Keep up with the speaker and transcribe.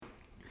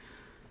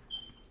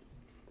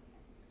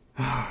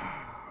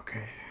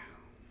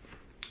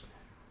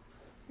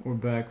We're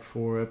back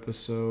for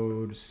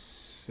episode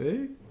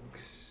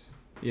 6.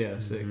 Yeah,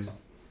 6.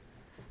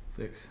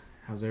 6.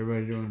 How's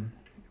everybody doing?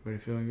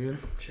 Everybody feeling good?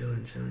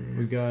 Chilling. Yeah.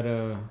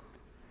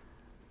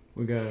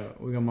 We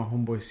got my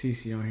homeboy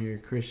CC on here,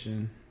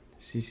 Christian,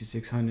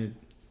 CC600.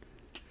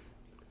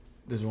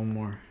 There's one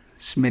more.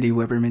 Smitty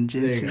Weberman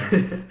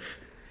Jensen.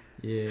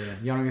 Yeah,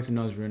 y'all don't get to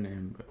know his real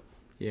name, but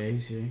yeah,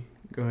 he's here.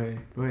 Go ahead,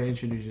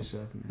 introduce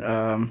yourself,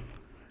 man.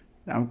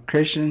 I'm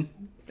Christian.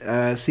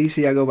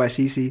 CC, I go by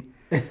CC.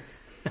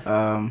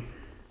 I'm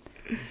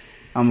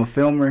a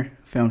filmer,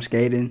 film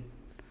skating.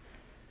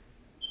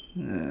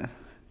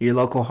 Your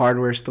local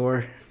hardware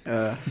store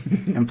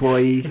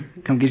employee,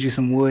 come get you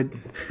some wood,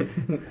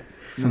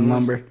 some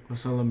lumber.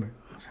 What's that lumber?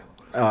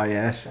 Oh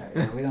yeah, that's right.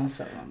 Yeah, we don't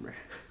sell lumber.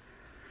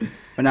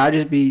 But now I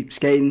just be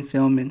skating,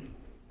 filming.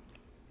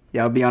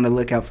 Y'all be on the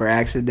lookout for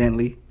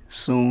Accidentally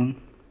soon.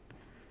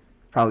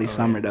 Probably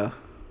summer though.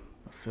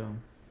 A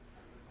film,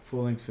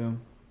 full-length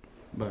film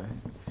by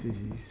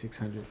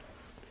CC600.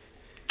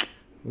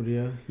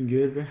 Uriel, you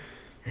good, bro?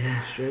 Yeah.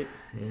 Straight?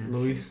 Yeah.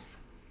 Luis?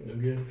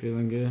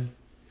 Feeling good?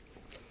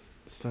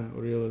 Let's talk,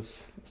 Uriel,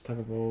 let's talk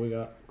about what we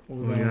got.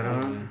 What we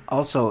got on?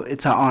 Also,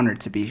 it's an honor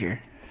to be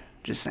here.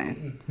 Just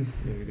saying.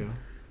 There we go.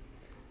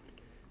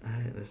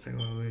 Alright, let's talk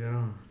about what we got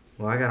on.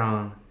 Well, I got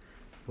on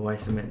the white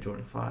cement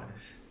Jordan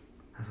 5s.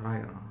 That's what I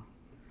got on.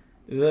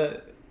 Is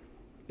that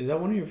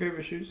one of your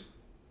favorite shoes?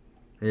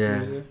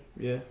 Yeah.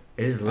 Yeah.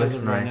 It just looks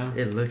right nice. now?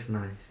 It looks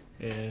nice.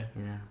 Yeah.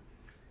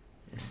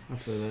 I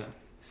feel that.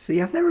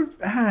 See, I've never.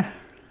 I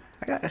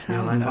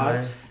don't know.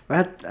 Fives?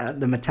 But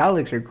the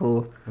metallics are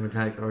cool. The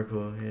metallics are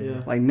cool.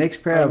 Yeah. Like Nick's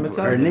pair of,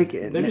 or Nick.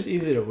 They're just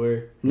easy to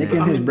wear. Nick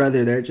and his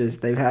brother,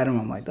 they've had them.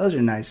 I'm like, those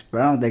are nice,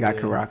 but I don't think I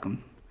could rock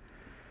them.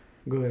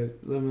 Go ahead.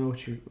 Let me know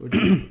what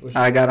you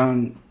I got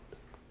on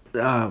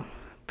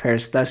pair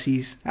of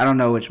Stussies. I don't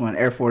know which one.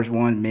 Air Force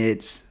One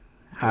mids,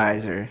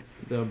 highs, or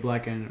the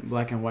black and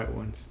white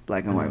ones.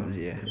 Black and white ones.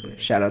 Yeah.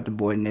 Shout out to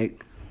boy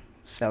Nick,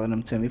 selling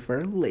them to me for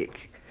a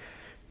lick.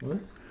 What?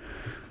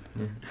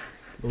 Yeah.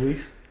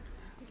 Luis,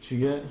 what you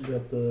got?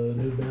 Got the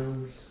New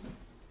Balance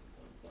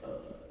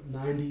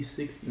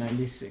 9060.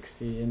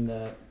 9060 in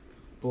that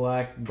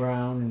black,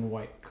 brown, and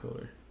white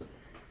color.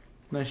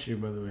 Nice shoe,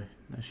 by the way.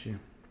 Nice shoe.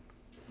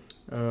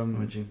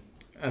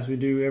 As we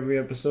do every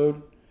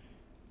episode,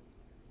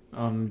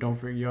 don't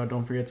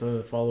forget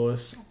to follow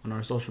us on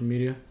our social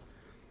media.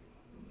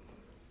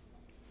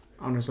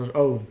 Me.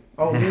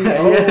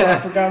 I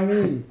forgot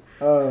me.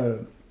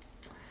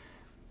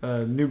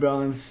 New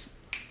Balance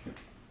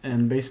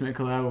and Basement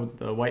collab with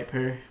the white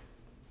pair.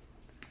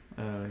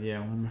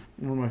 One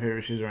of my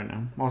favorite shoes right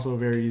now. Also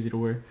very easy to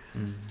wear.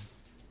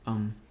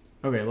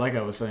 Okay, like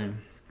I was saying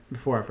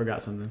before, I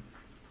forgot something.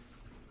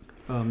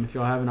 If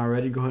y'all haven't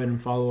already, go ahead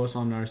and follow us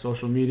on our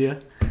social media,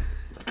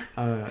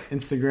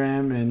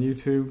 Instagram and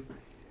YouTube.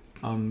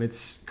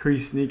 It's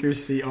Crease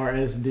Sneakers,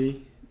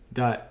 CRSD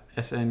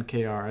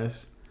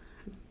SNKRS.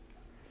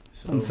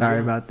 So, I'm sorry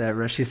about that,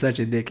 bro. She's such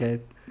a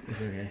dickhead.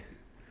 It's okay.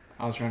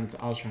 I was trying to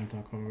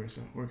talk over it,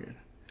 so we're good.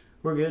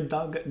 We're good.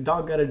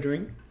 Dog got a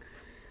drink.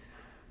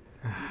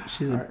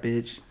 She's a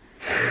bitch.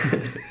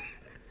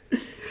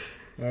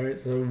 All right.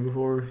 So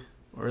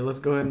let's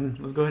go ahead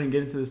and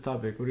get into this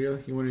topic. What do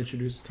you want to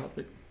introduce the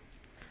topic?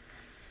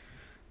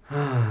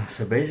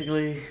 So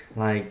basically,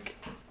 like,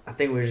 I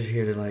think we're just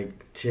here to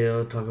like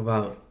chill, talk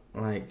about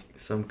like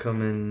some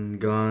come and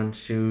gone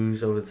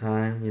shoes over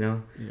time, you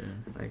know? Yeah.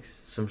 Like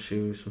some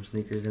shoes, some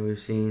sneakers that we've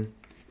seen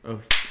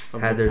of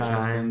had the their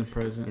past time, and the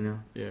present. you know?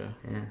 Yeah.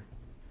 Yeah.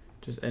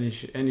 Just any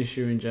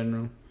shoe in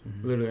general.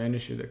 Mm-hmm. Literally any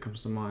shoe that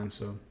comes to mind.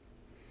 So,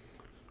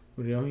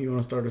 you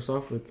want to start us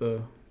off with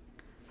the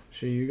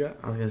shoe you got?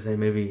 I was gonna say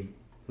maybe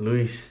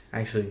Luis,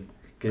 actually,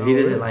 because he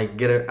doesn't like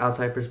get an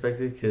outside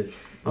perspective. Because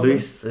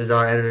Luis is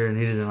our editor and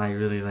he doesn't like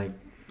really like.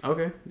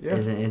 Okay. Yeah.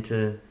 Isn't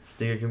into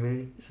sneaker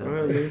community. So. Go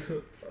ahead, Luis.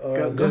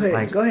 Go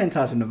ahead. Go ahead and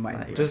toss him the mic.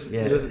 Like, just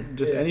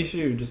any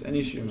shoe, man. So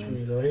any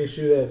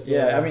shoe that's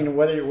I mean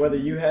whether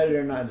you had it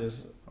or not,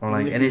 just or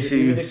like any shoe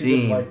you've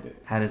seen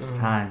had its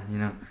time, you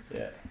know.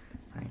 Yeah.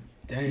 Like,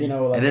 dang. You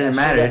know, like it doesn't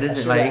matter. It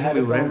doesn't like it could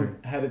be whatever.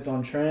 Had its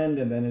own trend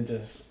and then it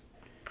just.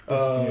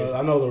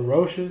 I know the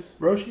Roches.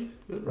 Roches.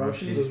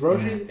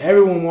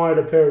 Everyone wanted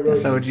a pair of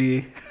Roches. That's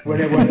OG. When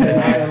they went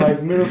in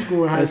like middle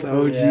school and high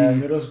school. OG. Yeah,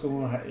 middle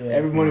school. Yeah.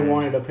 Everybody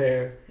wanted a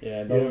pair.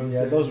 Yeah,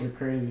 those were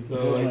crazy. So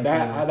like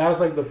that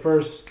was like the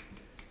first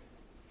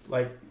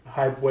like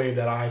hype wave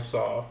that I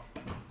saw.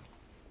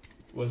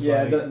 Was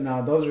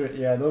those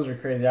were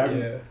crazy.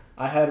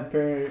 I had a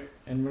pair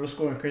in middle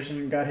school and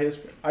Christian got his.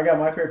 I got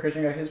my pair.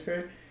 Christian got his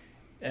pair,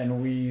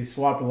 and we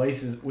swapped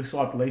laces. We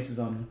swapped laces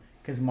on them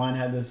because mine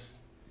had this.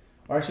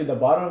 Or actually,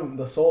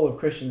 the sole of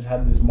Christian's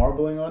had this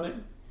marbling on it,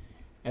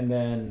 and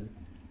then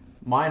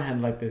mine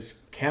had like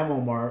this camo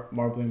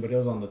marbling, but it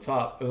was on the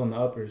top. It was on the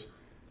uppers.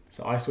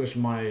 So I switched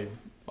my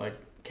like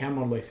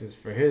camo laces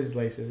for his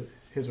laces.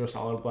 His were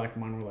solid black,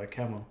 mine were like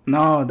camo.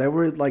 No, they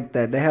were like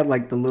that. They had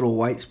like the little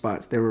white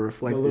spots. They were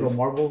reflective. The little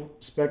marble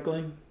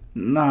speckling.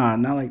 Nah,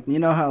 not like, you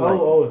know how like...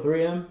 Oh,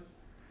 3M?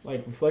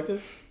 Like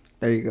reflective?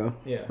 There you go.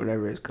 Yeah.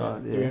 Whatever it's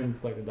called. Yeah. 300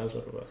 reflected. That's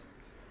what it was.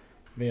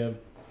 But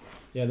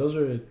yeah, those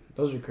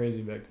are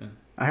crazy back then.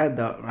 I had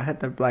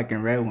the black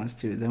and red ones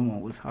too. Them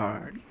one was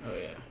hard. Oh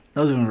yeah.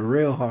 Those ones were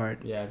real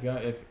hard. Yeah,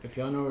 if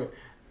y'all know it,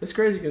 it's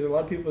crazy because a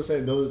lot of people say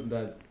those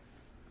that.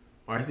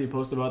 I see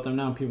posts about them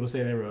now. People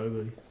say they were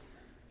ugly.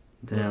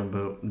 Damn,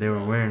 but they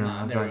were wearing them.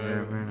 Nah, I thought they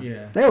were wearing them.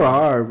 Yeah. They were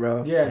hard,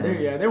 bro. Yeah,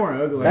 they weren't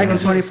ugly. Back in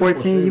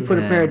 2014, you put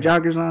a pair of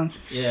joggers on.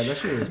 Yeah, that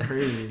shit was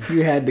crazy.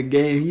 You had the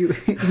game. You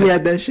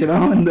had that shit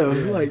on though.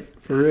 Yeah. Like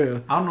for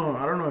real. I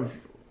don't know if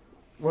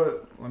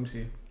let me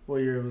see. What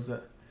year was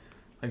that?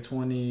 Like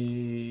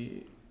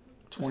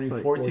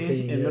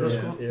 2014 in middle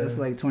school? Yeah. That's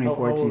like How old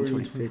were 2014, you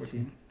in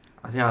 2015.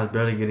 I think I was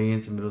barely getting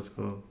into middle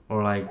school,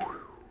 or like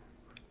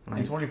In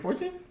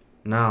 2014?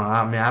 no,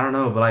 I mean I don't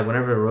know, but like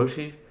whenever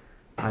Roshi's,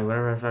 like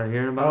whenever I started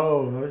hearing about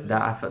Oh,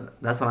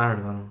 that's when I heard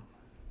about them,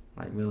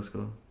 like middle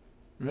school.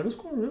 middle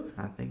school, really?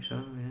 I think so,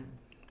 yeah.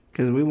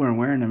 Cause we weren't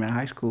wearing them in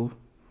high school.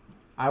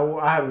 I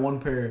had one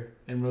pair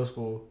in middle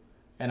school,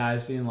 and I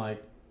seen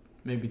like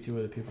maybe two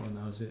other people, and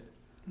that was it.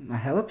 A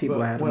hella people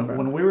But had them, bro.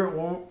 when we were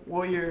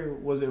what year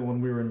was it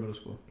when we were in middle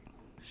school?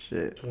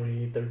 Shit.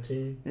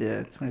 2013.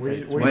 Yeah, 2013. Were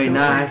you Wait, still- no,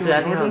 were you actually still I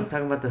in think I'm Georgia?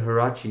 talking about the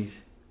Hirachis.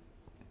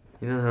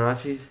 You know the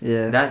Hirachis?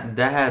 Yeah. That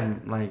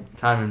had like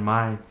time in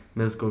my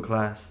middle school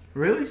class.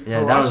 Really?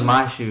 Yeah, that was Hirachis?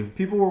 my shoe.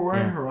 People were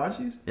wearing Yeah.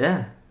 Hirachis?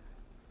 Yeah,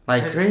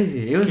 like Hey,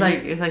 crazy. It was can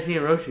like it's like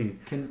seeing Roshi.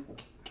 Can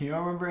y'all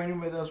remember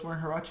anybody that was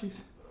wearing Hirachis?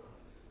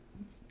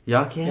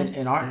 Y'all can?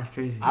 In our, That's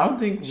crazy. I don't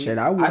think. Shit,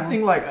 I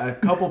think like a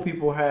couple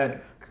people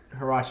had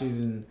Hirachis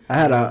and. I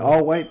had an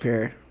all white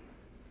pair.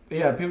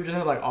 Yeah, people just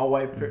had like all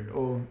white.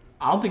 Well,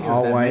 I don't think it was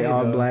All that white, many,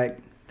 all though. black.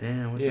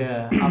 Damn. What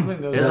Yeah, I don't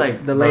think there was. It's that- like-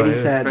 The bro, it ladies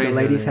was had crazy,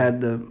 man.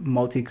 had the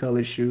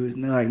multicolored shoes,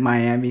 and they're like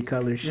Miami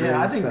color shoes.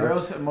 Yeah, I think so.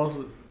 girls had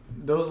most.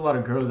 There was a lot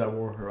of girls that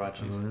wore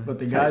Hirachis, Oh, really? but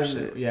the Type guys,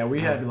 shit. yeah,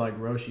 we Yeah. had like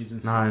Roshis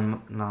and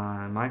stuff.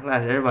 Nah, in my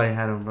class everybody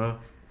had them, bro.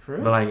 For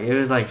real? But like it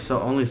was like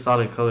so only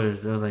solid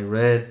colors. There was like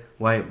red,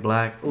 white,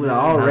 black. Ooh, the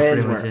all That's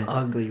reds pretty were much it.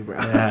 ugly, bro.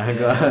 Yeah, Yeah.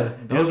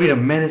 God. It would be the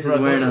menaces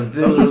Bro, wearing them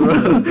those too, were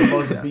bro. the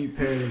most beat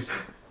pairs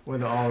were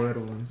the all red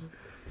ones.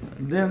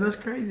 Damn, that's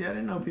crazy. I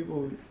didn't know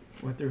people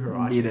went through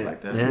Hirachis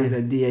like that. Yeah.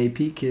 The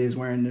DAP kids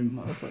wearing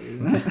them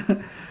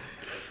motherfuckers.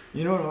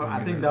 You know what?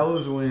 I think that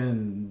was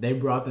when they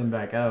brought them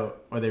back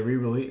out, or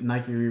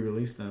Nike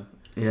re-released them.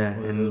 Yeah,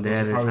 Well, and it they was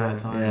had their probably time.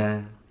 that time.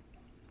 Yeah,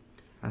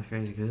 that's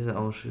crazy because it's an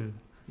old shoe.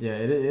 Yeah,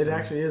 it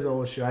actually is an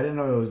old shoe. I didn't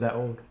know it was that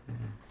old. Yeah.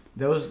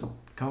 There was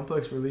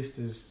Complex released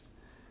this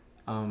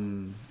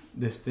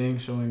thing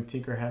showing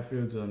Tinker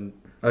Hatfield's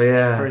Oh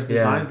yeah, first yeah.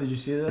 designs. Did you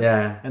see that?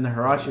 Yeah, And the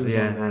Hirachi was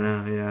yeah, on there. I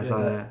know. Yeah, I saw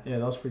that. Yeah,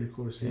 that was pretty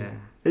cool to see. Yeah,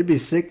 It'd be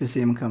sick to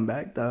see them come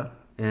back though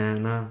yeah,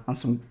 no, on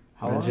some.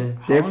 How long? Legit.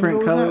 How Different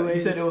long ago was that? You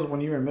colorways. said it was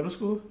when you were in middle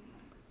school.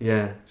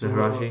 yeah, the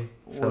Hirachi.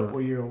 So, What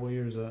year? What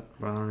year is that?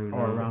 bro, I don't even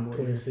Or know. around what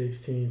year?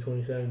 2016,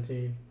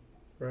 2017,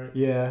 right?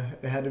 Yeah,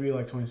 it had to be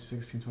like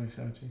 2016,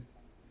 2017.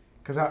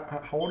 Cause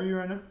how old are you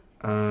right now?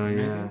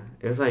 Yeah, 19?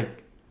 it was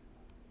like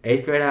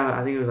 8th grade.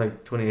 I think it was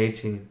like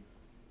 2018.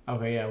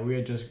 Okay, yeah, we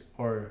had just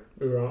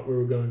We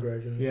were going to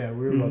graduate. yeah,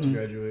 we were about to Mhm.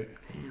 graduate.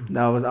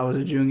 I was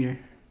a junior.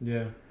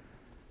 Yeah.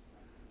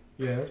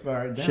 Yeah, that's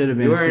about right. Damn. Should have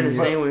been. You were in the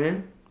senior. same with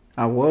him?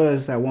 I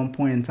was at one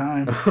point in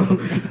time. Oh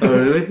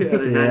really? I did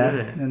not know Yeah,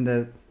 that. and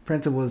the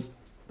principals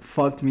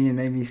fucked me and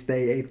made me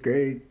stay 8th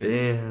grade.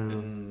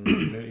 Damn.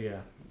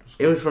 Yeah.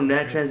 It was from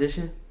that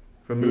transition,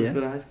 from middle Yeah.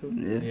 school to high school.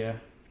 Yeah. Yeah.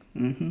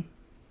 Mhm.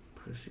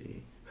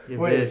 Pussy. You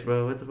Wait. bitch,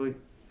 bro. What the fuck?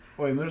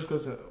 Wait, middle school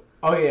to.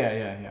 Oh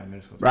yeah,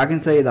 middle school. Bro, I can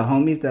tell you the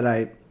homies that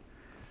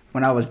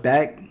when I was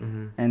back,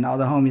 Mm-hmm. and all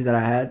the homies that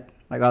I had,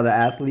 like all the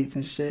athletes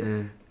and shit,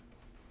 Yeah.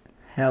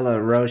 hella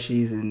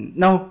Roshis and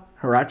no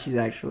Hirachis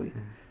actually.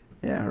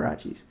 Yeah,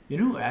 Hirachis. You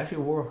know who actually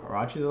wore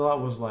Hirachis a lot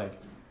was like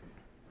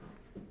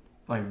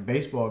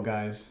baseball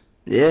guys.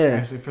 Yeah,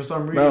 Actually, for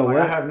some reason, Bro, like,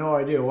 what? I have no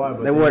idea why,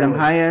 but they wore them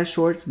high ass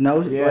shorts,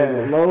 no, Yeah.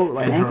 like low,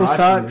 like And ankle Hirachis.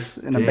 socks,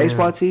 and a Damn.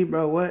 baseball tee,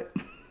 bro. What?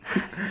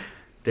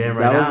 Damn,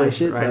 That right was now, the it's,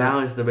 shit, right though. now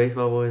it's the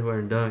baseball boys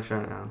wearing dunks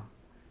right now.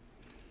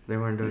 They're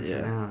wearing dunks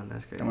Yeah. right now.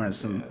 That's crazy. They wearing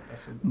some Yeah,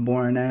 that's a,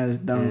 boring ass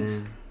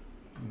dunks.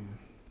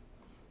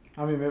 Yeah.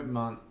 I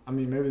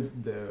mean, maybe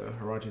the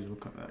Hirachis will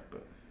come back,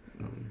 but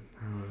I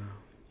don't know.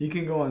 you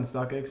can go on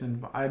StockX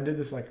and I did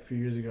this like a few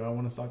years ago. I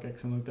went to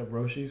StockX and looked up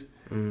Roshis,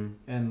 Mm.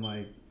 and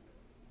like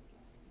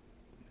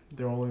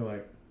they're only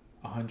like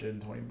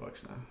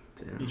 $120 now,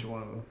 Damn. each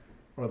one of them,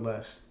 or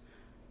less.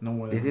 No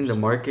more. Do you think the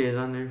market is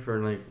on there for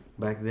like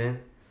back then?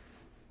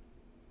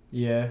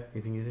 Yeah,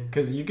 You think it is?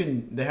 because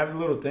they have a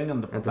little thing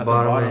on the At the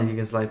bottom, and you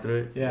can slide through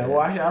it. Yeah,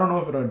 well, actually, I don't know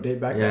if it'll date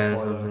back Yeah, that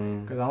that's far what I'm though,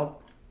 saying. because I don't.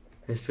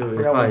 It's I too. It's forgot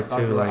when probably Stock,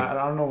 too like. I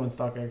don't know when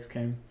StockX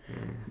came.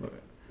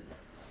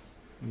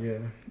 Yeah.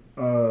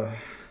 Yeah.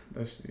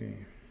 Let's see.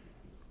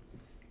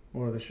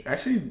 What are the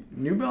actually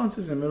New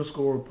Balances in middle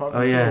school were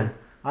popular. Oh yeah, too.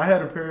 I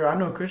had a pair. I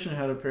know Christian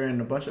had a pair,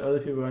 and a bunch of other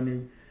people I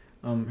knew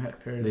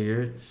had pairs. the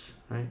yurts,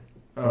 right?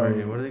 Or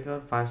what are they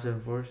called?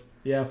 574s.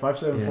 Yeah,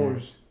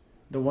 574s.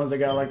 The ones that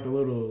got like the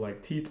little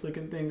like teeth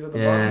looking things at the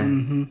Yeah.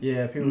 bottom. Mm-hmm.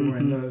 Yeah, people were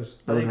wearing those.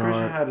 I Those think are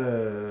Christian hard. had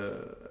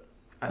a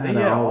I think you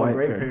had an all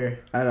gray pair.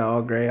 I had an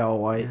all gray, all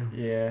white.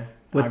 Yeah.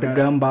 With the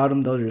gum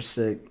bottom, those are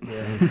sick.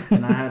 Yeah.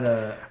 And I had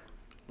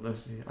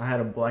I had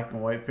a black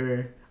and white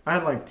pair. I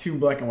had like 2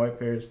 black and white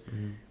pairs.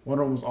 Mm-hmm. One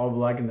of them was all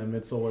black and the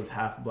midsole was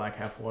half black,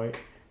 half white.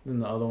 Then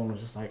the other one was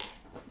just like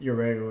your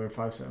regular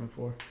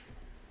 574.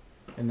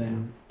 And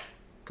then,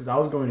 because I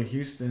was going to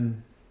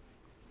Houston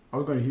a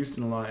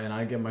lot, and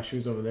I get my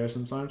shoes over there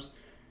sometimes.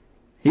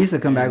 He used to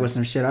come back with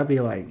some shit. I'd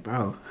be like,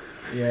 bro.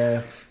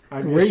 Yeah.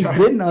 Where you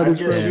getting all this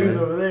from? I get shoes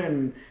over there,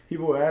 and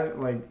people ask,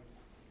 like,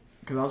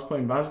 because I was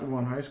playing basketball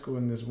in high school,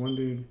 and this one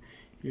dude,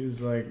 he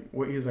was like,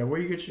 where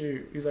you get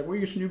your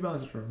New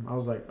Balances from? I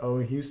was like, oh,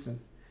 in Houston.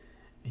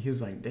 And he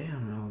was like,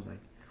 damn. And I was like,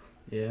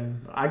 yeah.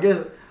 I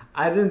guess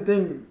I didn't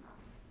think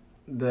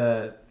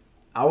that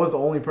I was the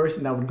only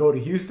person that would go to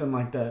Houston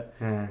like that.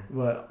 Yeah.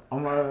 But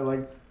I'm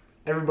like,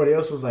 everybody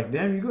else was like,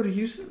 damn, you go to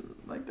Houston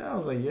like that? I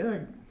was like, yeah,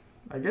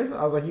 I guess.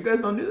 I was like, you guys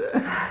don't do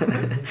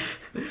that?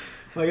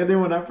 Like, I think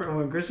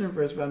when Christian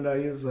first found out,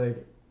 he was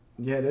like,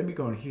 yeah, they'd be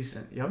going to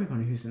Houston. Y'all be going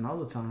to Houston all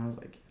the time. I was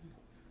like,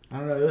 I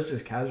don't know. It was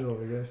just casual,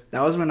 I guess.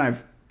 That was when I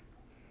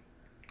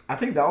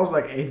think that was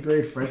like 8th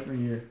grade,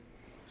 freshman year.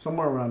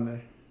 Somewhere around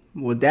there.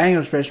 Well,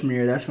 Daniel's freshman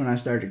year, that's when I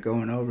started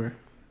going over.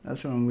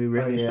 That's when we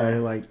really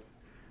started, like,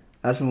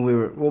 that's when we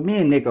were, well, me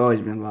and Nick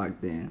always been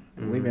locked in.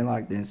 Mm-hmm. We've been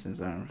locked in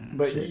since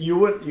But you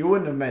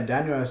wouldn't have met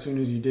Daniel as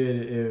soon as you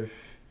did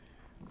if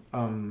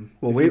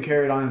you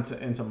carried on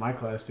into my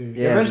class too.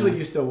 Yeah, eventually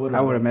you still would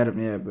have. I would have met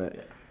him,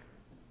 but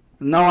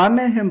no, I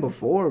met him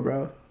before,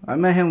 bro. I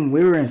met him.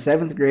 We were in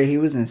 7th grade. He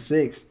was in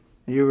 6th.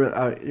 You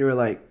were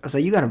like, I was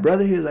like, you got a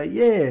brother? He was like,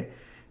 yeah.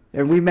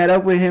 And we met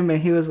up with him,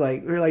 and he was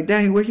like, we were like,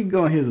 Dang, where you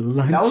going? He was like,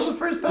 lunch. That was the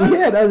first time.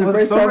 Yeah, that was the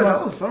first time.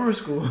 That was summer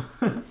school.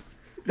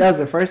 That was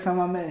the first time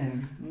I met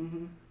him.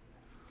 Mm-hmm.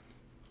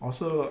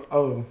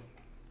 Also,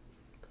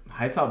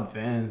 high top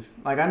Vans.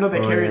 Like, I know they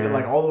carried it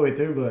like all the way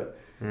through, but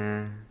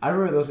I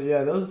remember those.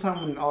 Yeah, there was a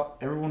time when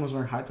everyone was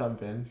wearing high top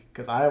Vans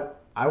because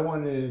I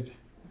wanted.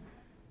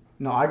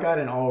 No, I got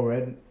an all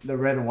red, the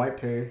red and white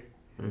pair,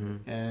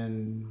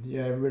 and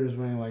yeah, everybody was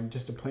wearing like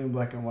just a plain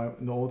black and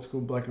white, the old school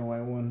black and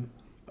white one,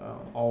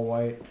 all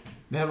white.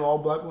 They have an all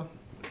black one.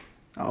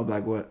 All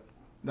black what?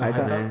 The high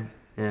top.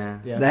 Yeah.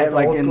 They had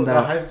like in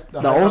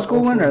the old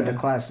school one or the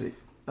classic?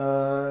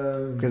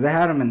 Because they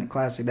had them in the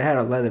classic. They had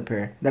a leather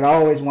pair that I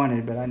always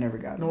wanted, but I never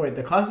got them. No wait,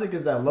 the classic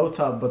is that low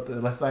top, but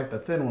that's like the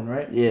thin one,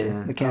 right?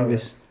 Yeah, the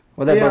canvas.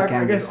 Well, they're both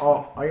canvas.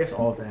 I guess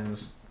all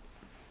Vans,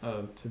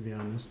 to be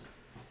honest.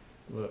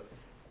 But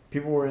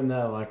people were in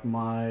that like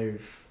my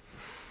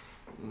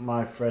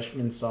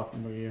freshman,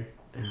 sophomore year.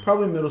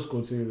 Probably middle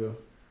school too, though.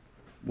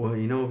 Well,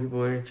 you know what people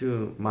were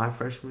into? My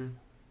freshman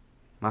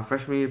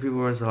year, people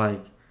were into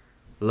like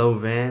low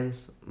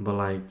Vans, but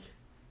like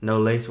no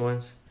lace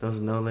ones. Those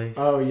are no lace.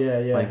 Oh yeah.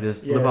 Like the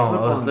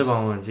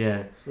slip-on ones.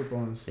 Yeah.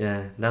 Slip-ons.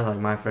 Yeah, that's like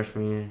my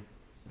freshman year.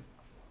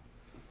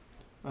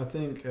 I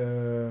think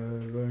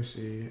let me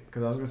see,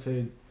 because I was gonna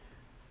say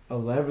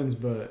 11s,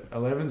 but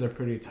 11s are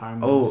pretty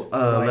timeless.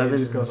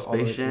 11s and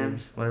Space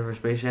Jams, whatever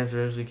Space Jams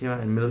originally came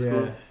out in middle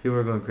school. People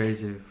were going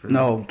crazy for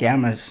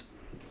Gammas.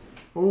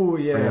 Oh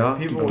yeah,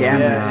 people.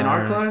 Gammas in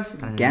our class.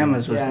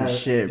 Gammas was the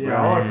shit, bro.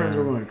 Yeah, all our friends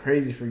were going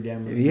crazy for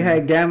Gammas. If you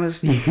had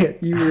Gammas,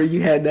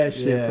 you had that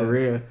shit for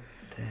real.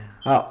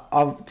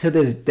 Damn. To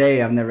this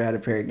day, I've never had a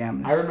pair of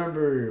Gammas. I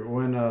remember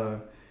when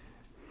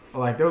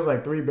there was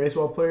like 3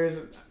 baseball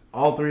players.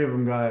 All 3 of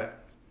them got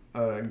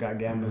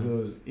Gammas. It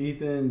was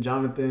Ethan,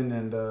 Jonathan,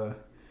 and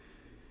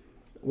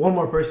one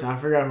more person. I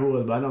forgot who it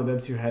was, but I know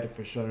them 2 had it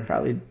for sure.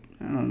 Probably,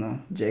 I don't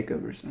know,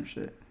 Jacob or some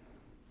shit.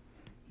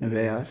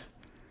 Neveas.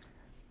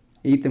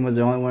 Ethan was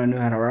the only one who knew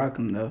how to rock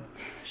them, though.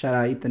 Shout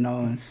out Ethan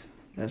Owens.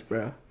 That's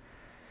bro.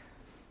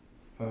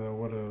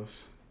 What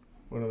else?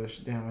 What other?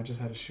 Damn, I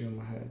just had a shoe in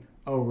my head.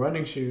 Oh,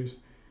 running shoes.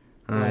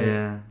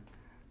 Yeah.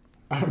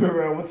 I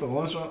remember I went to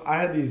lunch one.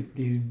 I had these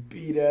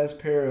beat ass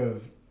pair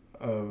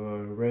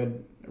of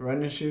red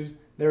running shoes.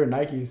 They were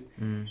Nikes,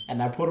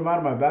 and I pulled them out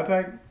of my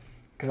backpack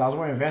because I was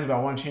wearing Vans, but I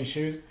wanted to change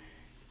shoes.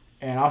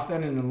 And I was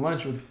standing in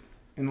lunch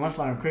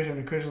line with Christian,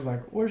 and Christian was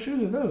like, "What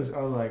shoes are those?"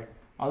 I was like,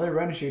 "Oh, they're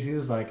running shoes." He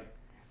was like,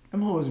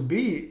 "Them hoes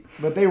beat,"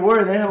 but they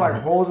had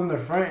like holes in the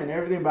front and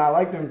everything. But I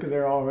liked them because they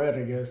were all red,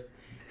 I guess,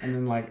 and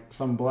then like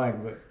some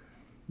black. But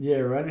yeah,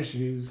 running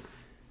shoes.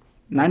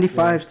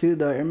 95s too,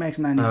 though. Air Max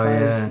 95s. Oh,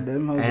 yeah.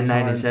 Them and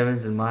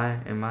 97s in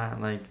my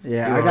like.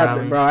 Yeah, I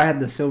got I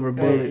had the silver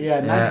bullets. Yeah,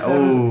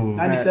 97s.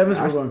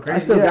 97s were going crazy. I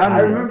still got them. I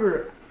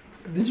remember.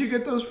 Did you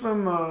get those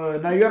from? No,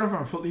 you got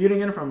them from. You didn't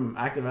get them from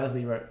Active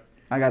Athlete, right?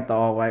 I got the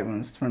all white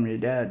ones from your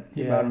dad.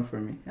 He bought them for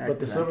me. But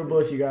the silver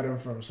bullets, you got them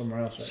from somewhere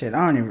else, right? Shit,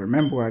 I don't even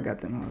remember where I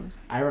got them.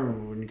 I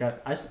remember when you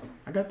got.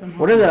 I got them.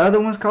 What are the other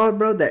ones called,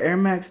 bro? The Air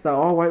Max, the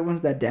all white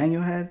ones that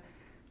Daniel had.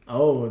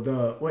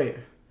 Oh, wait.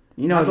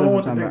 You know the one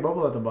with the big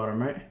bubble at the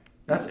bottom, right?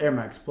 That's Air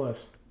Max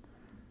Plus.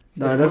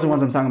 No, those are the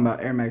ones I'm talking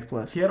about. Air Max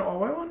Plus. He had an all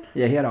white one.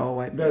 Yeah, he had an all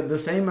white. The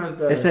same as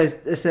the. It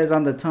says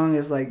on the tongue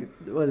is like,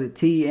 what is it,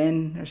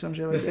 TN or some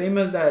shit like that? The same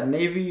as that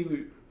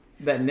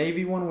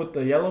navy one with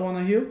the yellow on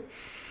the heel.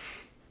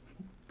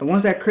 The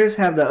ones that Chris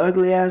have, the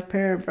ugly ass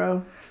pair,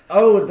 bro.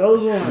 Oh,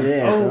 those ones.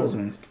 Yeah, those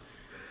ones.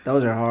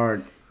 Those are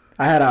hard.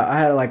 I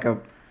had like a.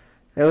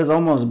 It was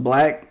almost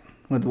black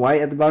with white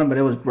at the bottom, but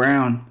it was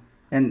brown.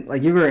 And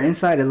like you were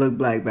inside, it looked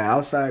black, but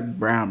outside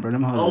brown, bro.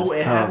 Them hoes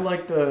was it tough. had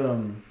like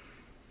the.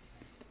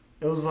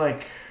 It was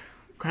like,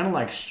 kind of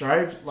like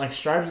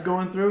stripes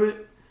going through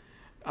it,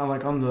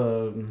 like on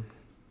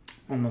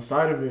the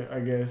side of it, I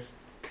guess.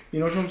 You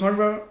know what I'm talking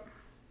about?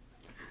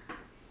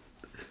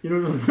 You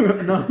know what I'm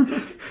talking about?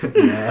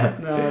 No.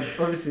 No.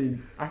 Let me see.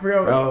 I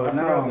forgot. Bro, I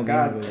forgot the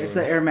God, name of it. it's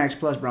the Air Max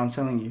Plus, bro. I'm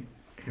telling you.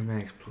 Air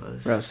Max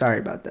Plus. Bro, sorry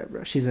about that,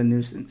 bro. She's a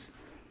nuisance.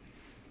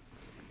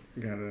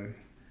 Got a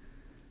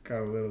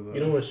little. You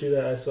know what shoe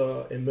that I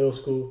saw in middle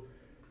school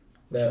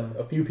that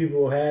a few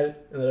people had,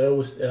 and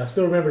I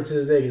still remember to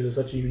this day because it was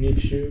such a unique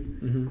shoe.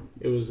 Mm-hmm.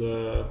 It was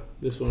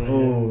this one right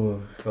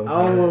here.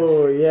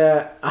 Oh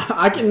yeah,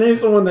 I can name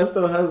someone that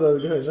still has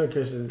those. Go ahead, show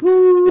Christian.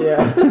 Woo.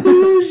 Yeah.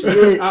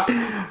 Shit.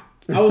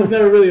 I was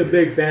never really a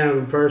big fan of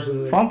them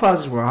personally. Foam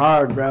posits were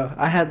hard, bro.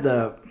 I had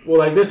the. Well,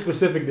 like this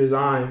specific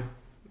design.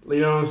 You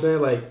know what I'm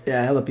saying? Like,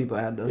 Yeah, hella people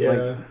had those. yeah.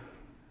 Like,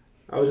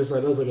 I was just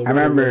like, that was like a I weird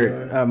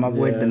remember design. my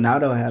boy Yeah.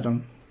 Donato had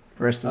them.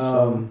 Rest his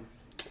soul.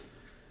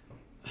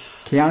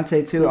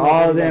 Keontae too. Who All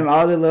had of them. them?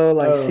 All the little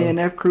like Oh.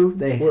 CNF crew.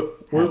 They. had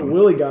 'em.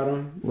 Willie got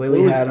him.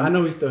 Willie had 'em. I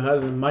know he still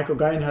has them. Michael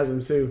Guyton has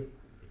them too.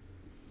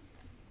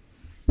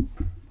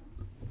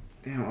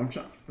 Damn,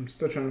 I'm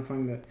still trying to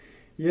find that.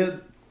 Yeah,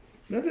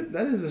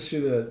 that is a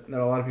shoe that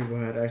a lot of people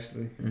had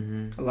actually.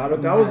 Mm-hmm. A lot But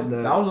of that them was had the,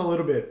 that was a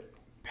little bit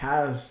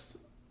past.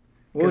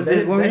 What was They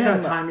this? What were you had talking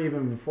about? time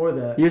even before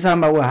that. You were talking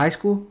about what? High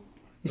school?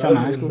 You That talking was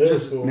about high in school? middle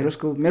Just school. Middle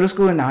school. Middle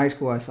school and the high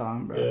school. I saw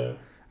him, bro. Yeah.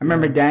 I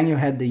remember Daniel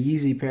had the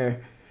Yeezy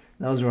pair.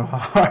 Those were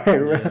hard,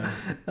 bro. Yeah.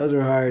 Those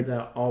were hard.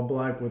 That all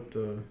black with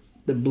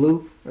the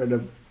blue or the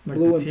like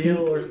blue the and teal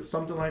pink. or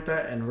something like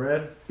that and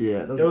red.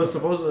 Yeah, those It were was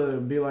hard. supposed to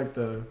be like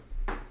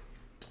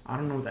I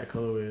don't know what that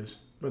color is,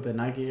 but the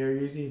Nike Air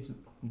Yeezy, it's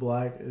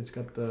black. It's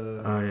got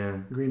the Oh yeah.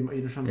 green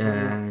or something. Yeah,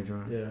 I know what you're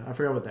talking Yeah, I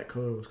forgot what that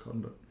color was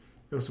called, but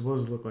it was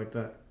supposed to look like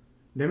that.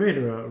 They made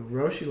a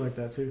Roshi like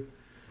that too.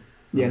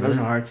 Yeah, those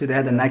were hard too. They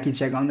had the Nike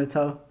check on the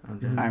toe. I'm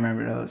done. I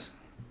remember those.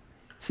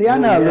 See, I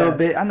know a little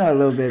bit. I know a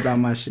little bit about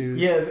my shoes.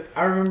 Yes,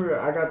 I remember.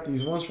 I got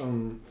these ones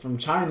from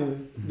China.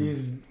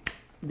 These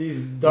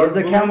dark Those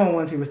the blues, camel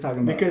ones he was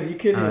talking about. because you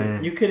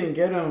couldn't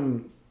get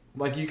them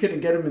you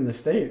couldn't get them in the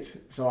States.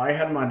 So I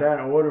had my dad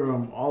order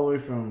them all the way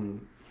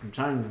from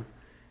China.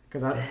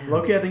 Because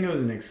low-key, I think it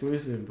was an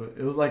exclusive, but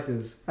it was like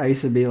this. I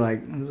used to be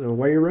like,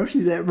 where your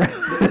Roshi's at, bro?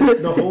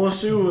 The whole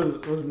shoe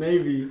was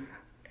navy,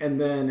 and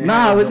then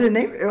Was it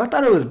navy? I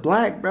thought it was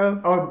black, bro.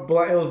 Oh,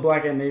 black. It was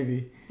black and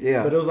navy.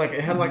 Yeah. But it was like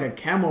it had like a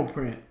camo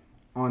print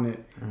on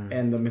it,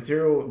 and the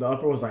material, the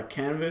upper was like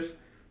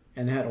canvas,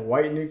 and it had a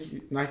white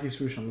Nike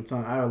swoosh on the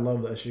tongue. I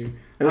love that shoe.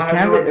 It was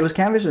canvas. It was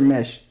canvas or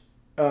mesh.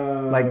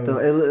 Like It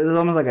was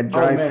almost like a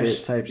dry mesh.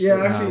 fit type shit.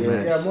 Yeah, actually,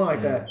 mesh. yeah, more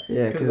like that.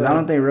 Yeah, because 'Cause, I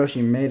don't think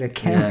Roshi made a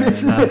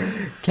canvas. nah.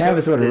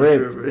 Canvas would have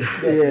ripped.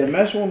 The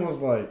mesh one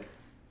was like.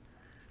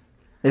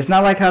 It's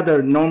not like how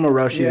the normal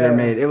Roshis Yeah. are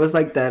made. It was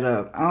like that.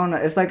 I don't know.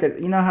 It's like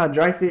you know how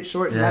dry fit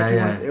shorts Nike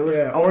ones. It was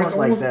almost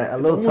like that. A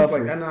little it's tougher.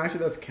 Like that. No,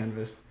 actually, that's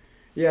canvas.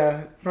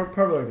 Yeah,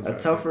 probably like a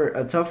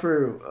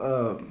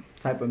tougher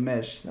type of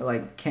mesh that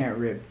like can't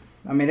rip.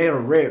 I mean, it'll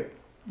rip,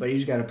 but you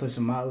just gotta put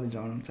some mileage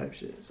on them type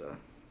shit. So,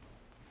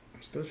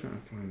 I'm still trying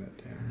to find that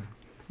damn.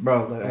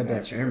 bro, look, I That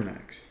got you. Air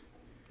Max.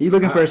 You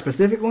looking for a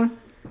specific one?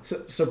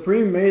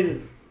 Supreme made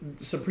it.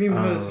 Supreme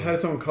had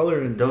its own color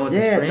in it. The one with the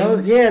Yeah,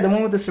 springs? the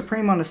one with the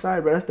Supreme on the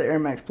side, bro. That's the Air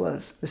Max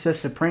Plus. It says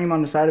Supreme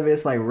on the side of it.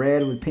 It's like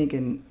red with pink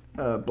and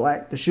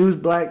black. The shoe's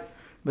black,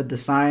 but the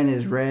sign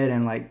is red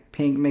and like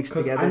pink mixed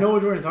together. I know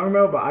what you're talking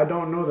about, but I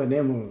don't know the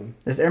name of them.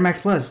 It's Air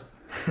Max Plus.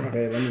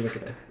 Okay, let me look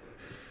it up.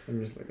 Let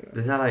me just look it up.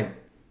 Is that like?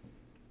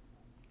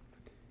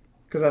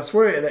 Because I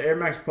swear the Air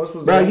Max Plus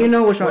was. Bro, you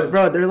know which one,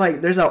 bro? They're like,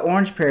 there's an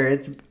orange pair.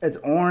 It's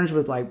orange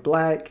with like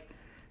black.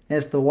 And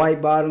it's the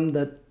white bottom.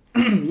 The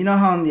you know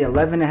how on the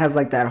 11 it has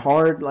like that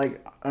hard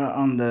like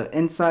on the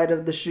inside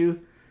of the shoe.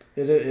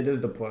 It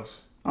is the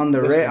Plus. On the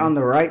This one. on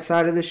the right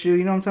side of the shoe,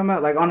 you know what I'm talking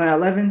about? Like on an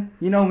 11,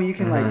 you know when you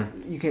can like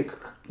you can.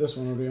 This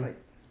one will be. Like-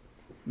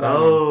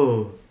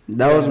 Oh.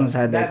 Those ones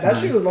had that. That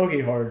time. shoe was low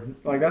key hard.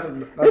 Like that's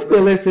It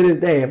still is to this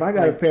day. If I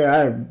got a pair,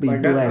 I'd be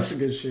like that's blessed. a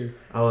good shoe.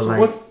 I was So like.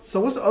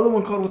 what's the other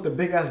one called with the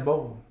big ass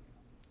bubble?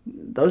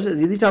 Those are,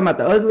 you talking about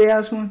the ugly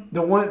ass one?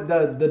 The one,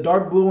 the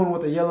dark blue one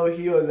with the yellow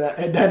heel that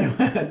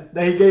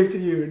he gave to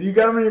you. You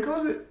got them in your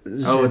closet?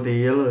 Oh, with the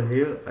yellow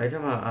heel. Are you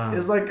talking about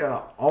It's like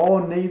a all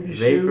navy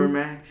Vapor shoe.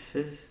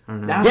 Maxes? Or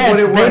no? That's Yes, what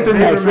it was, Vapor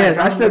Max. Vapor Yes, Max.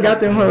 I still got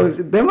them hoes.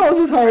 Them hoes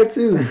was hard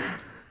too.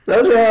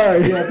 Those were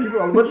hard. Yeah,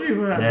 people. A bunch of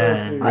people have Yeah.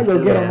 those too. I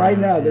go get them right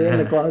now. They're in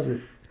the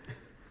closet.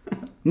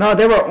 No,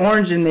 they were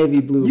orange and navy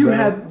blue. You bro.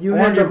 had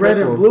Orange the red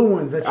and purple. blue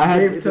ones that you I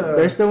had. gave to.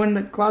 They're still in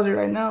the closet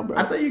right now, bro.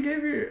 I thought you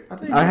gave your.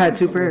 I had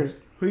two pairs.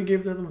 Who you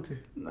gave the other one to?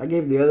 I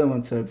gave the other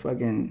one to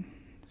fucking.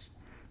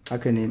 I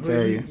couldn't even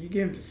tell you. You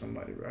gave them to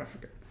somebody, bro. I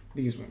forgot.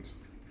 These ones.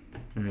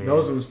 Yeah.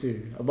 Those ones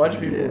too. A bunch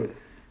of people.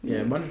 Yeah.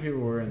 A bunch of people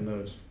were in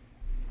those.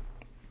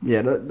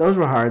 Yeah, those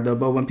were hard though.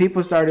 But when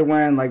people started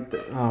wearing like,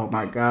 oh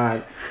my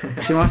god,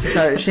 she wants to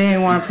start. She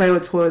ain't want to play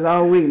with toys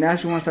all week. Now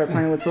she want to start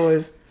playing with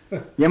toys.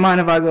 You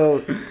mind if I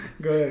go?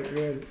 Go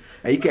ahead.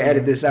 Hey, you can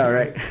edit this out,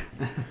 right?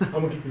 I'm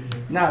gonna keep it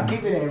in. Nah,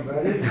 keep it in,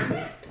 bro.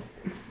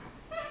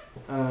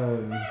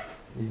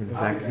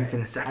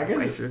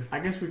 I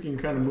guess we can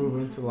kind of move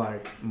into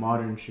like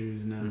modern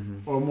shoes now,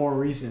 or more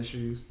recent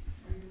shoes,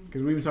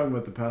 because we've been talking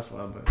about the past a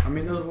lot. But I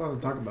mean, there was a lot to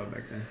talk about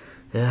back then.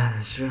 Yeah,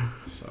 that's true.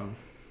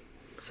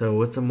 So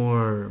what's a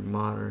more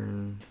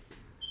modern?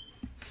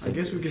 I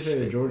guess we could say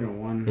the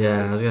Jordan 1.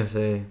 Yeah, I was gonna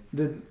say.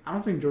 I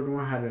don't think Jordan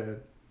 1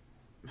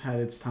 had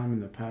its time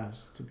in the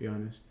past, to be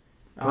honest.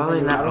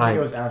 Probably not. I don't like, think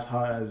it was as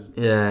hot as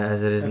it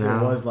is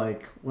now. It was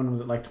like, when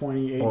was it, like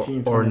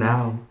 2018, or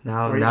 2019?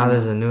 now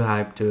there's a new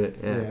hype to it.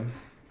 Yeah. Yeah.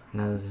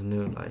 Now there's a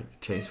new like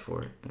chase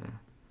for it.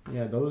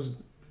 Yeah, those.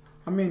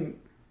 I mean,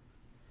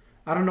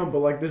 I don't know, but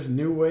like this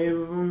new wave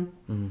of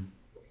them,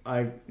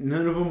 like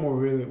none of them were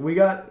really. We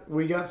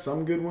got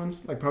some good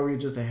ones, like probably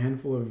just a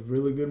handful of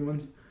really good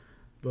ones,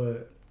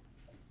 but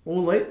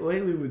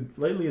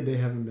lately they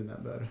haven't been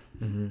that bad.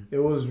 It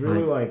was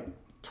really like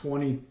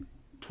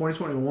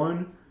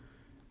 2021,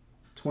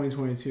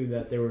 2022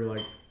 that they were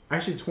like,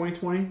 actually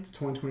 2020 to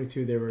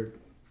 2022 they were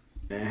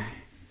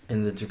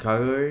in the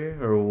Chicago area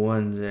or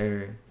one's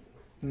area?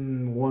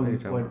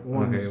 Ones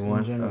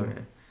in general.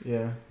 Okay.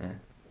 Yeah.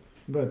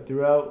 But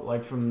throughout,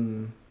 like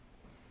from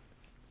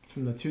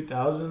the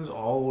 2000s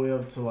all the way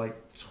up to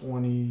like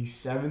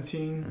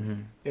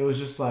 2017, it was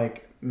just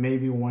like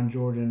maybe one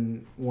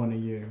Jordan 1 a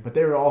year, but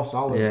they were all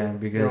solid. Yeah,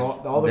 because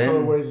all the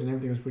colorways and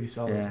everything was pretty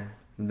solid. Yeah.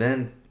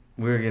 Then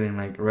we were getting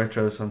like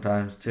retro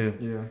sometimes too.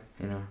 Yeah.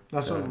 You know.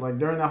 That's what, like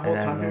during that whole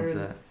time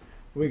period,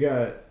 we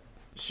got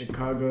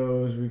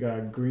Chicago's, we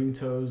got green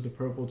toes, the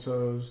purple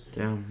toes.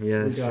 Damn,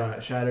 yeah. We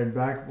got shattered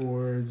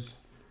backboards.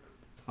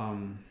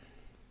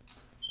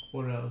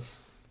 What else?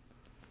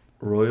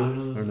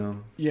 Royals or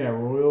no? Yeah,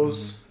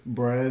 Royals,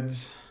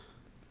 Breads,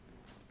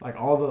 like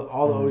all the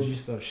OG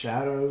stuff,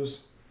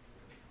 Shadows,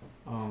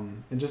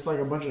 and just like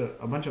a bunch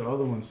of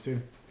other ones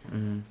too.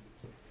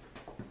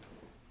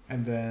 And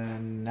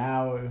then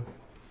now,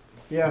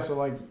 yeah. So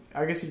like,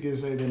 I guess you could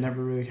say they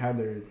never really had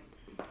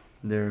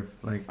their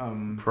like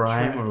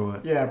prime or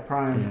what? Yeah,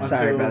 prime. Yeah.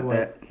 Sorry about like,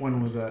 that.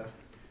 When was that?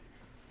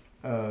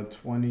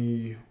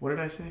 20. What did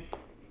I say?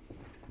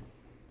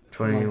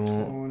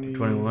 21.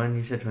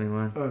 You said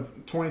 21.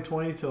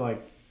 2020 to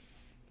like.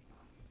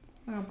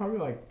 Probably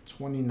like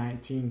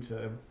 2019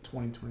 to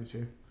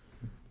 2022.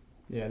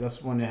 Yeah,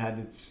 that's when it had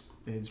its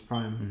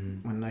prime.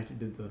 When Nike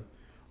did the.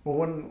 Well,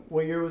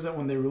 what year was that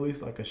when they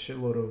released like a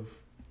shitload of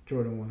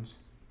Jordan 1s?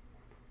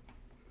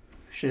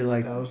 Shit,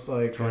 like that was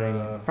like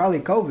probably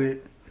COVID.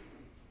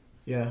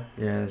 Yeah.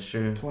 Yeah, that's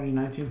true.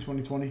 2019,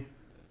 2020.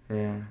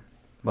 Yeah,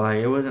 but like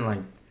it wasn't like.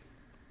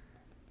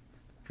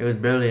 It was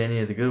barely any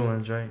of the good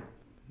ones, right?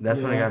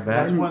 That's when it got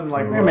bad. That's when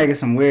like they're making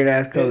some weird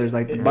ass colors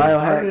like the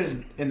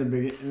biohacks. In the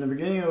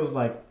beginning, it was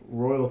like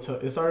royal toe.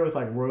 It started with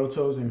like royal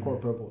toes and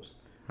court purples.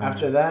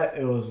 After that,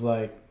 it was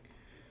like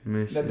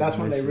that's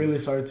when they really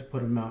started to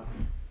put them out,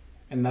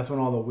 and that's when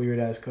all the weird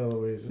ass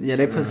colorways. Yeah,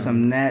 they put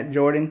some Nat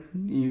Jordan.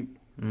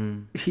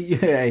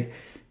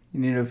 You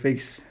need to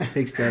fix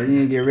that. You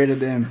need to get rid of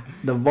them,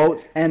 the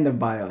Volts and the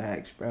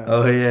biohacks, bro.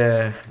 Oh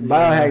yeah,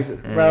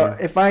 biohacks, bro.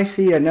 If I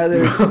see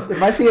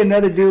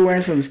another dude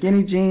wearing some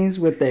skinny jeans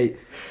with the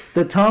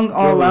tongue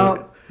all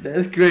out,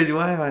 that's crazy.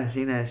 Why have I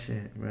seen that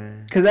shit, bro?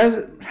 Cause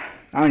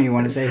I don't even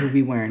want to say who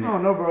be wearing it. Oh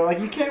no, bro. Like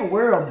you can't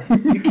wear a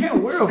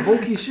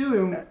bulky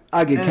shoe and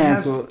I'll get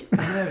canceled.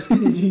 Have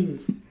skinny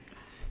jeans.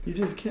 You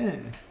just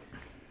can't.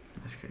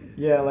 That's crazy.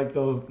 Yeah, like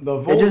the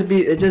Volts.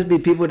 It just be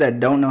people that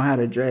don't know how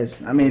to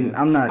dress. I mean,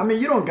 I'm not. I mean,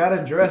 you don't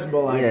gotta dress,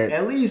 but like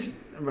at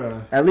least,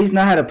 bro. At least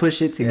know how to put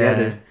shit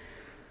together. Yeah.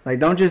 Like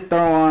don't just throw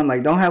on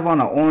don't have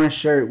on an orange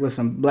shirt with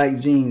some black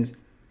jeans,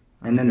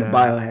 and then the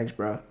biohacks,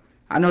 bro.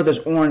 I know there's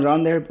orange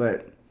on there,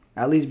 but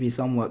at least be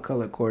somewhat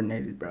color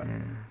coordinated, bro.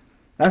 Yeah.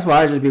 That's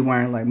why I just be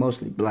wearing like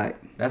mostly black.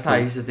 That's how I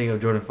used to think of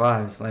Jordan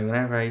 5s. Like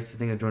whenever I used to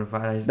think of Jordan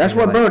 5s, that's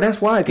what, bro.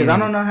 That's why, because I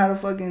don't know how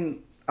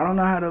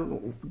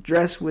to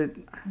dress with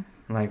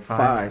like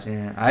fives.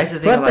 Yeah, I used to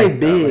think plus of, they like,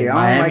 big. Like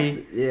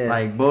Miami, yeah.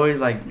 Like boys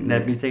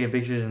that be taking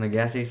pictures in the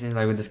gas station,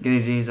 like with the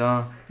skinny jeans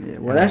on. Yeah,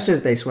 well, that's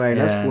just they swag.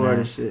 That's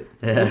Florida shit.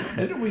 Yeah.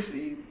 Didn't we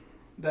see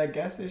that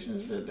gas station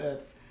shit?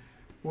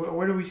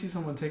 Where did we see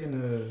someone taking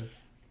a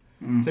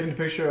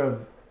picture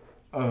of?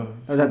 I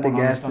was at the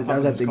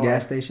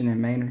gas station in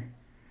Manor.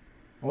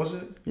 Was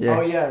it? Yeah.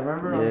 Oh yeah,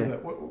 remember? Yeah.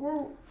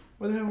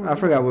 Where the hell were we? I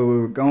forgot where we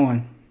were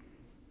going.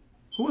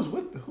 Who was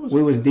with?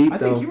 We was deep though. I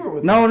think you were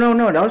with. No.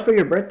 That was for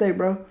your birthday,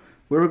 bro.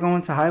 We were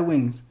going to High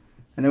Wings,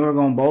 and then we were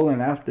going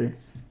bowling after.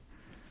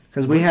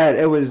 Cause we had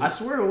it was. I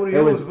swear, Woody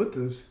was with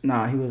us.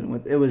 Nah, he wasn't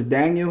with. It was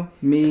Daniel,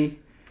 me,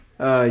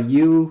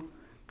 you,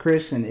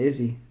 Chris, and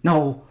Izzy.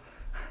 No.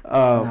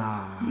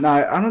 Nah.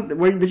 I don't.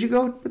 Where did you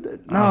go?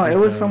 No, it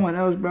was someone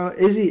else, bro.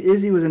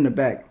 Izzy was in the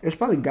back. It was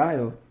probably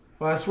Guile.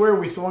 Well, I swear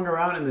we swung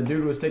around and the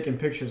dude was taking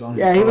pictures on.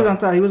 Yeah, he was on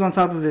top. He was on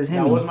top of his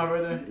Hemi. That was my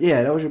birthday.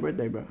 Yeah, that was your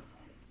birthday, bro.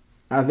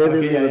 I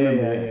vividly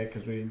remember. Yeah,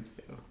 because we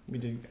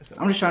did.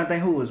 I'm just trying to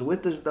think who was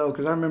with us though,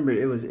 because I remember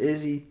it was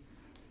Izzy.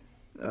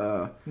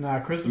 Nah,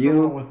 Christopher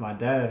went with my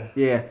dad.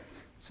 Yeah,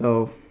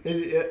 so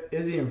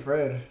Izzy and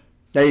Fred.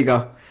 There you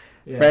go.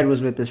 Yeah. Fred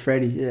was with us.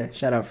 Freddie, yeah.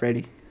 Shout out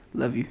Freddie.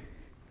 Love you.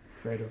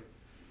 Fredo.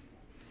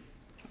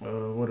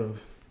 What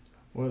else?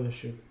 What other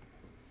shoe?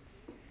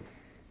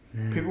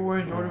 People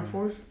wearing Jordan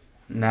 4s?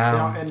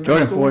 No.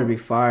 Jordan 4 would be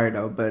fire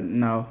though, but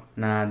no.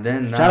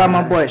 Then Shout out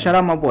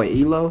my boy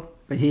Elo,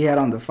 but he had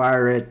on the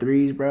fire red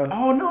 3s, bro.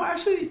 Oh no,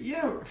 actually,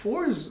 yeah,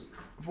 4s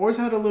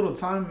had a little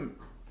time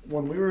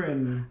when we were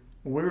in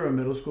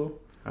middle school.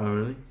 Oh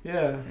really?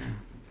 Yeah.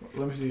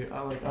 Let me see.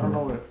 I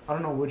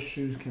don't know which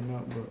shoes came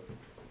out, but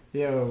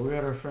yeah, we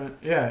had our friend.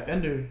 Yeah,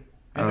 Ender.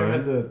 Ender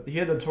had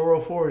the Toro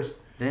 4s.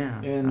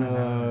 Damn.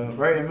 In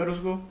right in middle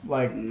school,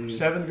 like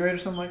 7th grade or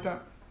something like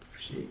that.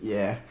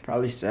 Yeah,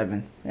 probably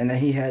 7th. And then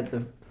he had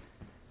the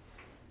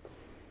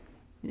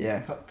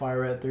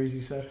Fire Red 3s.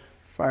 You said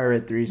fire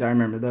red 3s. I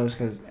remember those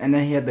and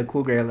then he had the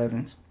cool gray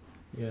 11s.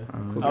 Yeah.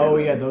 Cool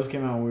yeah, those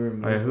came out when we were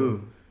in middle school.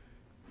 Who?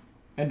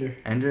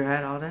 Ender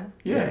had all that?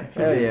 Yeah.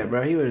 Hell yeah,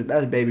 bro.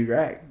 That was Baby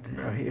Rack,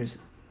 bro. He was.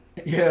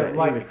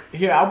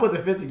 Here, I'll put the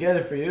fit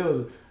together for you.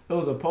 It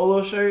was a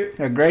polo shirt.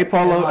 A gray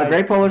polo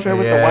shirt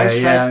with the white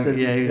stripes,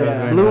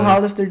 the blue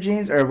Hollister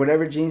jeans or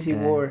whatever jeans he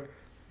wore,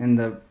 and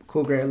the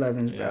cool gray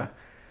 11s, bro.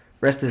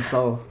 Rest his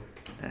soul.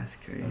 That's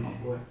crazy.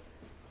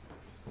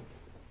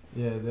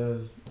 Yeah, that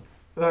was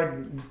like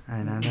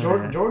I know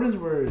Jordans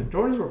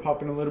were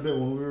popping a little bit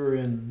when we were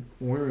in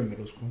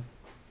middle school.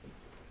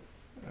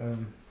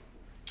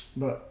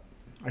 But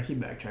I keep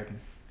backtracking.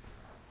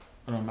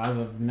 As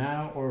of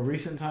now or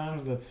recent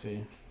times, let's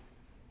see.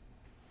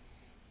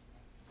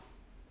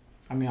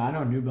 I mean, I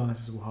know New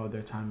Balances will have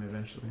their time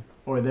eventually,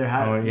 or they're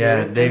having. Oh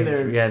yeah, they've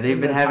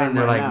been having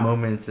their like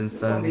moments and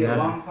stuff. It's gonna be a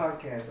long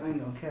podcast. I ain't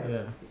gonna care.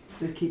 Yeah.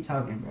 Just keep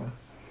talking, bro.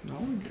 No,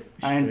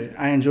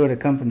 I enjoy the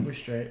company. We're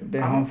straight.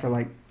 Been home for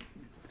like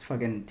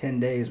fucking 10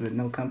 days with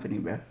no company,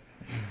 bro.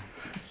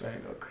 So I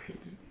go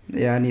crazy.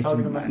 Yeah, I need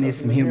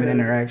some human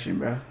interaction,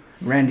 bro.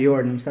 Randy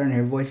Orton. I'm starting to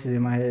hear voices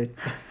in my head.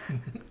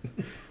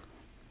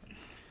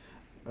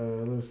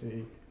 Let's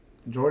see.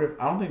 Jordan.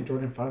 I don't think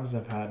Jordan 5s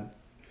have had.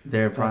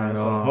 They're prime at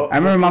all. I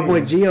remember my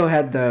boy Gio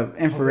had the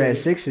infrared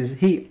 6s.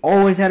 He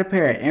always had a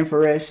pair of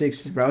infrared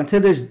 6s, bro. Until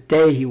this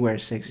day, he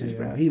wears 6s,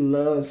 bro. He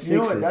loves 6s. You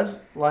know what? That's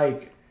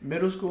like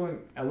middle school and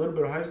a little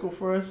bit of high school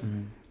for us.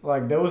 Mm-hmm.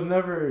 Like there was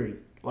never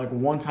like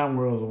one time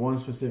where it was one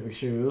specific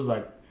shoe. It was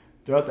like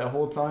throughout that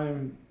whole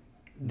time,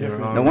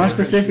 different. The one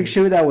specific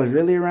shoe that was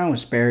really around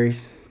was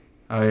Sperry's.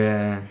 Oh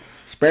yeah.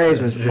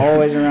 Sperry's was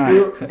always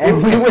around,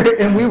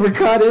 and we were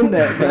caught in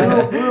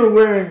that. We were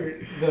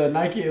wearing the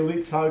Nike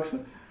Elite socks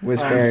with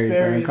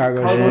Sperry's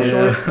cargo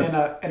shorts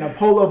and a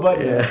polo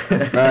button. Yeah.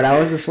 Bro, that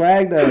was the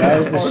swag though. That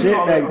was the shit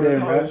back then,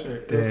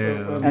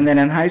 bro. And then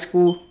in high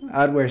school,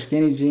 I'd wear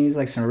skinny jeans,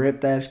 like some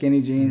ripped ass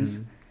skinny jeans,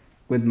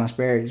 with my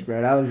Sperry's,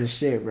 bro. That was the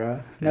shit,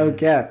 bro. No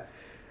cap.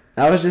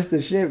 That was just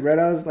the shit, bro.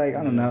 That was like,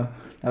 I don't know.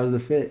 That was the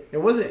fit.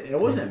 It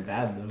wasn't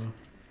bad though.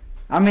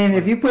 I mean,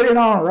 if you put it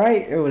on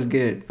right, it was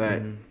good,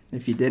 but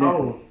if you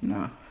didn't,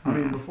 no. I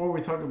mean, before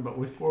we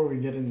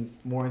get in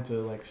more into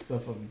like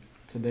stuff of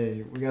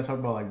today, we gotta talk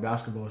about like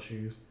basketball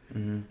shoes.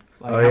 Mm-hmm.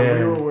 Like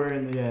we were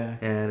wearing, Yeah,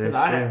 that's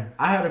true.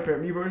 I had a pair.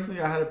 Me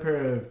personally, I had a pair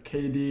of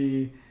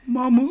KD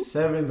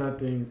 7s. I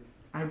think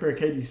I had a pair of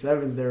KD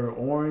 7s. They were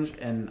orange,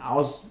 and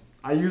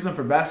I used them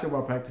for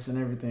basketball practice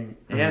and everything,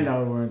 and I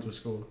would wear them to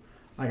school.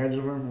 Like I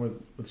just wore them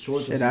with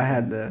shorts. Shit, I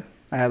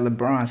had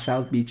LeBron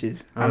South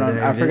Beaches.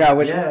 I forgot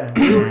which one.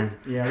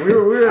 We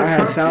were. I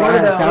had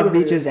South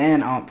Beaches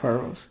and Aunt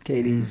Pearls,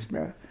 KDs,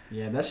 bro.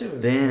 Yeah, that shit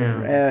was.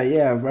 Damn.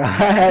 Yeah, bro. I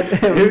had.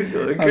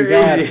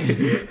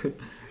 Crazy.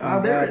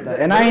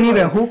 And I ain't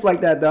even hoop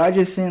like that though. I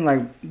just seen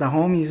like the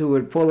homies who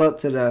would pull up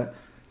to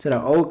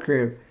the old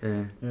crib.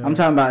 Yeah. I'm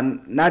talking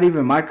about not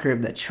even my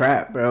crib, the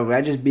trap, bro.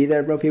 I just be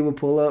there, bro. People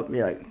pull up,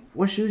 be like,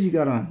 "What shoes you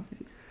got on?"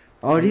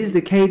 Oh, these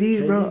the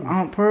KDs, bro.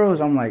 Aunt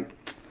Pearls. I'm like,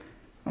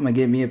 I'm gonna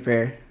get me a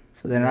pair.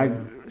 So then I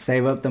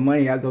save up the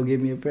money. I go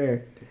get me a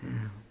pair.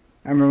 Damn.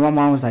 I remember my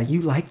mom was like,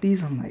 "You like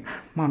these?" I'm like,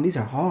 "Mom, these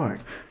are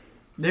hard."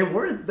 They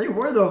were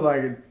though.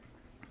 Like,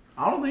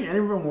 I don't think any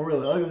of them were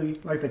really ugly.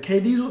 Like the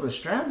KDs with the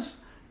straps,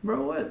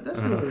 bro. What? That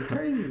shit was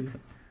crazy.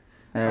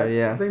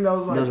 Yeah. I think that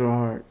was like those were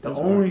hard. The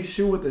only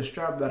shoe with the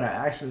strap that I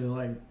actually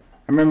liked.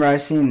 I remember I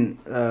seen.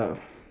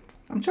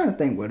 I'm trying to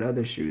think what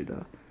other shoe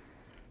though.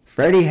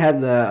 Freddie had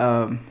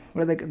the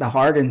what are they? The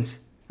Hardens.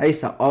 I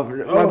used to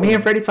offer. What me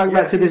and Freddie talk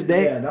about to this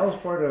day. Yeah, that was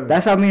part of.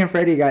 That's how me and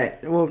Freddie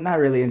got. Well, not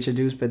really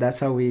introduced, but that's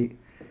how I'd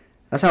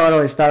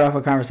always start off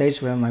a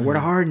conversation with him. Like, we're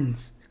the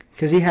Hardens,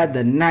 because he had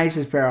the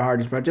nicest pair of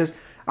Hardens, bro.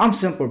 I'm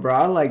simple, bro.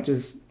 I like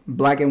just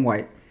black and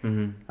white.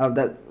 Mm-hmm.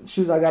 That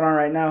shoes I got on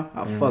right now,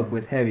 I'll fuck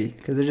with heavy,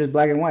 because they're just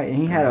black and white. And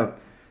he had a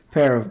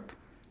pair of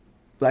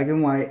black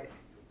and white.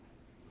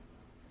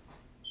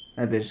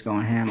 That bitch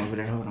going ham over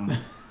there. Hold on.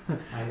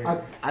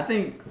 I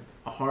think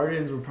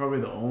Hardens were probably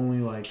the only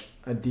like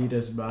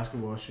Adidas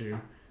basketball shoe,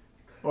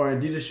 or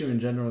Adidas shoe in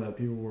general, that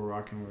people were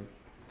rocking with.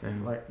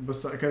 Damn. Like,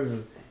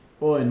 because,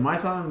 well, in my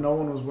time, no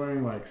one was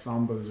wearing like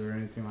Sambas or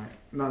anything like,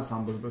 not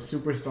Sambas, but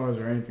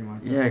Superstars or anything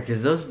like that. Yeah,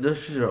 because those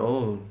shoes are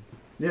old.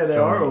 Yeah, they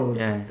are old.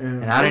 Yeah,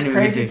 and I It's didn't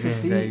even crazy get to to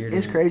see. that year.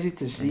 It's crazy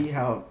to see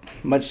how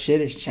much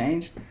shit has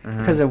changed.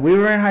 Because Uh-huh. if we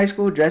were in high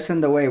school dressing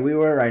the way we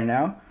were right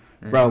now,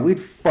 bro, we'd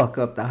fuck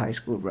up the high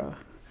school, bro.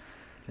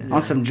 Yeah.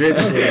 On some drip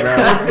shit, bro.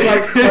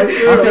 like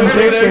On some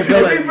drip shit, bro.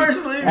 me Like,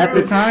 personally, at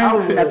bro, the time, I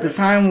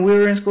would. when we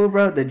were in school,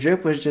 bro, the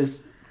drip was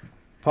just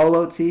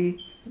polo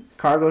tee,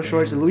 cargo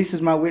shorts. Mhm. Luis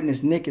is my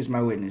witness. Nick is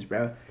my witness,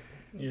 bro.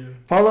 Yeah.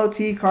 Polo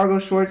tee, cargo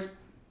shorts.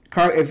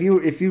 If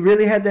you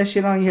really had that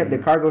shit on, you had the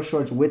cargo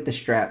shorts with the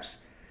straps,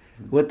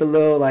 with the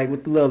little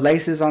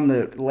laces on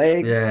the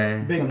leg. Yeah.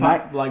 Big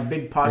Some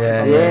big pockets.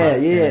 Yeah, on Yeah,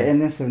 the yeah,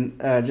 and then some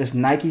just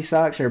Nike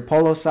socks or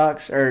polo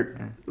socks or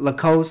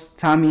Lacoste,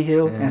 Tommy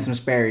Hill, Yeah. and some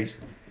Sperry's.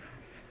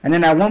 And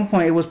then at one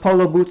point it was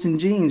polo boots and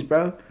jeans,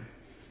 bro.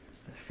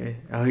 That's crazy.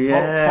 Oh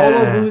yeah.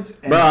 Polo boots.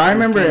 Bro, I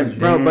remember skinny it,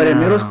 bro. But in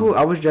middle Damn. school,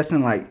 I was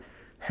dressing like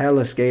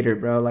hella skater,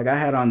 bro. Like I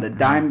had on the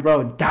diamond,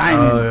 bro, Oh,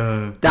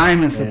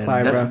 diamond yeah.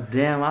 supply, That's, bro.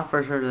 Damn, I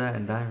first heard of that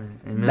in Diamond.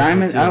 In middle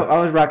Diamonds. school, I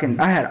too. was rocking.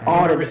 I had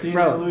all Never the seen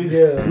that, bro. Luis?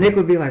 Yeah. Nick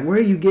would be like, "Where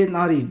are you getting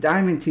all these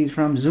diamond tees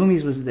from?"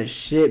 Zoomies was the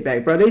shit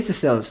back, bro. They used to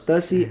sell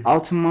Stussy,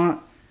 Altamont,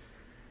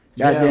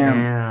 Yeah. goddamn,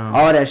 Damn.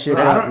 all that shit.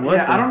 Bro, That's- I don't, what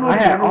yeah, I don't know I if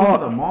you had ever went all-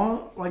 to the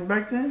mall like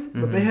back then,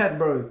 but they Mhm. had,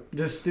 bro,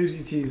 just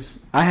Stussy tees.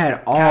 I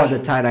had all Casual.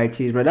 the tie dye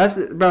tees, bro. That's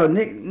bro,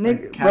 Nick,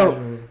 Like, bro. casual.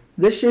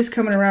 This shit's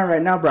coming around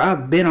right now, bro.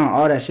 I've been on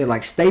all that shit,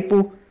 like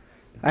Staple.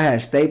 I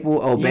had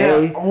Staple,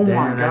 Obey. Yeah. Oh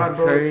my Damn, that's god,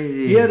 bro.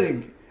 crazy. He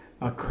had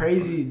a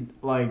crazy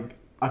like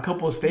a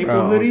couple of staple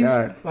Bro, hoodies,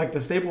 God. like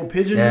the staple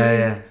pigeon Yeah, hoodies.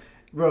 yeah.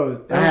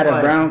 Bro, I had a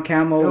brown it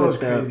camo was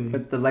with crazy.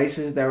 the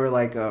laces that were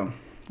like I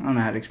don't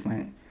know how to explain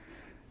it.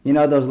 You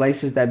know those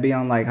laces that be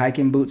on like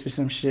hiking boots or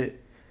some shit.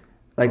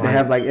 Like they Like-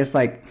 have like it's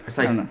like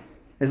I don't know.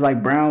 It's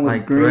like brown with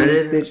Like green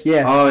threaded? stitch.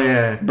 Yeah. Oh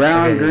yeah.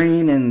 Brown, Okay.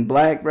 green, and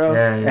black, bro.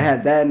 Yeah, yeah. It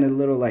had that and a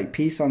little like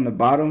piece on the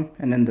bottom,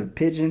 and then the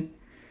pigeon.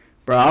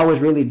 Bro, I was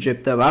really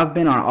dripped up. I've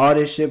been on all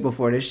this shit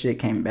before this shit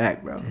came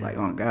back, bro. Like,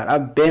 oh god,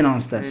 I've been on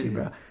Stussy, Crazy.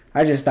 bro.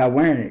 I just stopped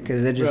wearing it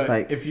because it just Bro,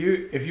 like if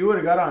you would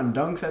have got on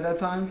dunks at that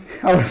time,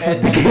 I would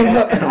and, have game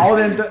up. and all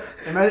them,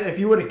 imagine if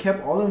you would have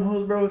kept all them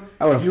hoes, bro.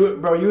 I would've-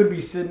 You would be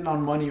sitting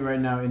on money right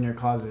now in your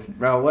closet.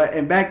 Bro, what?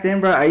 And back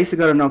then, bro, I used to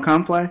go to No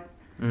Comply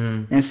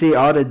Mm-hmm. and see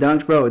all the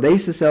dunks, bro. They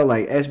used to sell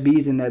like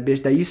SBs in that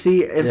bitch that you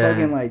see in Yeah.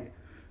 fucking like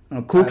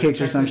Cool Kicks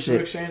or Texas some Shoe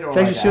shit. Exchange or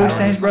Texas like Shoe Arrow or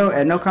Exchange, bro. something.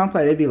 At No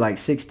Comply, they'd be like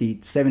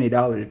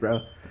 $60-$70, bro.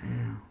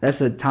 Damn. That's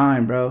a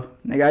time, bro.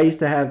 Nigga, I used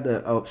to have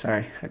the. Oh,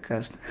 sorry, I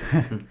cussed.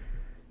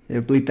 Yeah,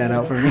 bleep that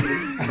out for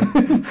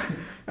me.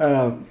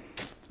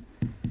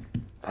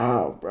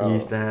 Oh, bro. You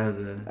used to have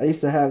the. I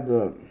used to have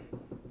the.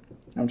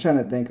 I'm trying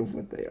to think of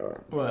what they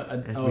are. What?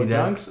 SB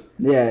Dunks?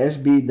 Yeah,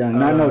 SB dunk.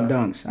 Not no Uh,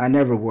 dunks. I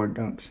never wore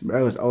dunks,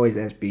 bro. It was always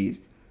SBs.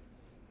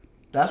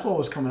 That's what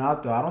was coming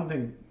out though. I don't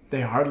think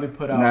they hardly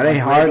put out. No, they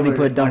hardly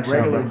regular- put dunks out,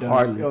 regular bro. dunks.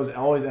 Hardly. It was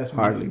always SBs.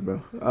 Hardly,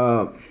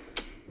 bro.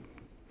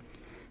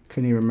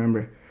 Couldn't even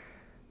remember.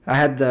 I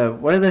had the.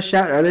 What are the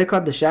shadow? Are they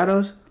called the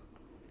shadows?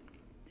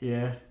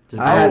 Yeah.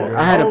 Just I had. bad,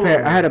 I had Oh. a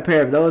pair. I had a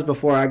pair of those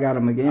before I got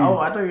them again. Oh,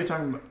 I thought you were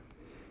talking about.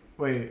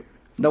 Wait.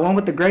 The one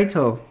with the gray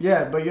toe.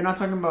 Yeah, but you're not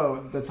talking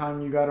about the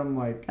time you got them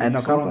like At you No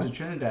sold them Comply? to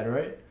Trinidad,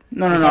 right?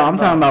 No, You're I'm talking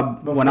talking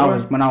about about when I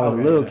was before? a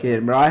Okay, little okay.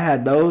 kid, bro. I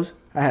had those.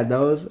 I had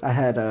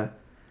the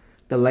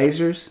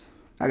lasers.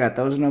 I got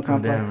those at No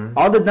Comply. damn.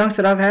 All the dunks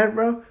that I've had,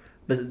 bro,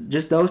 but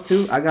just those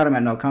two, I got them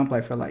at No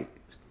Comply for like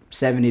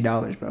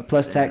 $70, bro.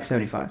 Plus tax,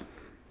 75.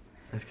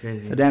 That's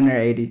crazy. So damn near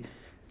 80.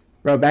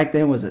 Bro, back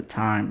then was a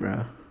time,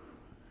 bro.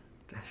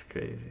 That's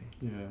crazy.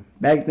 Yeah.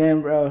 Back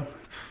then, bro,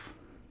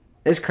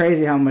 it's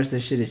crazy how much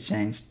this shit has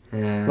changed.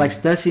 Yeah. Like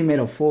Stussy made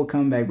a full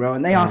comeback, bro,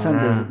 and they on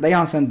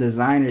some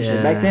designer shit.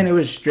 Yeah. Back then it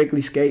was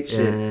strictly skate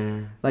shit. Yeah.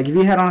 Like if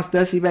you had on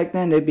Stussy back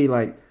then, they'd be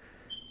like,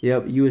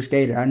 "Yep, you a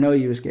skater. I know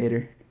you a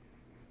skater."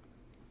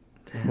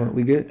 Damn. What,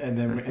 we good? And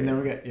then That's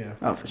we got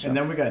Oh, for sure. and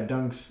then we got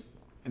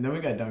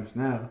dunks,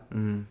 now.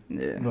 Mm.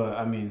 Yeah. But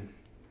I mean,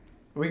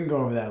 we can go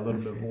over that a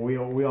little bit. But we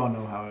all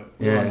know how it.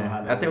 We Yeah. all know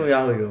how that I think works. we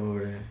always go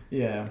over that.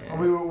 Yeah. Yeah.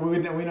 We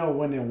know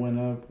when it went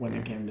up, when Yeah.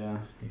 it came down.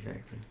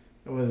 Exactly.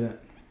 It wasn't.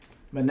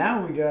 But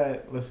now we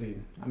got. Let's see.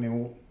 I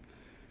mean,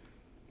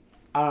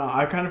 I don't know.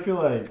 I kind of feel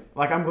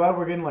like I'm glad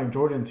we're getting like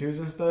Jordan 2s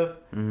and stuff.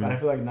 Mhm. But I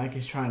feel like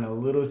Nike's trying a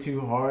little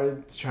too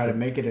hard to try to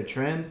make it a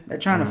trend. They're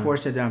trying to Uh-huh.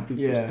 force it down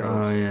people's Yeah.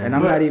 throats. Oh, yeah. And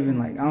I'm But- not even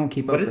like I don't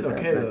keep up but it's with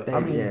okay, that. though. I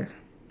mean, yeah.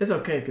 It's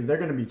okay because they're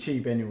gonna be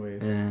cheap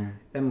anyways. Yeah.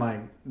 And like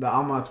the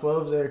Alma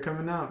 12s that are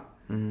coming out,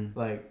 Mm.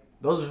 like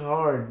those are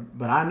hard.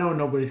 But I know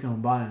nobody's gonna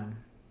buy them.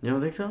 You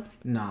don't think so?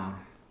 Nah,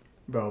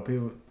 bro.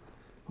 People,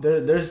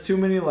 there's too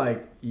many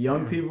like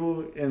young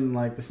people in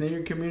like the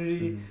sneaker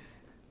community, Mm.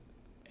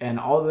 and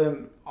all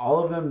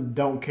of them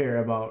don't care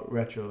about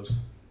retros.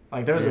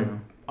 Like there's Yeah.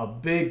 a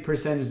big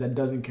percentage that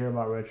doesn't care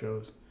about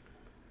retros.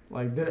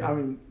 Like I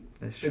mean,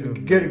 That's true. it's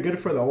good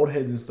for the old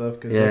heads and stuff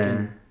because Yeah. they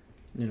can,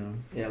 you know.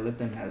 Yeah, let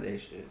them have their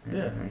shit.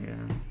 Yeah.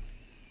 Yeah.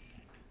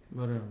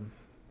 But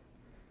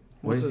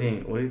What do you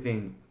think? What do you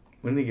think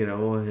we need to get an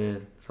old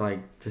head. So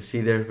like to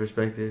see their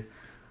perspective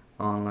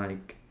on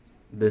like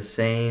the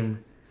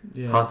same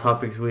hot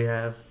topics we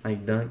have,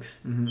 like dunks.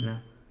 Mm-hmm. You know?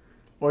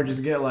 Or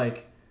just get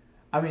like,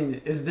 I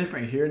mean, it's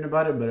different hearing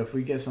about it, but if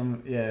we get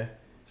someone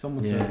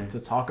to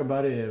talk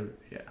about it, it'd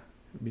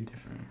be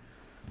different.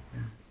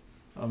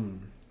 Yeah.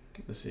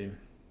 Let's see.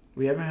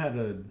 We haven't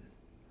had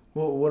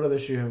what other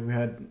shoe have we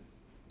had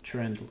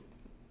trend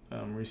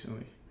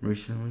recently?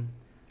 Recently?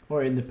 Or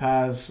within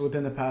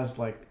the past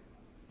like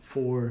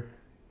 3-4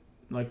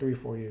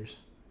 years.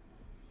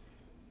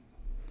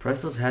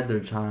 Prestos had their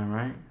time,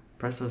 right?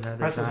 Prestos had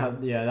their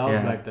time. That was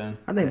back then.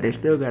 I think they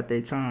still got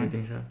their time. You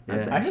think so?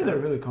 Yeah. I hear they're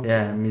really comfortable.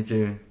 Yeah, me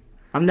too.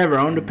 I've never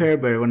owned a pair,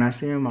 but when I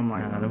see them, I'm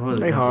like,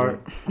 they hard.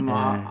 I'm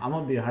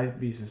gonna be a hype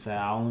beast and say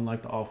I only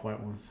like the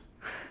off-white ones.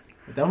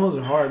 But them ones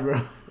are hard,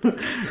 bro.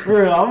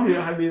 For real, I'm gonna be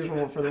a hype beast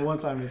for the one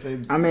time and say.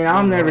 I mean,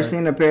 I've never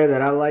seen a pair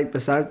that I like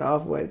besides the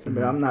off-whites,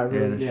 but I'm not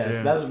really. Yeah,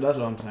 that's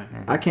what I'm saying.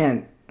 Yeah.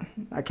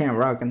 I can't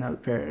rock another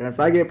pair. And if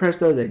I get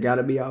Prestos, they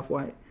gotta be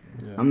off-white.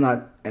 Yeah. I'm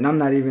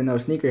not even no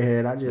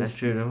sneakerhead. That's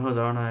true. Them hoes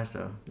are nice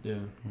though. Yeah.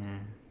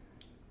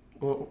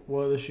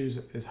 What other shoes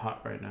is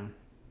hot right now?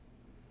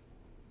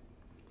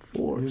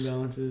 Fours. New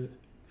Balances.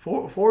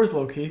 Fours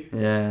low key.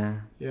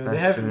 Yeah. Yeah. They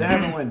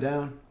haven't went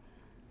down.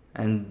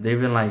 And they've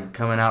been like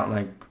coming out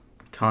like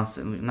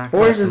constantly. Not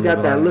Fours just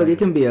got that look. It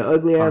can be an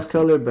ugly ass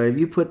color, but if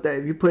you put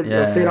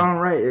the fit on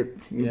right,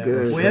 you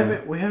good.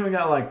 We haven't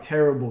got like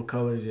terrible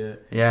colors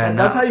yet. Yeah. And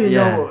that's how you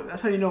know.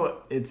 That's how you know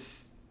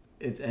it's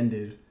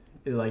ended.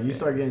 It's like you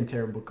start getting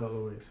terrible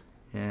colorways.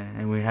 Yeah,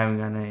 and we haven't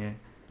gotten that yet.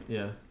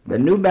 Yeah. But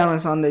New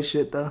Balance on this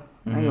shit though.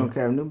 I ain't gonna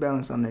have New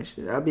Balance on this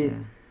shit.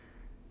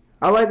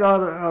 I like all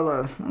the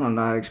I don't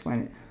know how to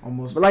explain it.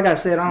 Almost. But like I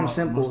said, I'm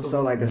simple,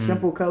 so like a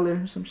simple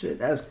color, some shit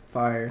that's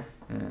fire.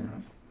 Yeah.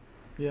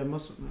 Yeah,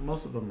 most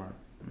of them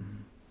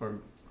are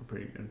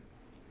pretty good.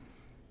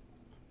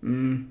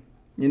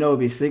 You know, it'd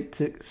be sick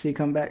to see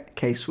come back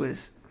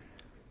K-Swiss.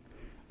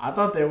 I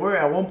thought they were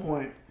at one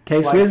point.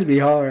 K-Swiss be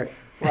hard.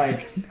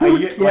 Like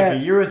a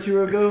year or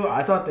two ago,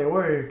 I thought they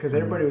were because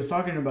everybody was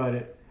talking about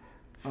it.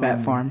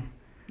 Fat Farm.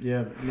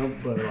 Yeah, no,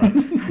 but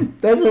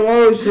like that's some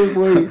old shit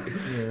for you.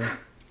 Yeah.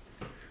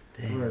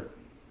 Damn.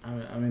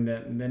 I mean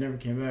that they never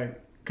came back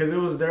because it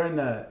was during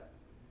that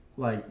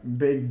like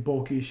big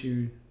bulky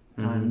shoe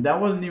time. That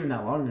wasn't even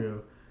that long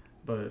ago,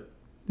 but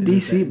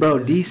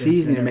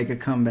DCs need to make a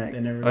comeback.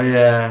 They never. Oh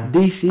yeah,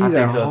 DCs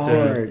are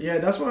hard. Yeah,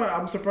 that's why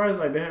I'm surprised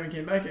like they haven't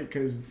came back yet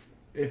because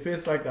it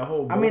fits like the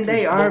whole. I mean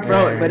they are,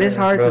 bro, but it's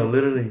hard to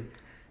literally.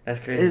 That's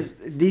crazy.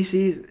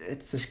 DCs,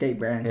 it's a skate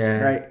brand,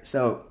 right?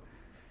 So.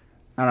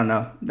 I don't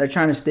know. They're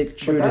trying to stick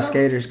true to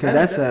skaters because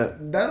that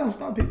don't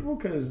stop people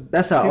because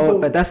that's an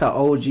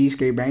OG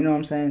skate brand. You know what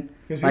I'm saying?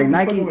 Like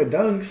Nike with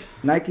Dunks.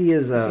 Nike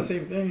is it's the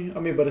same thing. I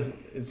mean, but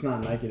it's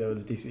not Nike though.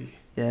 It's DC.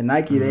 Yeah,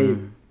 Nike. I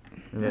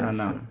don't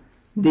know.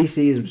 DC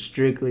is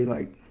strictly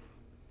like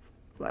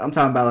I'm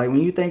talking about like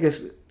when you think of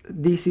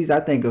DCs, I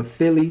think of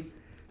Philly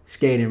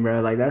skating,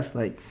 bro. Like that's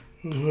like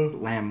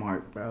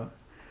landmark, bro.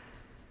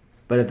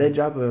 But if they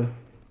drop a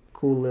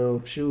cool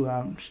little shoe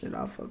album,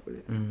 I'll fuck with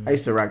it. I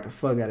used to rock the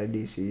fuck out of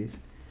DCs.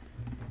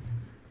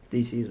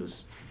 DCs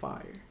was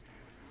fire.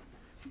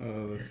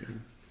 Let's see.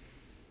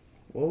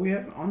 Well, we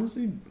have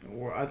honestly.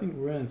 I think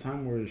we're in a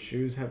time where the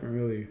shoes haven't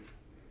really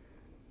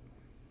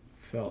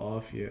fell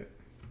off yet.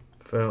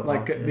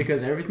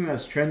 Because everything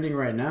that's trending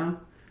right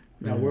now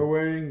that we're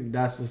wearing,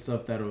 that's the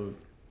stuff that'll.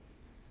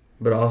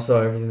 But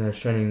also, everything that's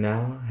trending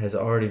now has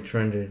already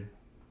trended.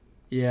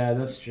 Yeah,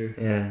 that's true.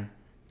 Yeah.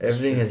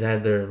 Everything has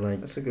had their like.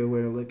 That's a good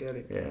way to look at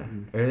it. Yeah,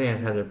 everything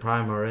has had their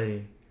prime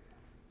already.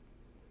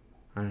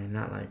 I mean,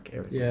 not like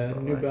everything. Yeah,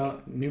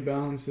 New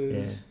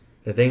Balances. Yeah,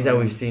 the things that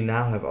we see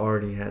now have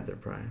already had their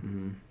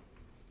prime.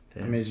 I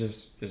mean, it's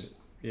just like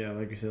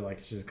you said, like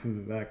it's just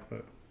coming back,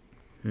 but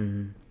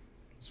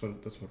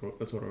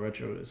that's what a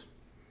retro is.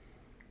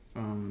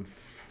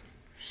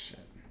 Shit,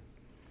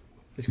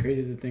 it's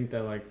crazy to think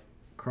that like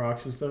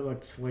Crocs and stuff,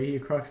 like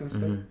Suede Crocs and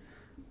stuff.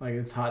 Like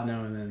it's hot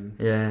now and then.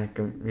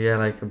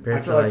 Like compared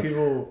I feel like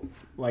people,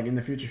 like in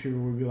the future,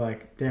 people would be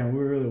like, "Damn, we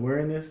were really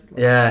wearing this."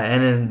 Like, yeah,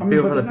 and then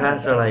people from the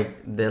past are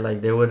like,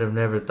 they would have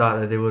never thought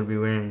that they would be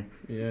wearing.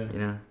 Yeah. You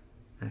know,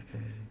 that's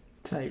crazy.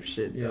 Type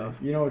shit. Yeah. Though.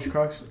 You know which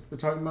Crocs we're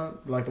talking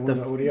about? Like the ones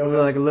that Uriel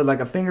look like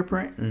a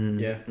fingerprint.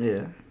 Yeah.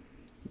 Yeah.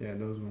 Yeah,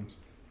 those ones.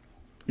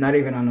 Not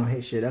even on no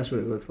hate shit. That's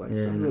what it looks like.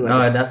 Yeah.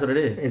 Like that's what it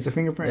is. It's a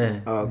fingerprint.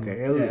 Yeah. Oh,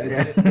 okay. It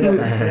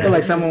look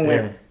like someone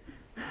went.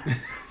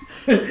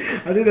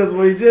 I think that's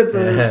what he did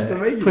to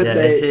make it.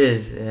 It's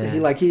his.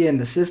 Yeah. He in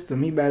the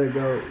system. He better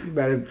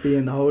be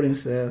in the holding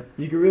cell.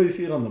 You can really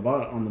see it on the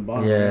bottom.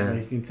 Yeah.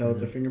 Like you can tell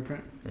it's a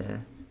fingerprint. Yeah.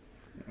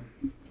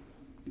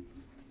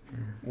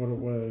 What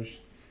others?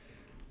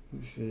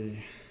 Let me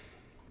see.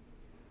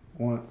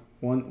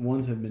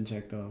 Ones have been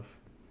checked off.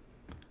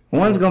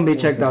 One's gonna be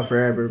checked off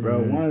forever,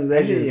 bro. One's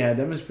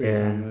them is pretty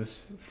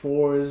timeless.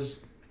 Fours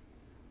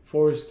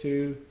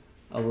 2,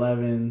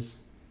 11s.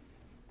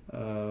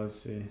 Let's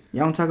see.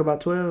 Y'all don't talk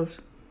about 12s.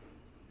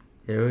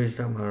 Yeah, we was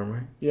talking about them,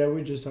 right? Yeah,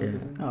 we just talked Yeah.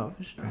 about them. Oh,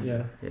 for sure.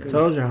 Yeah. Yeah.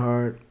 12s are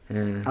hard.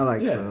 Yeah. I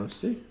like Yeah, 12s.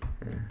 see?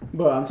 Yeah.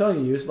 But I'm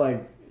telling you, it's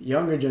like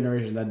younger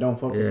generation that don't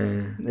fuck with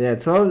them. Yeah. Yeah,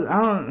 12s.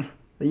 I don't.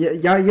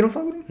 Y'all, you don't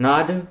fuck with them? No,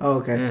 I do. Oh,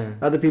 okay. Yeah.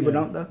 Other people Yeah.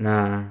 don't though.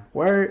 Nah.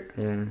 Word.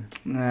 Yeah.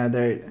 Nah,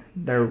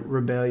 they're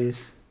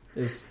rebellious.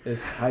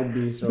 It's hype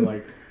beast or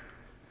like.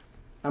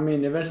 I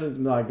mean, eventually,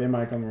 like they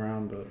might come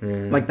around, but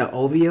Yeah. Like the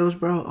OVOs,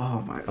 bro.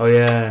 Oh my. Oh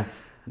yeah.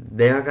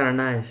 They are kind of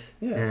nice.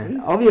 yeah. See?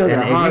 OVOs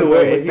And are hard.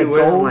 if you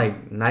wear them gold.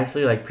 like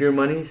nicely, like pure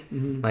monies,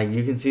 Mhm. like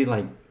you can see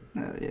like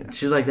Yeah.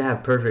 shoes like they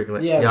have perfect.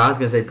 Like, Yeah. I was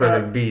gonna say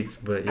perfect Uh, beats,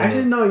 but yeah.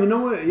 Actually, no. You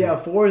know what? Yeah,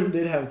 fours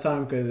did have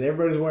time because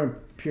everybody's wearing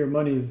pure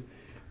monies.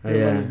 Pure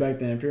yeah. monies back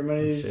then. Pure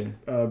monies.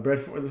 Sure.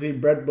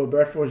 Bread. But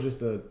bread four is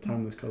just a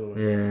timeless colorway.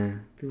 Yeah.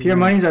 People Pure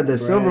wear monies are the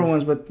silver breads.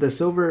 ones with the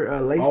silver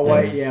lace. All thing.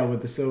 white, yeah,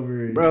 with the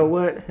silver. Bro,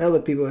 what hella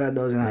people had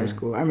those in high Yeah.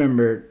 school? I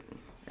remember.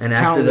 And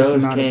after countless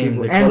those amount of came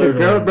people. the and the colored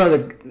girls,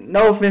 ones. bro.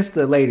 No offense to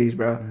the ladies,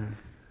 bro.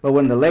 But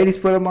when the ladies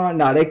put them on,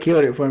 nah, they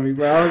killed it for me,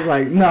 bro. I was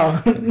like, no,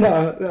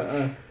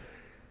 no.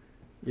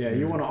 Yeah,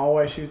 you want an all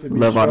white shoe to be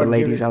Love all the short,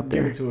 ladies give it, out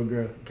there. Give it to a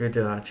girl. Give it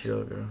to a hot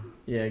Cheeto girl.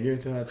 Yeah, give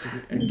it to her.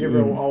 And give her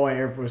an all white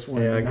Air Force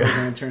One. Yeah, and okay. I'm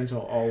gonna turn into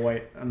an all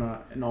white,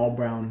 an all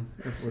brown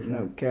Air Force One.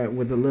 No cat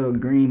with a little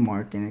green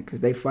mark in it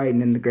because they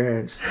fighting in the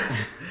grass.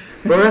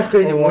 Bro, that's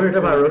crazy. Oh, When we were talking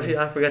about okay. Roshi,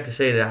 I forgot to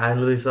say that I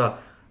literally saw,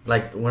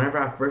 like, whenever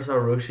I first saw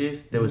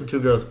Roshi's, there was two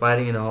girls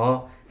fighting in the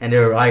hall, and they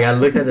were like, I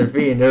looked at their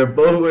feet, and they were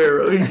both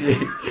wearing Roshi.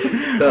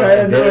 So,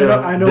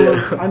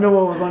 I know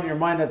what was on your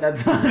mind at that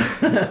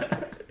time.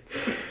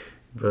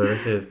 Bro, that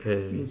shit is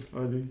crazy. It's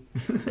funny.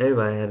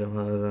 Everybody had them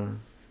on. On.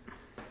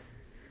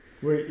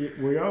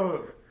 Were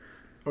y'all,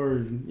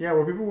 or yeah,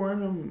 were people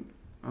wearing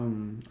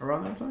them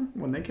around that time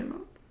when they came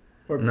out?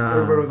 Or No,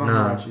 everybody was on no.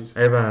 Hirachis?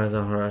 Everybody was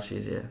on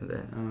Hirachis, yeah.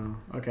 Then.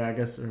 Oh, okay, I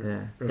guess.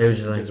 Yeah. Or It was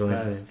just like just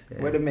coincidence.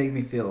 Yeah. Way to make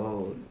me feel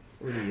old.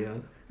 What are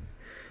you?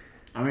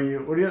 I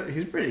mean, what do you?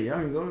 He's pretty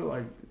young. He's only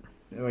like,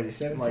 What, you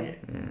 17? like,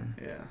 Yeah.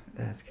 yeah.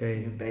 That's You a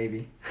crazy.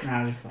 baby. Nah,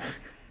 I'm just fine.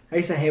 I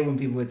used to hate when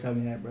people would tell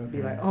me that, bro.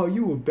 Be like, oh,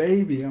 you a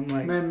baby. I'm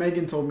like, Man,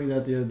 Megan told me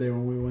that the other day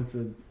when we went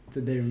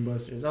to Dave &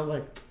 Buster's. I was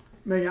like,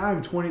 Megan,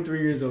 I'm 23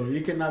 years old.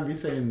 You cannot be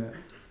saying that.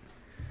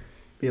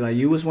 be like,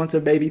 you was once a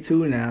baby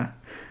too now.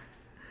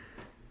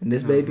 And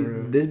this Nah, baby, for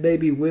real. this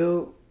baby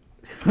will.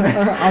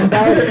 I'm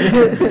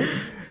better.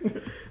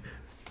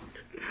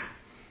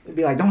 They'd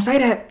be like, don't say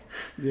that.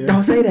 Yeah.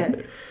 Don't say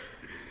that.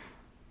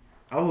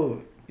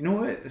 Oh, you know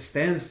what?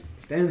 Stan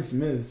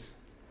Smiths.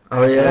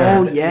 Oh, yeah.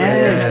 Oh,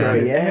 yes, bro,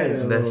 They yes. had a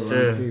That's little run,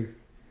 true. too.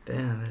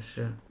 Damn, that's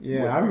true.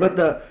 Yeah, I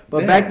remember.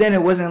 But Yeah. back then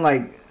it wasn't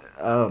like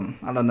I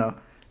don't know.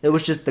 It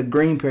was just the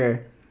green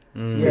pair.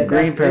 Mm. Yeah, The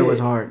green that's pair it. was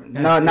hard.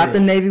 That's No, not it. the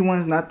navy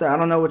ones. Not the. I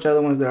don't know which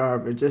other ones there are,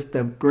 but just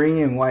the green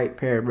and white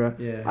pair, bro.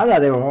 Yeah. I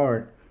thought they were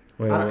hard.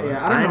 Wait, I don't- what?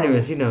 yeah, I don't I didn't know.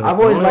 even see those. I've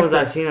The always only liked ones the-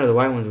 I've seen are the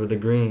white ones with the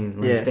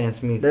green, like Yeah. Stan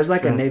Smith. There's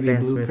like a Stan navy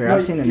blue Smith. pair. No,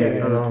 I've seen a yeah, navy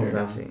yeah, Oh, blue the pair. ones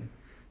I've seen.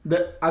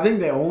 I think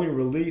they only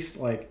released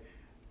like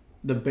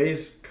the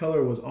base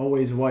color was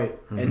always white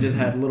and just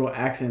had little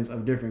accents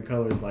of different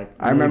colors. Like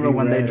I remember navy,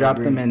 when they red, or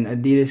dropped them green.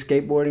 in Adidas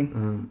skateboarding.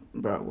 Uh,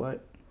 Bro,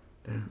 what?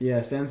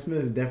 Yeah, Stan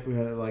Smith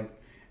definitely had like.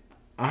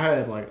 I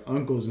had like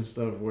uncles and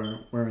stuff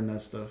wearing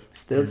that stuff.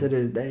 Still to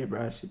this day,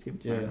 bro. I see people.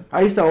 Yeah. playing.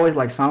 I used to always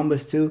like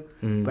Sambas too,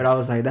 mm. but I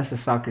was like, that's a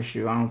soccer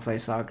shoe. I don't play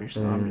soccer,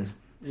 so I'm just.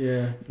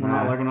 Yeah, when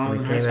Nah. I was It in high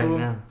came back school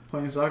now.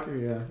 playing soccer.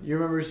 Yeah, you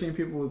remember seeing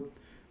people with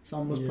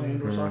Sambas Yeah. playing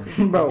indoor Yeah.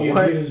 soccer? Bro, You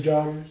what? see his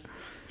joggers?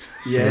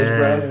 Yes,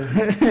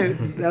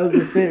 bro. That was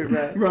the fit,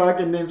 bro. Bro, I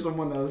can name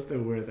someone that would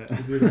still wear that.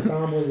 The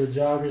Sambas, the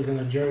joggers, and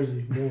a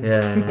jersey. Boom.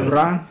 Yeah. yeah.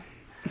 Ron?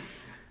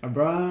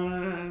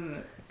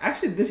 LeBron.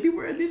 Actually, did he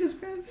wear Adidas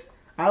pants?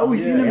 I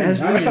always seen him Yeah, in that's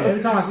right. jeans.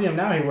 Every time I see him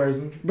now, he wears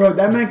them. Bro,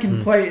 that man can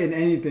Hmm. play in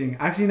anything.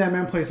 I've seen that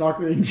man play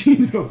soccer in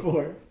jeans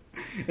before.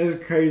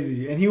 It's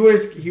crazy. And he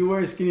wears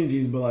skinny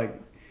jeans, but like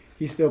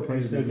he still He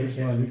plays still it. gets It's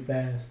catch me funny.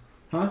 fast.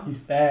 Huh? He's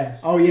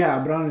fast. Oh yeah,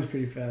 Brown is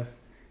pretty fast.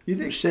 You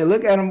think? Shit,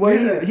 look at him, boy.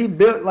 Yeah. He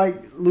built like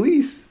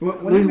Luis.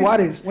 Luis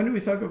Juarez. When did we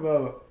talk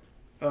about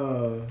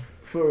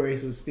foot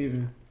race with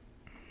Steven?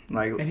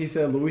 Like And he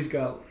said Luis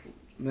got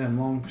them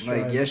long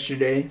strides. like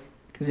yesterday,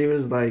 because he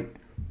was like,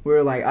 we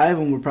were like,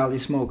 Ivan would probably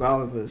smoke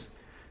all of us.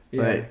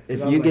 Yeah, But 'cause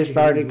if I was you like, get he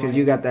started, is because long.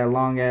 you got that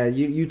long ass,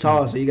 you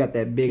tall, so you got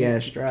that big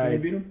ass Can you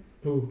stride. beat him?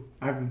 Who?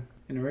 Ivan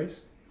in the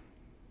race?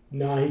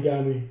 Nah, he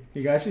got me.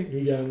 He got you?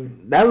 He got me.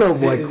 That little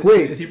Is boy he,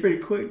 quick. Is he pretty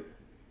quick?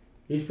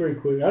 He's pretty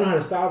quick. I don't know how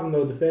to stop him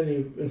though.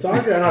 Defending in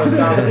soccer, I know how to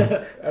stop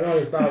him. I know how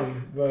to stop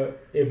him.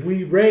 But if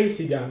we race,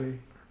 he got me.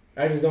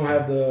 I just don't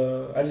have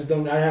the.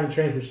 I haven't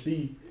trained for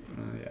speed.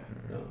 Yeah.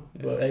 No.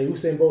 But hey,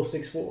 Usain Bolt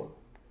 6'4",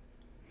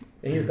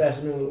 and he's the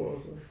fastest man in the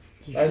world.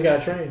 So I just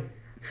gotta train.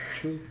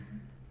 True.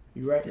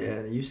 You right?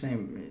 Yeah, you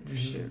saying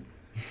shit.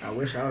 I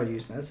wish I would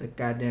use that's a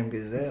goddamn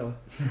gazelle.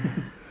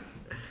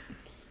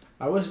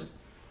 I wish,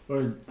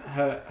 or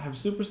have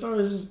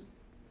superstars.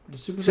 The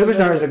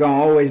Superstars are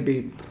gonna always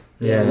be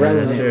Yeah,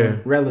 relevant. that's true.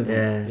 Relevant.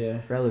 Yeah. Yeah.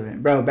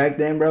 Relevant, bro. Back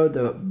then, bro,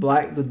 the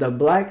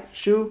black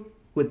shoe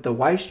with the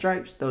white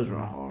stripes, those were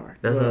hard.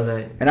 That's what I was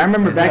like. And I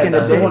remember back in the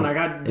That's the day. one I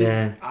got.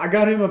 Dude, I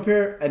got him a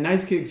pair of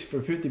Nice Kicks for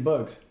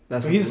 $50.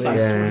 That's He's a size.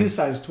 Yeah. He's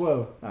size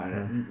 12.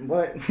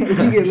 What?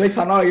 You get licks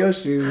on all your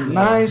shoes.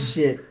 Nice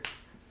shit.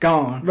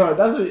 Gone. Bro,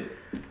 that's what.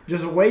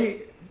 Just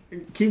wait.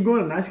 Keep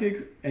going to Nice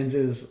Kicks and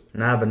just.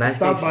 Nah, but Nice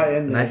Stop Kicks. by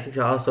in there. Nice Kicks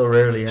are also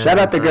rarely. Shout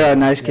out the the girl at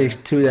Nice Kicks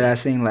too that I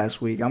seen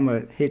last week. I'm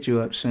gonna hit you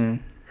up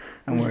soon.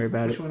 Don't worry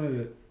about Which it. one is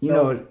it? You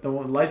know, the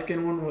one light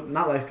skin one,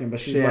 not light skin, but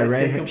she's she had light red skin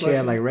hair. She complexion.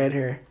 had like red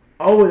hair.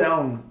 Oh, that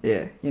one.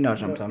 Yeah, you know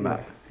what I'm talking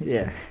about.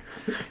 Yeah.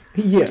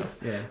 Yeah.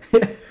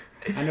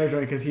 I know,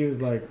 Jordan, because he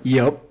was like,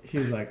 Yup.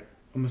 I'm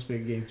gonna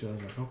spit game too. I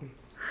was like, okay.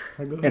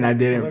 I go ahead. And I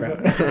didn't, was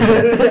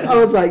bro. like, I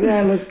was like,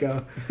 yeah, let's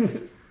go.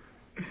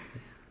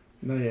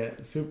 No, yeah,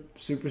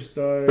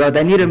 superstar. Bro,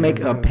 they need to make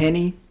a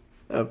penny.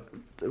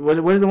 What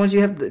are the ones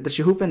you have that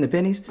you hoop in the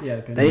pennies? Yeah,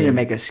 They need to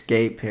make a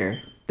skate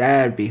pair.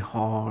 That'd be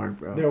hard,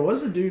 bro. There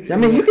was a dude. I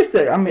mean, you can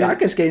still. I mean, I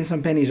can skate in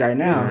some pennies right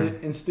now.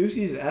 In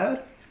Stussy's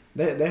ad,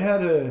 they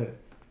had a.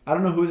 I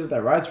don't know who is it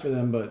that rides for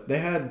them, but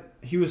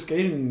he was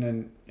skating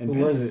in Who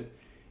pennies. was it?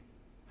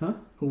 Huh?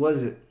 Who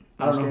was it?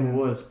 I don't know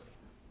who it was.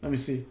 Let me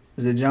see.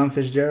 Was it John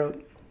Fitzgerald?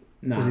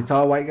 Nah. Was he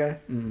tall white guy?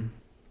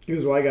 He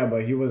was a white guy,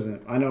 but he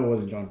wasn't. I know it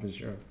wasn't John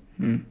Fitzgerald.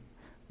 Bro,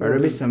 there'll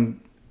be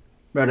some.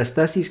 Bro, the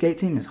Stussy skate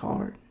team is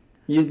hard.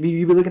 You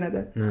be looking at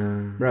that?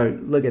 Nah. Bro,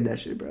 look at that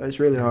shit, bro. It's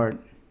really hard.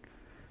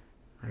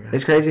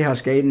 It's crazy how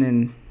skating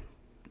and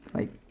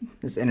like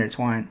it's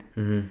intertwined.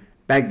 Mm-hmm.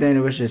 Back then,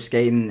 it was just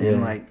skating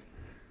and like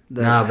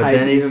the. Nah, but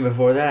then hypebeast. even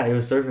before that, it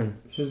was surfing.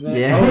 His name.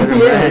 Yeah.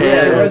 Oh,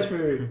 Yeah. He rides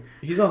for.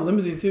 He's on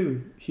Limousine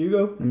too.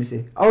 Hugo. Let me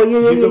see. Oh yeah.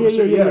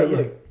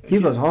 Look,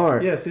 Hugo's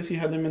hard. Yeah, Stussy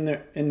had them in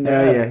there.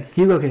 Hell yeah.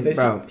 Hugo can, Stacy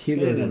bro.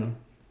 skated in Hugo's them.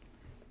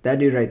 that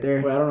dude right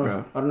there. Wait, I don't know.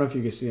 Bro. I don't know if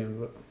you can see him,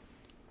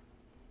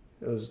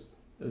 but it was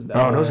that.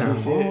 Bro, those Can are you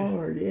see it?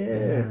 hard.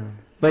 Yeah.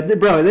 But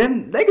bro,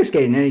 then they can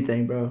skate in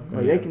anything, bro.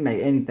 Like Yeah. they can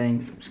make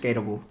anything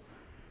skateable.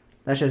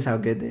 That's just how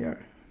good they are.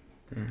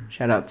 Yeah.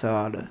 Shout out to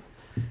all the.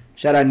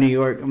 Shout out New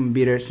York. I'm gonna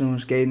be there soon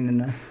skating in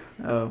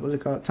the what's it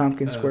called?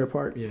 Tompkins Square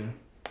Park. Yeah.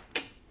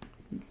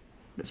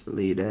 Let's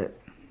believe that.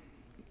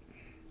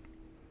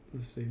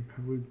 Let's see.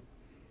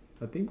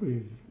 I think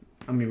we've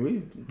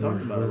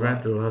talked about We it.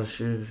 ran through a lot of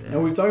shoes. Yeah.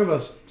 And we've talked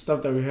about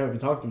stuff that we haven't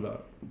talked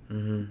about.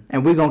 Mm-hmm.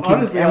 And we're gonna keep.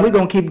 Honestly, we're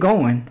gonna keep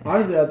going.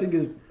 Honestly, I think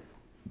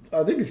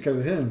it's because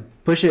of him.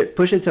 Push it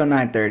till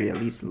 9:30 at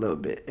least a little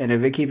bit. And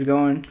if it keeps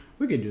going,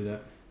 We can do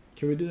that.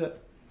 Can we do that?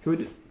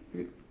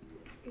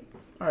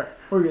 All right,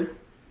 we're good.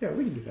 Yeah,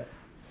 we can do that.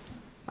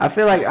 I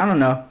feel like I don't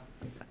know.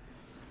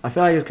 I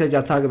feel like it's because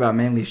y'all talk about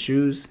mainly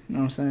shoes. You know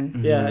what I'm saying?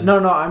 Mm-hmm. Yeah, no,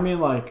 I mean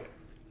like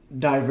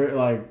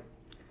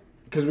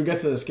because we get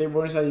to the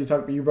skateboarding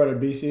side. You brought up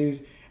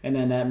BCs, and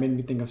then that made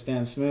me think of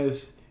Stan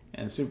Smiths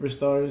and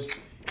Superstars,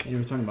 and you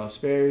were talking about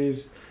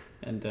Sperry's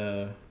and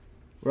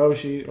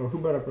Roshi, or who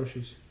brought up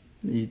Roshi's?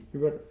 You, You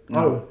brought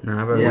No.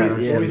 Nah, bro. yeah,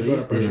 Luis yeah, brought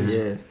Luis up did, Roshi's.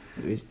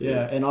 yeah, Luis did.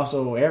 yeah, and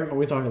also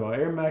we talked about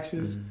Air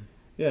Maxes. Mhm.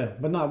 Yeah,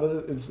 but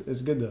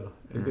it's good though.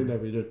 It's good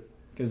that we did,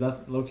 because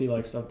that's low key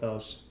like stuff that I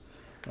was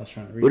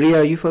trying to read.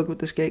 Uriel, you fuck with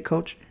the skate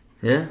culture?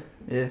 Yeah.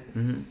 Yeah,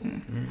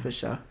 Mm-hmm. for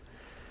sure.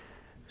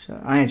 So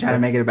I ain't trying to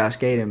make it about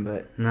skating,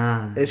 but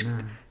Nah. It's-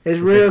 nah. it's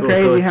a real cool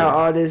crazy culture. how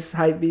all this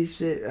hype beast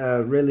shit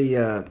really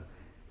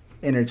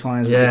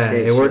intertwines with the Yeah,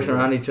 skate it works shit,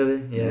 bro. around each other.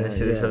 Yeah, that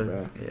shit is so.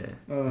 bro. Yeah,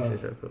 that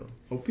shit's so cool.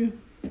 Opium?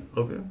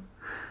 Opium?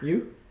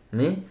 You?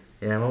 Me?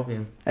 Yeah, I'm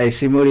opium. Hey,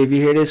 C Moody, if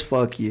you hear this,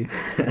 fuck you.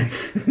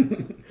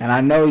 And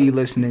I know you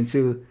listening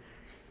too.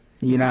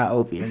 You not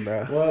opium,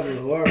 bro.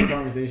 We'll have a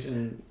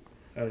conversation.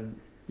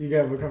 You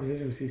got a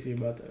conversation with CC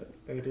about that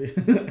later.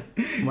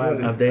 Wow.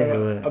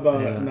 Update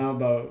about yeah. now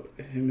about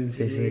him and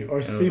CC. C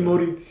or C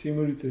Moody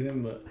to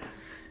him, but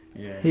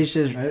yeah, He's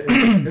just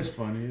it's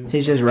funny.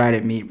 he's just right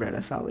at me, bro.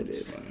 That's all it It's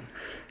is. funny.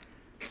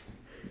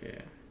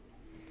 Yeah.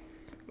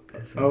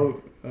 That's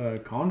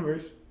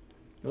Converse.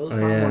 There was a Oh,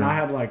 time when yeah. I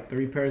had like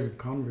 3 pairs of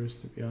Converse,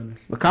 to be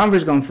honest. But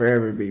Converse gonna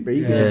forever be, bro.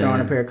 You Yeah. get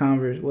throwing a pair of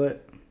Converse,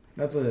 what?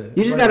 That's a.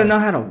 You just gotta know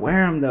how to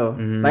wear them though.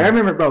 Mhm. Like I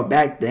remember, bro,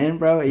 back then,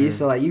 bro, it used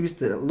to like you used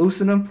to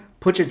loosen them,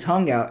 put your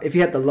tongue out. If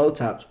you had the low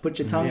tops, put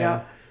your tongue Yeah.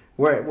 out.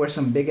 Wear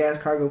some big ass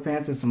cargo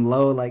pants and some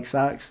low like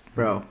socks,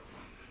 bro.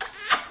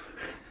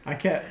 I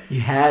can't.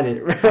 You had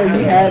it, bro. You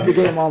had the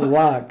game on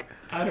lock.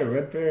 I had a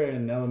red pair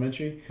in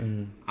elementary.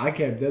 Mhm. I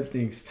kept them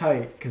things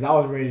tight because I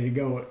was ready to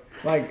go.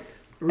 Like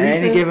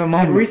Any given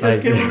moment. Recess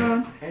Like- came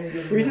around.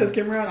 Recess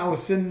came around. I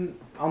was sitting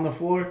on the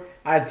floor.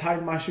 I had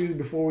tightened my shoes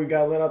before we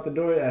got let out the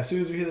door. As soon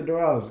as we hit the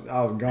door, I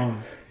was gone.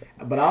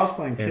 But I was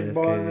playing Yeah, that's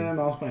kickball in crazy. them.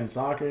 I was playing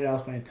soccer. I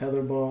was playing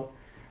tetherball.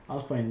 I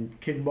was playing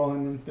kickball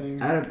in them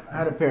things. I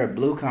had a pair of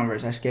blue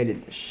Converse. I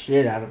skated the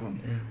shit out of them.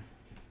 Yeah.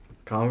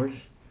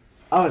 Converse?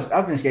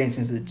 I've been skating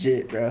since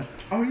legit, bro.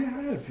 Oh yeah,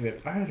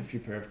 I had a few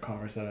pair of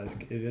Converse that I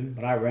skated in,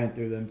 but I ran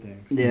through them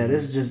things. Yeah,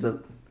 this is just a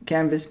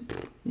canvas.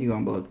 You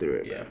gonna blow through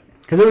it. Yeah.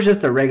 Cause it was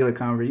just a regular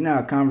Converse. You know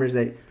how Converse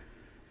they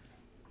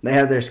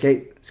have their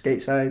skate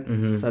side,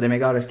 Mhm. so they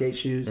make all the skate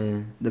shoes. Yeah.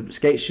 The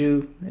skate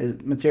shoe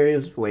material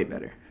is way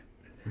better.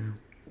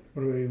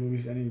 What about you,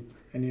 Luis?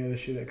 Any other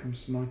shoe that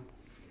comes to mind?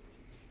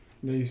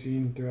 that you've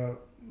seen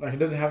throughout? Like, it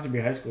doesn't have to be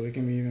high school. It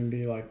can even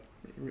be like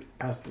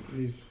past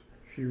these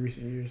few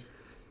recent years.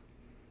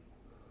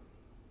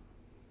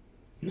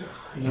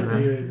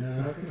 Nothing good.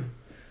 No.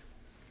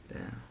 Yeah.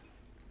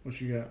 What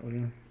you got?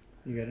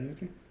 You got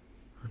anything?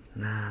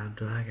 Nah,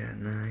 dude, I got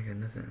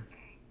nothing.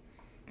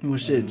 Well,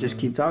 shit, just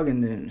keep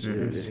talking then.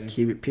 Shit, just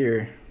keep it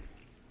pure.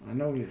 I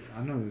know.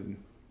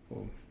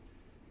 Well,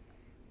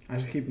 I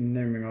just keep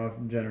naming off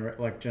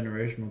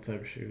generational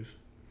type shoes,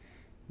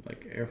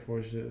 like Air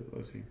Force.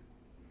 Let's see,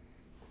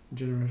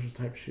 generational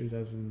type shoes,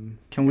 as in.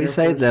 Can we Air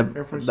say Force- that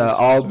Air Force the is-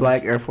 all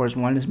black Air Force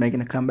One is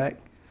making a comeback?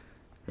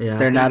 Yeah.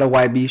 They're not a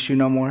YB shoe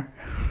no more.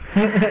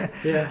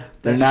 Yeah,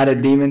 They're not a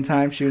demon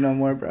time shoe no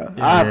more, bro.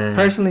 Yeah.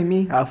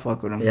 Personally, I'll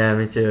fuck with them. Yeah,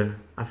 me too.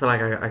 I feel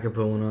like I could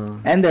put one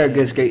on. And they're a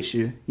good skate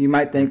shoe. You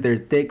might think they're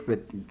thick,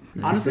 but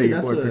Honestly, you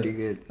that's board a- pretty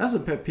good. That's a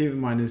pet peeve of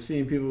mine is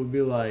seeing people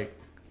be like,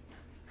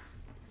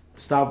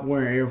 stop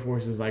wearing Air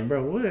Forces. Like,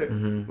 bro, what?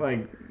 Mm-hmm.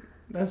 Like,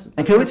 that's.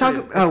 And can we such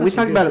talk? a- We such a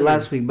talked good about it shoe.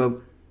 last week, but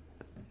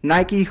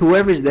Nike,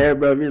 whoever's there,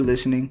 bro, if you're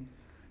listening,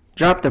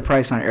 drop the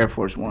price on Air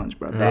Force Ones,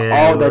 bro.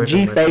 Yeah, The we're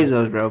G talking about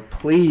Phazos, bro.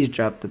 Please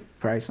drop the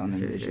price on them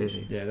Shit, bitches.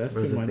 crazy. Yeah, that's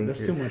Where's too the much. thing That's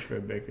to- too much for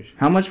a baker shoe.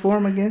 How much for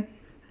them again?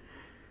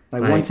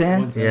 Like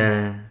 110?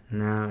 Yeah.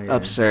 No. Yeah.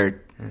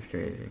 Absurd. That's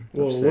crazy.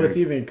 Well, Absurd. what's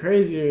even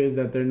crazier is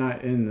that they're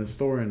not in the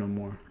store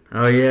anymore.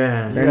 Oh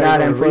yeah. They're You not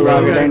gotta in go Foot to-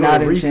 Locker. you gotta They're go not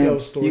to in resale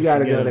Champ. stores You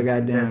gotta to go get to them.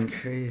 goddamn.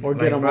 That's crazy. Or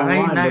get them bro, how you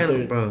online, not but gonna,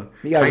 they're- bro? You How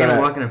gotta you go gonna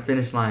to walk in a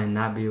finish line and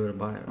not be able to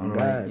buy it? Oh, Or,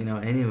 God.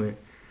 like, anywhere.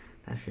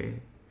 That's crazy.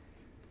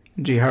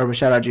 G Herbo.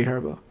 Shout out G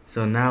Herbo.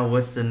 So now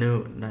what's the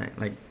new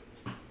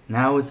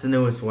now what's the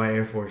newest white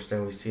Air Force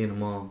that we see in the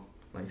mall,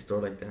 like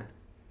store like that?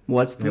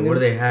 What's the Like, new? what do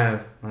they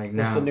have like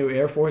now? What's the new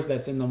Air Force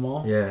that's in the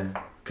mall? Yeah,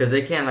 cause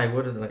they can't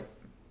what are they,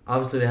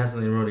 obviously they have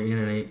something rolling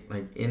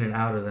in and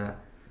out of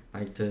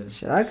that, to.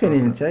 Shit, I couldn't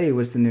even tell you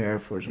what's the new Air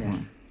Force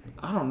One.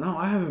 I don't know.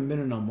 I haven't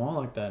been in a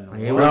mall like that in a Like,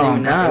 it while.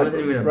 wasn't Bro,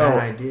 even, a bro.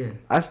 bad idea.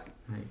 I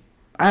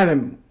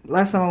haven't.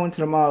 Last time I went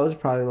to the mall, it was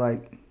probably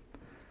like.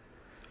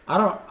 I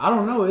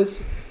don't know.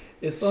 It's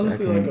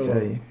honestly I can't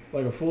tell you.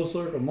 like a full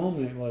circle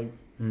moment. Like,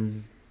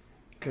 Mm.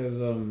 cause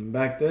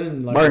back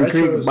then like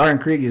Barton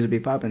Creek used to be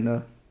popping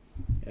though.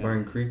 yeah,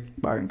 Barton Creek.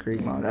 Barton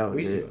Creek Mall, that we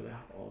was used to it. go there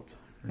all the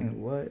time.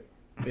 Man, what?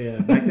 But yeah,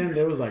 back then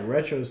there was like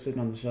retros sitting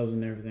on the shelves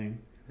and everything,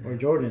 or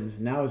Jordans.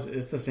 Now it's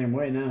the same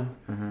way now.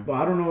 Uh-huh. But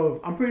I don't know.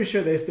 I'm pretty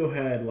sure they still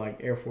had like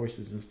Air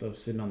Forces and stuff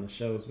sitting on the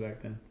shelves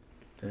back then.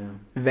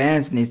 Damn.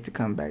 Vans needs to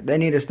come back. They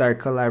need to start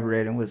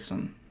collaborating with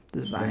some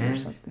designer or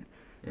Vans? something.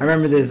 Yeah, I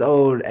remember shit. this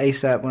old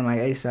ASAP when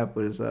ASAP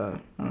was I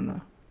don't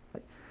know,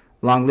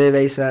 Long Live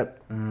ASAP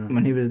Uh-huh.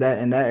 when he was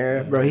in that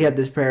era, bro. He had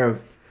this pair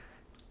of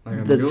Like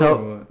a the mule toe.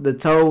 or what? The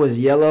toe was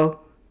yellow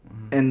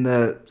Uh-huh. and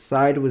the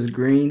side was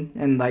green,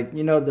 and I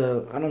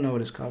don't know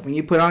what it's called when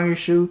you put on your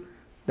shoe,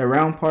 the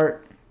round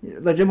part,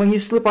 like when you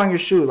slip on your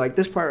shoe, like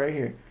this part right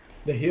here,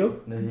 The heel,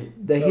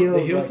 the heel, the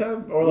heel like-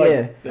 tab, or like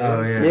Yeah.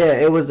 Oh yeah. Yeah,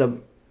 it was a.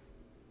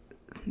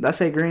 Did I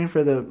say green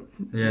for the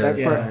Yeah. back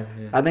that's part? right,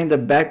 yeah. I think the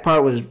back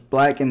part was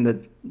black and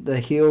the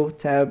heel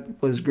tab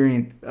was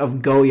green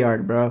of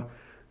Goyard, bro.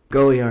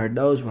 Goyard,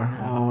 those were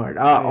hard.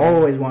 I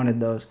always wanted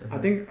those. I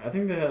think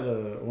they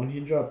had when he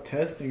dropped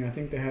testing. I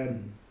think they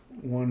had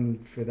one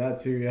for that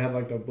too. It had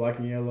like the black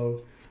and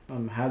yellow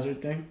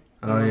hazard thing.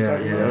 You know Oh what I'm yeah,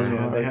 talking yeah. about? those were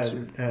Yeah, hard they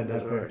too. had that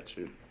Those were pair. hard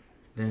too.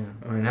 Yeah.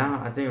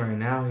 Right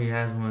now he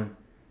has one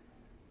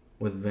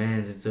with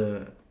Vans. It's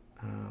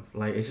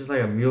it's just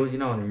like a mule. You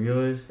know what a mule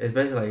is? It's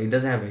basically it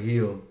doesn't have a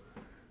heel,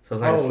 so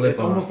it's like a slip It's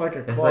almost like a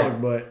It's clog,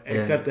 like- but yeah.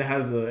 except it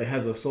has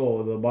a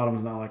sole. The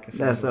bottom's not like a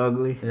sole. That's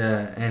ugly.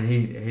 Yeah, and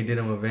he did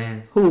them with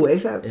Vans. Who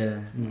ASAP? Yeah,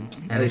 Mm.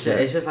 and it's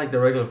just like the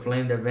regular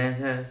flame that Vans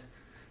has.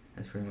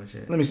 That's pretty much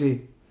it. Let me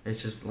see.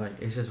 It's just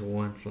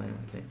one flame,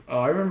 I think. Oh,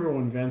 I remember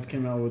when Vans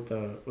came out with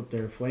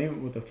the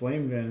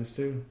flame Vans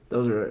too.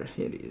 Those are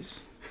hideous.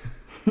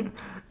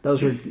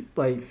 Those were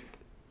like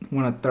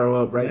want to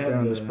throw up right They there had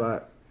on the the-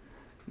 spot.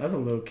 That's a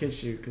little kid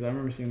shoe because I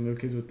remember seeing little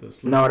kids with the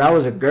slip. No, that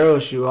was a girl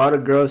shoe. All the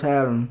girls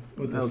had them.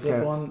 with the no slip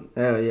cap. on.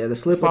 Hell yeah, the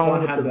slip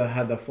on had with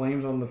had the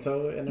flames on the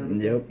toe and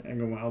everything. Yep. And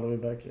going all the way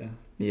back. Yeah.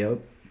 Yep.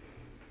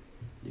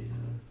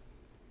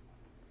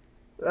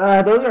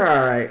 Those are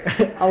all right.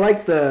 I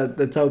like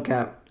the toe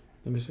cap.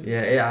 Let me see.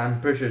 Yeah,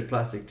 I'm pretty sure it's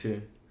plastic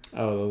too.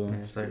 Oh, those Yeah,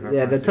 ones. it's like hard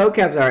Yeah, the plastic. toe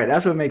cap's all right.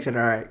 That's what makes it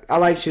all right. I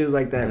like shoes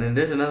like that. And then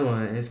there's another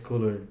one. It's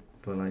cooler,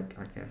 but I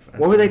can't.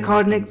 What were they that's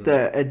called, the one Nick?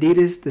 that The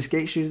Adidas, the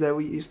skate shoes that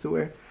we used to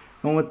wear.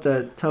 One with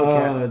the toe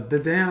cap. The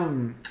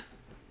damn,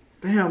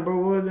 bro.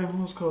 What were them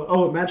hoes called?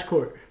 Oh, Match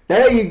Court.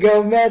 There you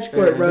go, match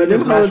court, Yeah, bro. Adidas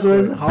Them hoes Match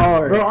was Court.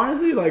 hard. Bro,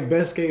 honestly, like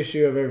best skate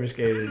shoe I've ever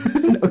skated.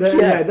 Okay.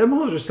 Yeah, them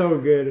hoes are so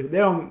good. They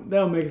don't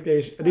make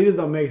skate. Adidas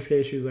don't make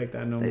skate shoes like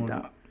that no They more.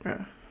 don't,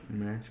 bro.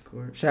 Match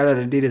court. Shout out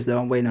to Adidas though.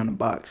 I'm waiting on the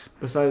box.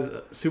 Besides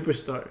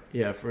Superstar,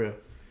 yeah, for real.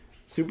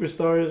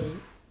 Superstars,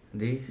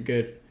 These.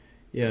 good.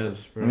 Yes,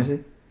 bro. Let me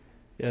see.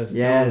 Yes,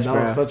 Yes, that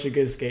was bro. such a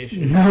good skate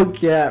shoe. No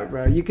cap,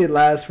 bro. You could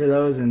last for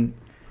those in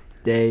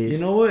days.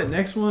 You know what?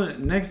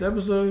 Next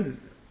episode,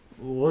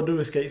 we'll do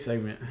a skate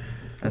segment.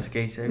 A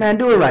skate section. Man,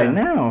 do it right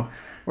now.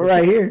 We're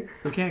right here.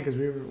 We can't because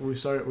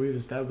we've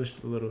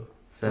established a little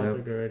Setup.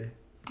 topic already.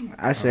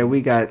 I said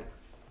we got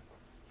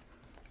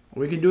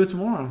We can do it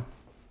tomorrow.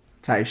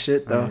 type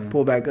shit though. Yeah.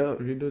 Pull back up.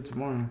 We can do it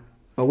tomorrow.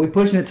 But we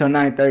pushing it till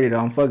 9:30 though.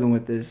 I'm fucking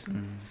with this.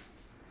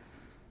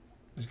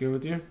 It's good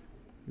with you?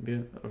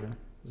 Okay.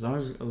 As long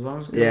as it's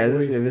good Yeah,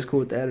 with if you. it's cool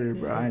with the editor,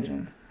 bro. I ain't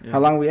trying. Yeah. How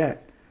long we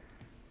at?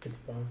 It's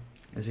fine.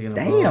 Is he gonna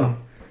blow up? Damn.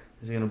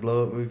 Is he gonna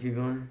blow up? We keep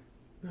going.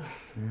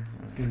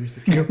 It's gonna reach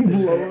the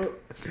Blow up.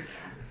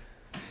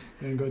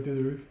 Gonna go through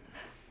the roof.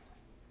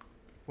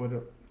 What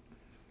up?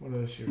 What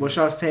other shit? What's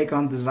y'all's take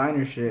on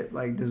designer shit?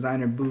 Like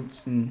designer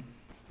boots and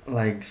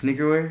Like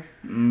sneaker wear.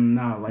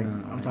 no, like No,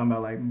 I'm like talking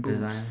about like boots.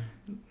 Design.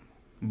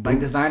 Like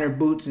designer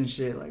boots and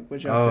shit. Like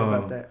what y'all feel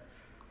about Oh. that?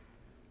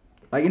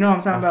 Like you know what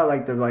I'm talking about?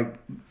 Like the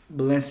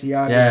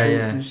Balenciaga Yeah, boots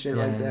yeah. and shit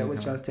Yeah, like yeah, that. What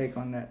yeah. y'all's take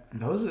on that?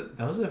 Those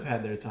have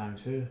had their time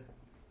too.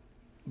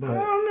 I But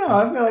don't know.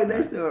 I feel like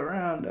they still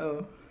around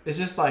though. it's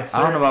just like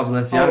I don't know about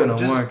Balenciaga no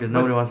just- more because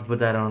nobody wants to put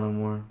that on no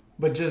more.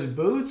 But just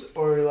boots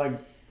or like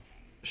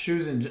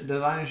shoes and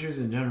designer shoes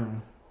in general.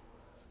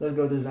 Let's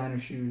go designer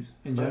shoes.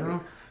 In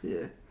general,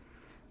 Yeah.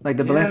 Like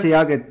the Yeah.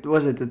 Balenciaga,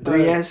 was it the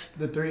 3S?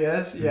 the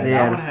 3S, yeah, Yeah,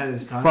 that one had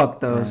its time. Fuck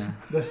those. Yeah.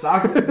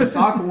 The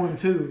soccer one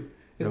too.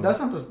 No. That's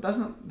not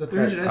the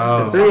 300S.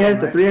 Oh. Is The the 3S,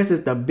 soccer, the 3S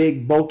is the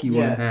big bulky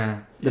Yeah. one. Yeah.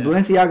 The Yeah.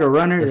 Balenciaga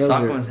runner, The those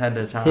sock are ones had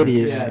their time.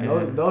 hideous.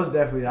 Yeah, those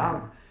definitely.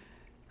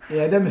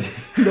 Yeah, them is-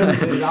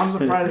 I'm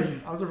surprised.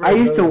 I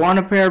used to those- want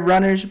a pair of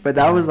runners, but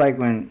that was like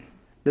when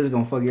this is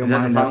gonna fuck your Is that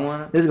the mind sock up.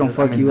 one? This is gonna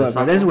fuck you the up.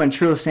 sock But this is one? when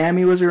Trill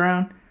Sammy was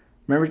around.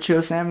 Remember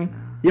Trill Sammy?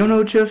 You don't know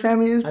who Trill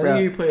Sammy is, I bro?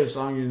 think you play a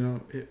song, you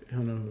know, he'll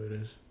know who it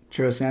is.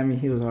 Trill Sammy,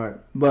 he was hard.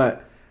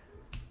 But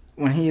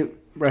when he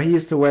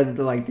used to wear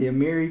the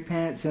Amiri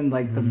pants and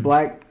like the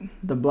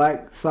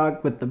black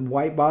sock with the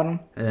white bottom.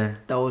 Yeah.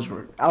 Those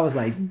were, I was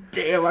like,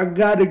 damn, I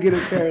gotta get a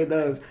pair of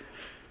those.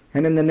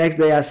 And then the next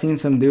day I seen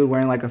some dude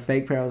wearing like a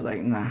fake pair. I was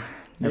like, nah,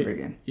 never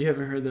again. You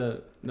haven't heard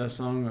that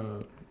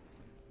song?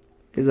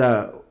 It's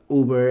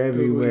Uber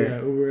everywhere. Yeah,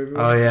 Uber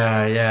everywhere. Oh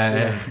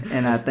yeah.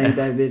 And I think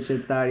that bitch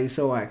had thought he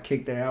saw I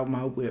kicked her out my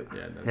whip.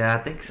 Yeah, Yeah, I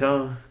think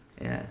so.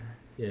 Yeah.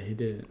 yeah, he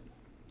did.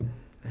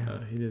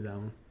 He did that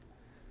one.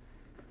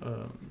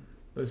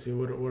 Let's see,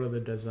 what other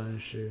design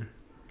shoe?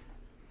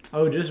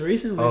 Oh, just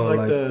recently, Oh,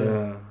 like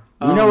the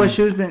You know what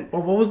shoe's been?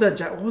 Or what was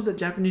that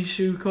Japanese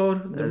shoe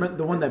called?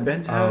 The one that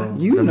Ben's had.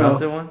 You the know.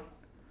 melted one.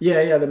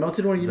 Yeah, the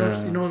melted one. You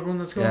The- know what one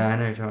that's called? Yeah, I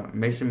know you're talking.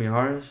 Mason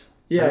Miharis.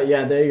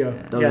 Yeah, there you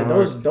go. Yeah. Yeah,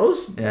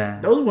 Those Yeah.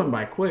 those went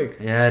by quick.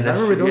 Yeah, 'Cause that's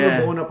I remember true. those Yeah.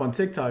 were blowing up on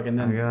TikTok, and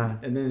Oh then my God.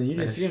 you didn't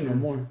That's see them no true.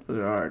 more. Those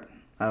are hard.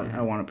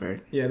 I want a pair.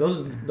 Yeah,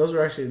 those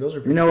are.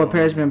 You know what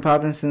pair's been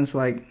popping since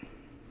like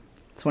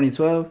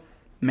 2012?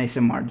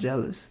 Mason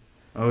Margielas.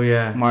 Oh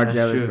yeah. that's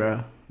Margielas, true.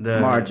 bro. The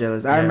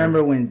Margielas. I yeah.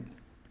 remember when,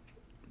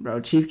 bro,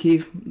 Chief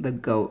Keef, the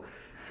GOAT.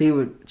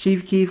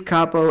 Chief Keef,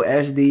 Capo,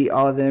 SD,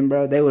 all of them,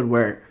 bro. They would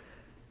wear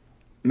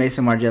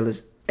Mason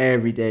Margielas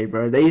every day,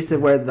 bro. They used to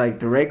wear like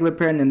the regular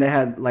pair, and then they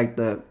had like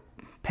the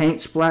paint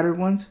splattered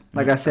ones,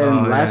 like I said in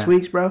Oh, last yeah.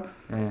 week's, bro.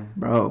 Yeah.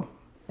 Bro,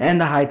 and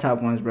the high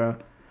top ones, bro.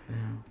 Yeah.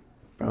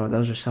 Bro,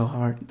 those are so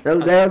hard. They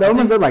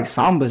almost look like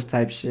Sambas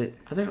type shit.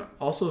 I think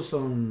also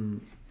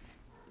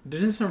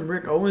didn't some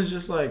Rick Owens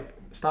just like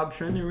stop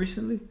trending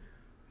recently?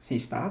 He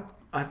stopped.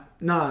 I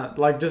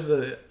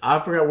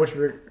forgot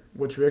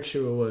which Rick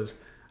shoe it was.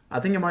 I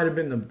think it might have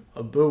been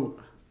a boot.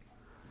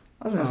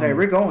 I was gonna say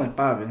Rick Owens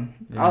popping.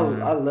 Yeah.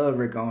 I love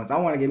Rick Owens. I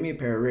want to get me a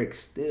pair of Ricks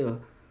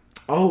still.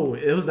 Oh,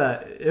 it was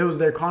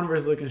their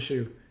Converse looking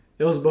shoe.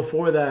 It was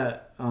before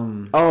that. Oh,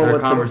 Was with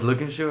it Converse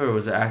looking shoe or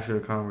was it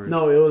actual Converse?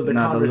 No, it was the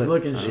Nah, the Converse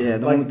look- looking shoe. Yeah,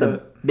 the like one with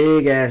the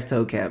big ass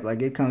toe cap.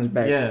 Like it comes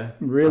back yeah.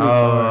 really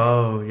far.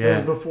 Oh It was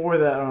yeah. before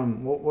that.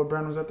 What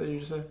brand was that you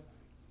just said?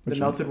 The Which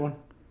melted one.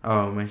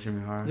 Oh,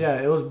 Mason Miharis.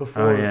 Yeah, it was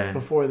before. Oh, yeah.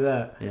 Before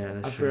that. Yeah, I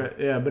that's true. forgot.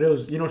 Yeah, but it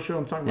was. You know what shoe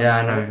I'm talking about? Yeah,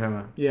 I know what right? you're talking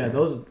about. Yeah,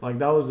 those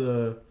that was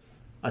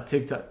a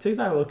TikTok.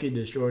 TikTok low-key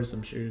destroyed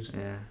some shoes.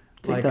 Yeah.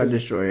 TikTok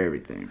destroy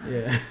everything.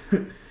 Yeah,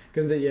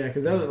 because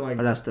that was like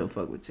But I still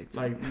fuck with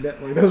TikTok. like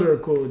those were a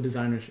cool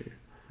designer shoe.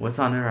 What's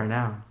on there right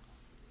now?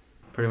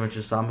 Pretty much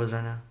just Sambas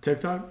right now.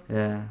 TikTok.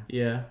 Yeah.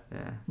 Yeah,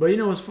 Yeah. but you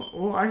know what's fun?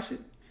 Well, actually,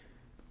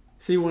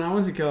 see when I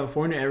went to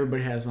California,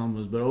 everybody had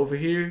Sambas, but over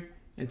here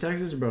in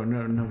Texas, bro,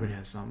 nobody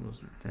has Sambas.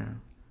 Yeah.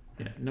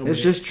 Yeah, nobody.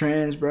 It's just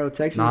trends, bro.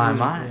 Texas. Nah,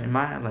 is, in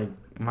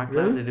my class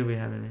Really? they do be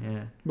having it.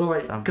 Yeah. But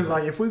like, Sambas. because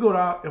like if we go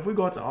out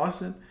to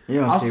Austin,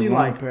 you don't I'll see see,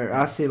 one like- pair.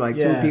 I see like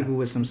Yeah. two people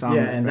with some Sambas.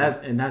 yeah, and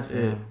bro. that's Yeah.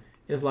 it.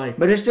 It's like,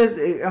 But it's just,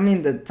 I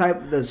mean,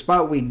 the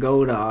spot we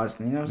go to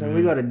Austin. You know what I'm saying?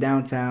 We go to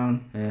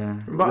downtown. Yeah.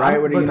 but,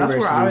 right where the that's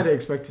where I university- would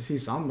expect to see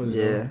Sambas.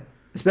 Yeah. Though.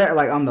 Especially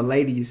like on the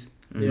ladies.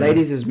 Yeah.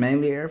 Ladies is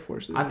mainly Air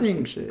Forces. I or think-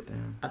 some shit. Yeah.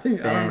 I think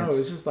I don't know. Fans.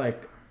 It's just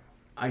like,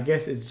 I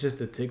guess it's just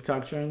a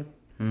TikTok trend.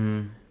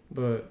 Mm-hmm.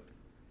 But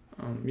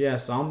yeah,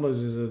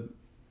 Sambas is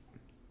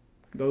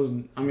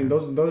those. I mean,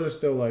 those are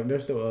still like they're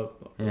still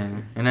up. Yeah.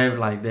 And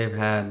they've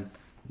had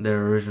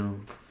their original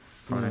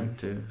product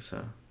too.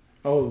 So.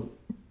 Oh,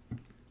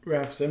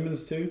 Raph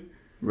Simmons too.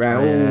 Right.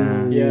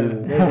 Oh, Yeah,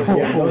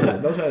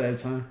 those are at that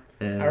time.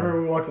 Yeah. I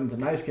remember we walked into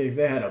Nice Cakes.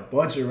 They had a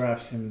bunch of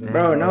Raf Simmons.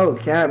 Bro, no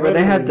cap. But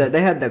they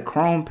had the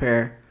chrome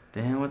pair.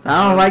 Damn, what the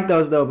I don't fuck? like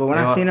those though. But when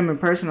I seen them in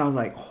person, I was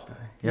like, oh.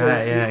 Yeah,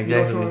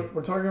 exactly. You know what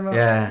we're talking about?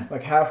 Yeah.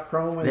 Like half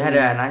chrome. And They had it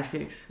at Nice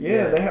Cakes?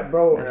 Yeah, they had,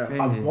 bro, That's a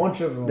crazy.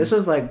 bunch of them. This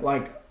was like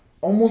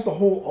almost a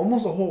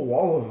whole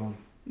wall of them.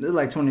 this was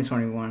like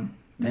 2021,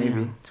 maybe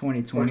Damn.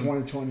 2020.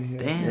 2020. Yeah.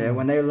 Damn. Yeah,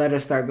 when they let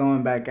us start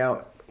going back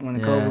out, when the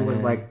Yeah, COVID was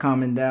yeah. like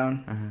calming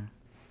down,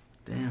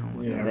 Damn.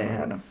 What Yeah, they bro.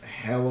 had them.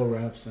 Hella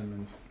Raf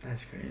Simmons.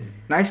 That's crazy.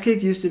 Nice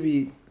Kicks used to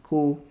be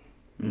cool.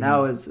 Mhm.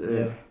 Now it's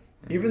Yeah.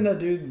 Even that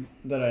dude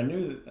that I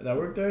knew that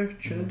worked there,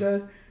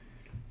 Trinidad.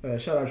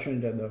 Shout out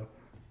Trinidad though,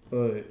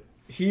 but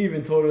he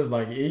even told us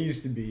like it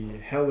used to be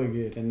hella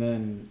good, and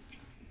then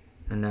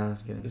And now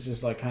it's good. it's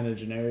just like kind of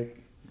generic.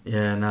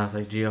 Yeah, now it's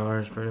like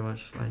GRs pretty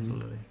much. Like,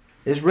 literally.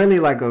 it's really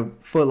like a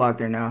Foot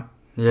Locker now.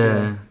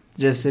 Yeah.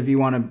 Just if you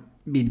want to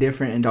be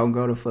different and don't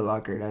go to Foot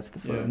Locker, that's the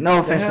Foot. Yeah. No They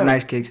offense to have-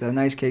 Nice Kicks though.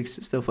 Nice Kicks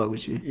still fuck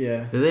with you.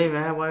 Yeah. Do they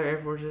even have white Air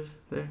Forces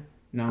there?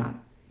 No,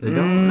 They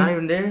don't? Not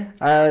even there?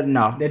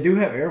 No. they do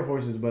have Air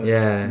Forces, but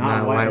Yeah, not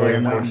not white white Air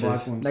Air Forces. Forces.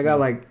 Black ones. They got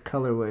like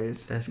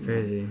colorways. That's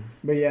crazy.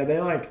 But yeah, they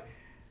like.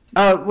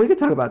 We could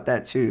talk about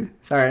that too.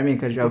 Sorry, I mean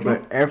cut you off, Which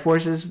but Air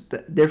Forces,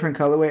 different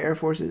colorway Air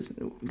Forces,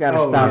 gotta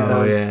Oh, stop yeah.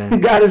 those. Oh, yeah.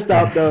 Gotta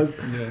stop those.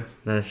 Yeah.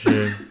 That's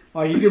true.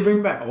 Like you could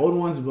bring back old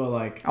ones, but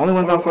like Only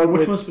ones I fuck which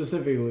with- ones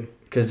specifically?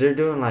 Because they're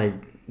doing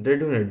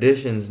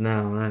editions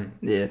now, right?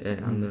 Yeah. Yeah,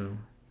 I know.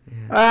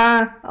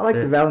 Yeah. I like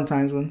Yeah. the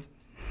Valentine's ones.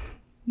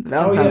 The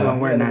Valentine's yeah, one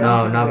were yeah, the nice. No,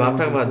 Valentine's but I'm ones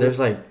talking are about cool. there's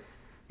like,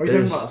 Are you talking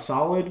There's- about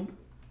solid?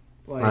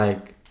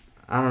 like,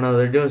 I don't know,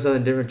 they're doing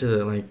something different to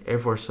the like Air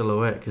Force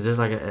silhouette. Because there's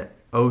like a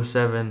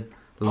 07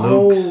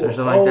 Luke's or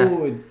something like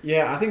that.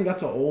 Yeah, I think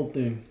that's an old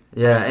thing.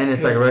 Yeah, and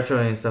it's like 'Cause- retro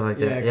and stuff like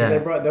Yeah, that. because they Yeah.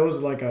 brought there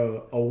was like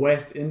a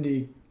West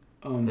Indie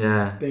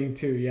Yeah. thing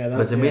too. Yeah,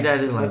 But to me, that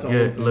didn't that's like an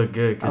old good, thing. look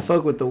good. I 'Cause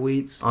fuck with the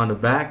Wheats. on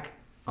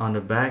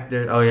the back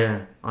there, oh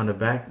yeah, on the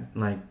back,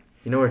 like,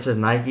 you know where it says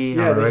Nike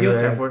Yeah, on the the regular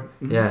heel Air tag. Force?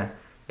 Mhm. Yeah.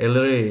 It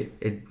literally,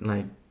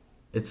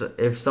 it's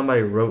if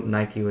somebody wrote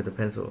Nike with a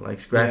pencil, like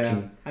scratchy.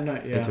 Yeah, I know.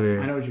 Yeah, It's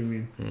weird. I know what you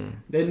mean. Yeah.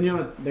 They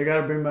they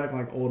gotta bring back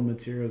like old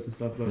materials and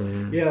stuff. But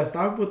Yeah. yeah,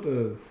 stop with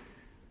the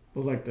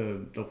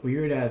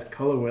weird ass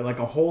colorway, like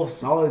a whole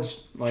solid.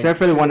 Like, Except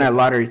for the one that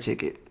lottery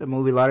ticket, the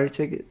movie lottery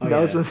ticket. Oh,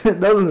 those yeah. ones,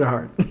 those ones are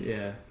hard.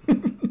 Yeah, yeah,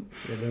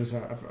 those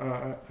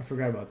are. I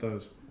forgot about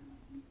those.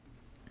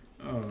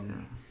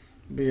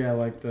 But yeah,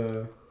 like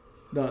the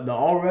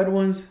all red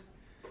ones.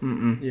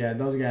 Yeah,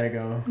 those gotta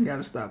go. You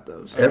gotta stop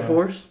those. Air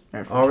Force? Air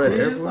All Force. red See,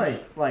 Air it's Force?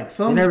 just like You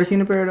some never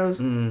seen a pair of those?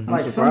 Mm.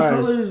 like some surprised.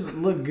 colors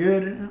look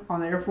good on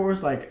the Air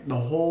Force, like the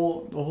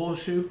whole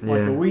shoe, like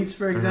Yeah. the Wheats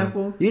for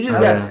example. You just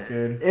That's got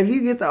good. if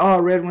you get the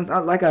all red ones,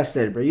 like I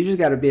said, bro, you just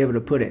gotta be able to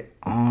put it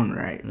on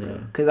right, bro. Yeah.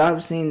 Cause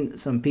I've seen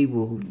some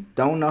people who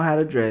don't know how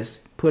to dress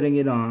putting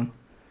it on.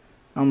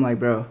 I'm like,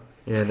 bro,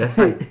 Yeah, that's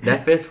like,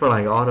 that fits for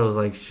like all those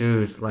like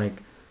shoes, like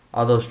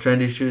all those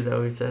trendy shoes that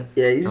we said.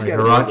 yeah, you just Like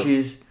gotta. be able to-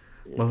 Hirachis.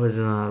 What was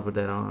it how to put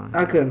that on?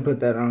 I couldn't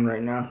put that on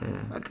right now.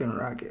 Yeah. I couldn't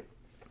rock it.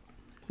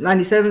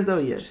 97s though,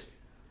 yes.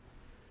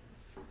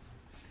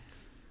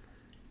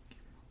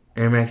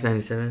 Air Max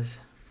 97s.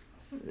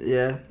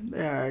 Yeah,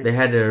 they alright. They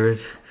had the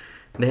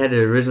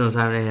original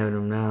time, they have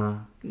them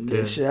now.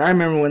 Yeah, too. shit, I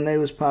remember when they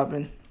was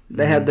popping.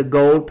 They had the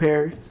gold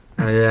pairs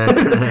Oh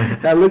yeah.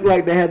 that looked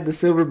like they had the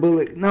silver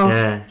bullet. No,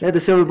 Yeah. they had the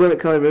silver bullet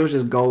color, but it was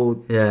just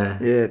gold. Yeah.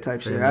 Yeah,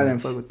 type shit. Pretty I didn't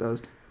much. fuck with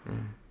those. Yeah.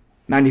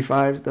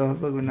 95s though. I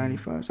fuck with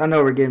 95s. I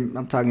know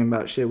I'm talking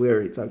about shit we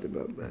already talked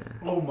about, but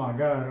Oh my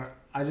god!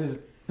 I just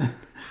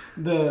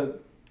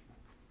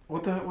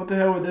what the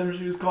hell were them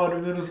shoes called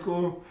in middle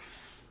school?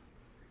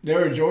 They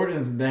were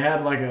Jordans. They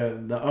had like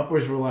the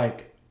uppers were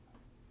like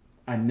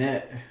a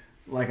net,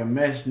 like a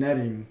mesh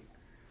netting.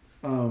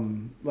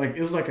 Like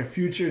it was like a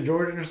future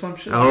Jordan or some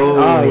shit. Oh,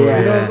 yeah.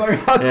 You know what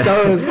I'm talking fuck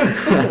those.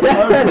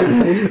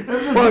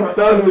 Fuck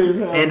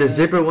those. And the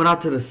zipper went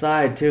out to the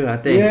side too, I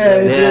think. Yeah,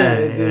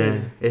 it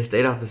did. It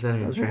stayed off the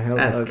center. Those are hella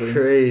That's ugly.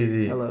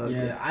 crazy. Hella ugly.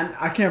 Yeah,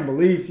 I can't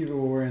believe people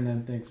were wearing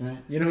them things,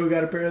 man. You know who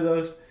got a pair of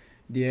those?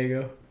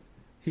 Diego.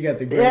 He got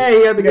the great. Yeah,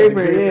 you got the he got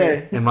great pair.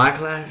 Yeah. In my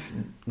class,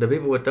 the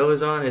people with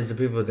those on is the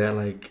people that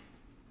like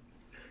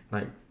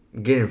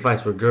get in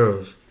fights with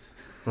girls.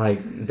 Like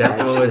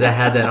that's the ones that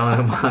had that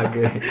on in my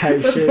grade.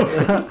 Type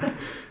shit.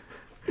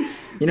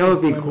 You know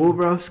what would be cool,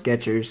 bro?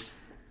 Skechers.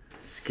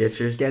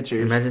 Skechers.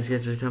 Imagine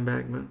Skechers come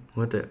back, man.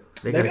 What the?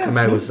 They They gotta got come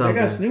back with Snoop, they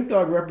something. got Snoop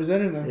Dogg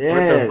representing them.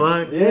 Yeah.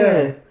 What the fuck?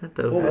 Yeah. What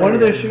the Well, fuck? one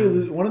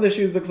of their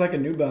shoes looks like a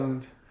New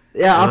Balance.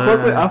 Yeah,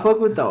 I fuck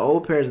with the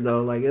old pairs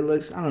though. Like it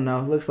looks, I don't know,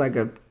 it looks like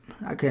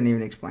I couldn't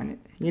even explain it.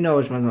 You know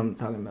which ones I'm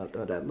talking about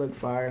though. That look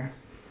fire.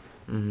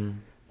 Mm-hmm.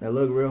 That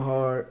look real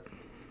hard.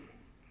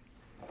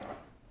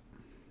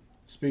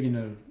 Speaking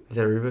of, Is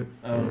that Reebok?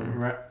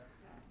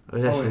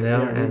 Was that Oh,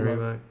 Chanel yeah, and Reebok.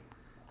 Reebok?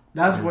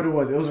 that's what it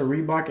was. It was a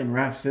Reebok and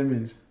Raf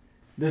Simons.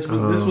 This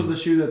was the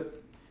shoe that.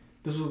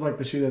 This was like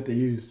the shoe that they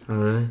used. Oh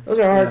really? Those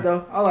are hard Yeah.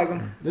 though. I like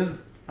them.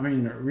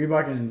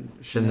 Reebok and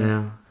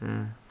Chanel.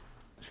 Yeah.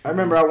 I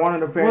remember I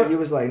wanted a pair. You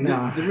was like,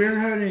 nah. Did we ever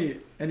have any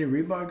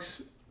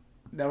Reeboks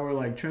that were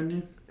like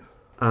trending?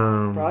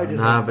 Probably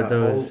just nah, like but the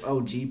those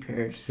old OG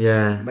pairs.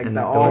 Yeah, like and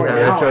the ones that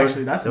now, retro.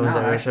 actually, that's the ones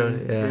now, that actually.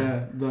 retro.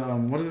 Yeah. The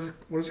what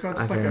is it called?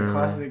 It's I like a can't remember.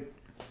 classic.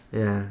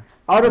 Yeah.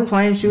 All the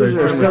plain shoes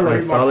But are it's still like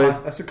like, solid.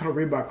 That's what called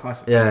a Reebok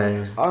Classic.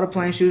 Yeah. all the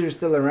plain shoes are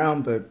still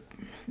around, but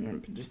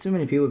there's too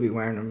many people be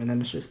wearing them, and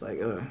then it's just like,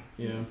 Yeah.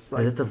 it's Is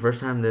like it the first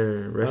time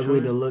they're retro?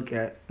 ugly to look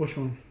at. Which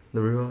one? The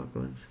Reebok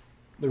ones.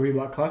 The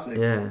Reebok Classic?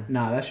 Yeah.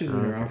 Nah, that shoe's been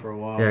Okay. around for a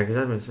while. Yeah, because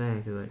I've been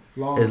saying, cause like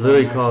Long it's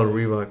literally time, called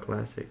actually. Reebok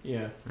Classic.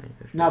 Yeah. Like,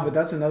 that's Nah, crazy. but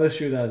that's another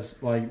shoe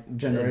that's like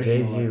generational.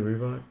 Jay-Z like,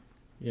 Reebok.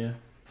 yeah.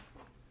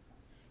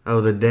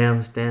 Oh, the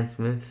damn Stan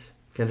Smiths,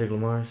 Kendrick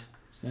Lamar's.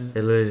 Stand-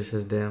 It literally just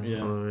says damn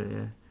Yeah. all over it.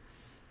 Yeah.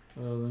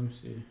 let me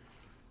see.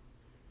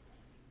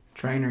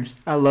 Trainers.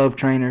 I love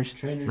trainers.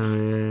 Trainers. Oh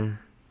yeah.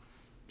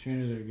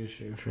 Trainers are a good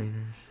shoe.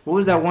 Trainers. What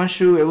was that one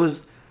shoe? It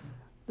was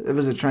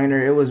a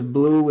trainer. It was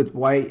blue with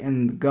white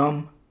and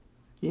gum.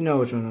 You know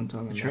which one I'm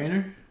talking A about.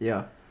 trainer?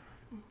 Yeah.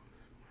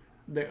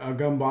 A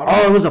gum bottom?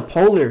 Oh, it was a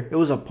polar. It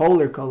was a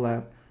polar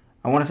collab.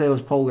 I want to say it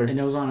was polar. And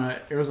it was on a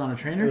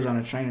trainer? It was on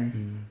a trainer.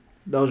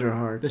 Those are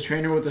hard. The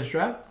trainer with the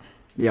strap?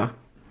 Yeah.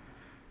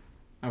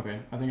 Okay,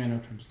 I think I know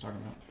what you're talking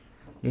about.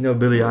 You know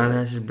Billie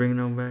Eilish is bringing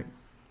them back.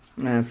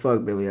 Man,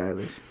 fuck Billie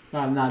Eilish.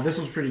 Nah, this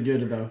was pretty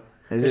good though.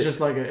 Is It's it? just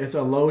like it's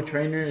a low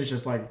trainer. It's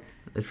just like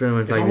It's pretty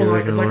much it's like almost the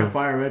like it's original like a one.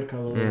 fire red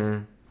color. Yeah.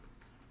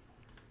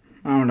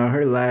 I don't know.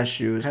 Her last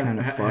shoe is Have, kind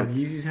of have fucked.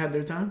 Yeezys had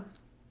their time?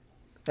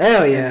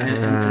 Hell And, yeah.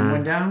 and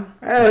went down?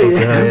 Hell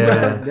yeah.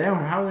 Yeah. Damn,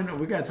 how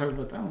we gotta talk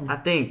about that one. I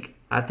think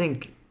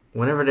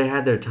whenever they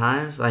had their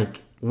times,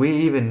 like we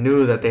even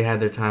knew that they had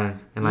their times,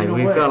 and like You know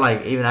we what? felt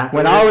like even after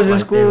When I was in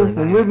like, school, they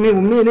were when nice. me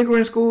and Nick were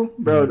in school,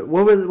 bro,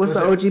 what's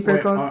the OG pair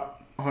wait, called?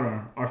 Hold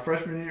on. Our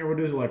freshman year, we'll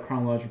do this like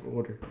chronological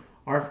order.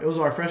 It was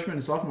our freshman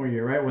and sophomore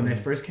year, right? When they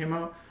first came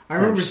out. I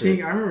remember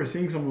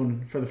seeing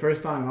someone for the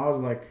first time. I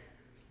was like,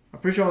 I'm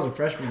pretty sure I was a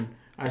freshman.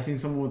 I seen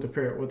someone with a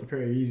pair of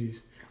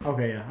Yeezys.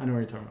 Okay, yeah, I know what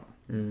you're talking about.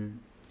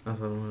 That's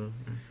what it was.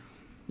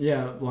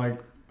 Yeah, like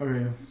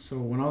okay. So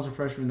when I was a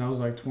freshman, that was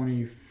like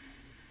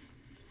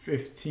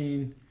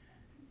 2015.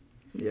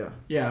 Yeah.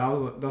 Yeah, that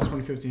was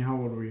 2015. How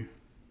old were you?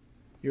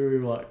 You were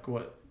like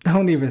what?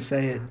 Don't even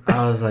say it.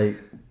 I was like,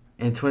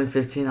 in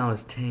 2015, I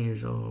was 10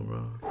 years old,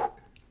 bro.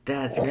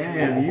 That's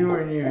Damn, crazy. you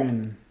weren't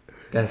even.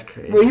 That's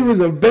crazy. Well, he was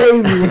a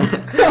baby.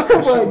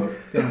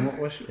 Damn,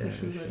 what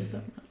shoes are you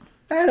saying?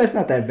 That's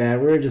not that bad.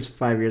 We were just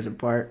 5 years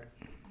apart.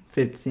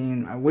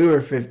 15. We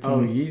were 15. Oh,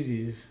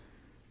 Yeezys.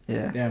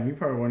 Yeah. Damn, you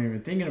probably weren't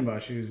even thinking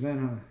about shoes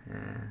then, huh?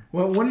 Yeah.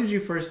 Well, when did you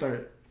first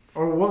start?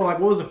 Or what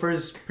was the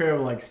first pair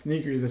of like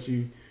sneakers that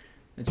you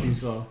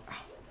saw?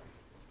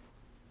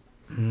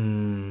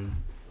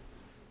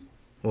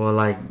 Well,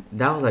 like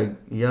that was like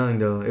young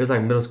though. It was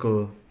like middle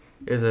school.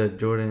 It was a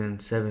Jordan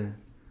 7.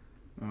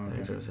 Oh, Like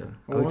okay. Jordan 7.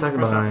 What we was talking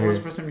the about first on time, what was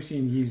here? the first time you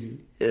seen Yeezy?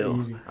 Ew.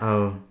 Yeezy.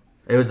 Oh,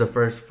 it was the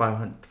first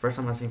 500. First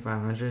time I seen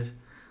 500s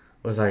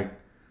was like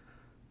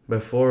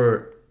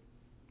before.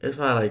 It was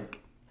probably like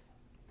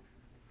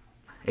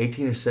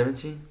 18 or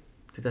 17,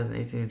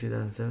 2018 or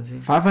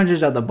 2017.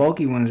 500s are the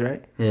bulky ones,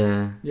 right?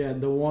 Yeah, Yeah,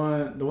 the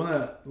one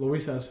that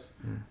Luis has.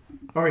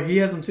 Or he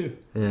has them too.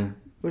 yeah.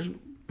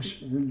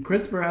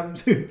 Christopher has them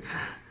too.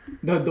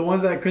 The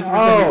ones that Christopher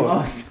said he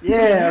lost.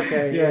 Yeah,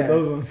 okay. Yeah,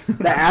 those ones. The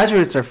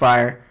Azurites are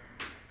fire.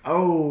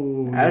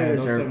 Oh, yeah, Azurites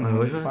those are 700s.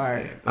 which ones?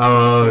 fire.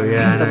 Oh,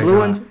 yeah. The I blue know.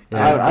 ones?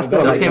 Yeah. I still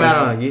Those like came those.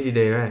 out on Yeezy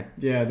Day, right?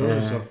 Yeah, those are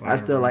Yeah. so fun. I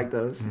still like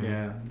those.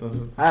 Yeah,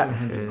 those are the I,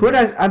 700s. who did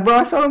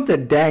I saw them to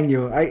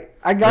Daniel. I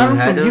got You them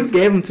had from you. those?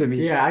 Gave them to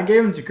me. Yeah, I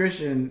gave them to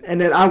Christian. And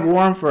then I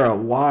wore them for a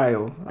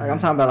while. Like I'm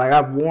talking about, like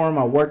I wore them.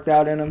 I worked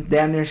out in them.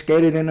 Damn near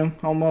skated in them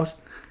almost.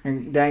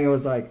 And Daniel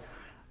was like,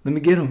 "Let me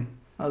get them."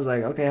 I was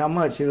like, "Okay, how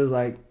much?" He was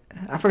like,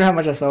 "I forgot how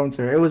much I sold them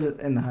to her. It was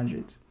in the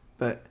hundreds,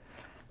 but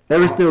they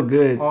were still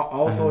good."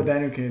 Also,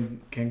 Daniel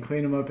can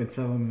clean them up and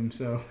sell them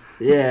himself.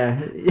 Yeah,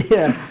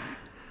 yeah.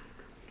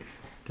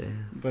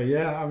 Damn. But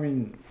yeah, I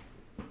mean,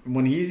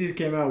 when Yeezys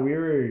came out,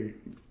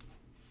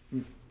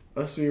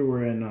 us three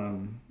were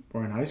in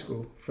high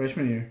school,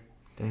 freshman year.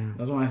 Damn.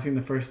 That's when I seen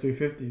the first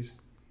 350s,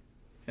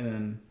 and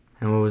then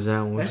And what was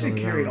that one? that shit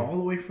carried all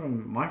the way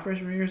from my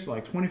freshman year to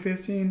like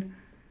 2015.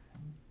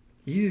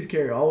 Yeezys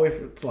carried all the way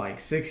to like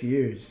 6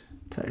 years,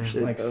 Type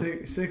shit. like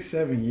though.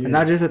 7 years. And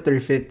not just the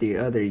 350,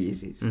 other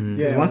Yeezys. Mhm.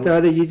 Yeah. 'Cause once the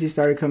other Yeezys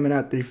started coming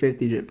out,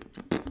 350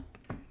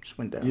 just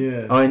went down.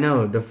 Yeah. Oh, I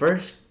know. The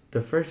first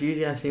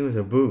Yeezy I seen was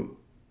a boot.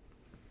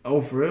 Oh,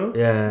 for real?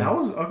 Yeah. That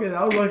was okay.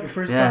 That was like the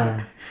first Yeah.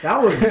 time.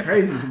 That was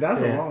crazy.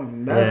 That's Yeah. a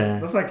long. Yeah.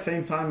 That's like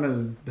same time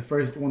as the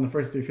first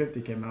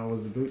 350 came out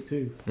was the boot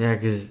too. Yeah,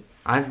 because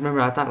I remember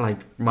I thought, like,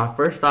 my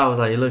first thought was,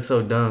 like, it looked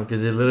so dumb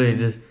because it literally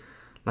just,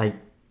 like,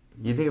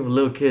 you think of a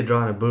little kid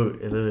drawing a boot,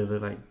 it literally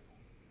looked like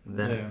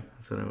that. Yeah.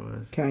 That's what it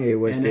was. Kanye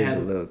West And they is a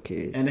had- little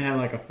kid. And it had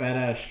like a fat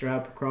ass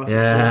strap across.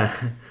 Yeah.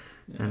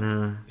 The I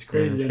know. It's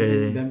crazy. Yeah, it's them,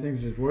 crazy. them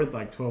things is worth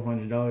like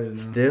 $1,200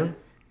 now. Still?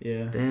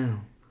 Yeah.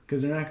 Damn.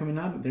 Because they're not coming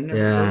out. They're never.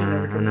 Yeah, those are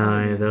never I coming know. out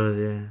Yeah, again. those,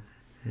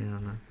 yeah. Yeah,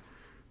 I know.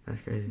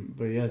 That's crazy.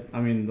 But yeah,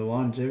 I mean the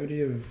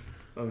longevity of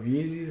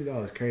Yeezys, that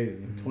was crazy.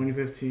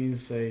 2015,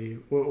 say,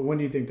 when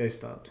do you think they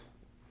stopped?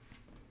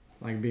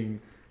 Like being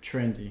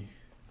trendy.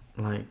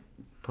 Like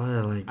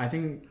probably like I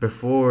think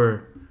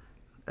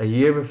a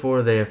year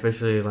before they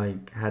officially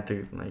like had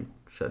to like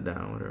shut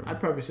down, whatever.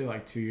 I'd probably say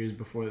like 2 years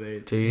before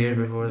they. 2 years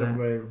before that.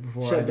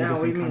 Before shut down.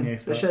 What do you mean?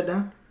 They shut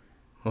down?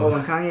 Oh,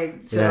 when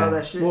Kanye said all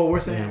that shit. Well, we're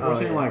saying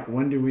like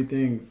when do we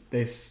think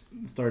they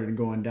started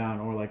going down,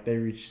 or like they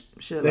reached?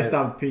 Shit, they like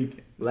stopped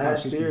peaking.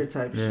 Last year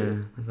type shit. Yeah,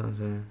 that's what I'm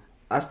saying.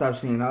 I stopped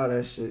seeing all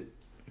that shit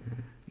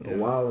a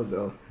while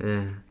ago.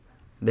 Yeah,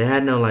 they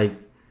had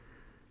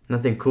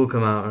nothing cool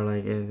come out or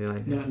like anything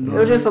like that. It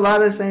was just a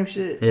lot of the same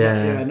shit.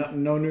 Yeah.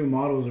 No new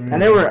models or anything.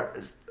 And they were.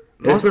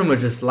 It's pretty much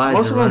just slides.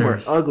 Most and of them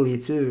runners. were ugly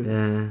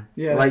too.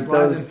 Yeah, like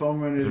slides those, and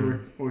foam runners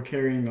were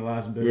carrying the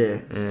last bit. Yeah,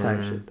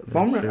 type shit.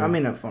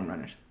 Not foam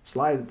runners.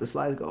 The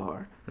slides go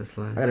hard. The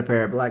slides. I got a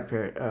pair of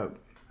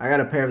I got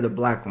a pair of the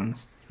black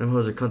ones. Them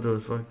hoes are comfortable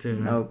as fuck too.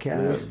 Man. No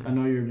cap. I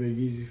know you're a big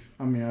Yeezy.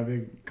 A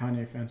big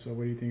Kanye fan. So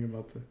what do you think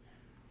about the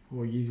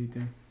whole Yeezy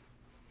thing?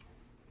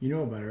 You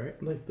know about it,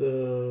 right? Like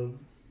the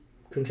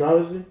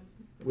controversy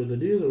with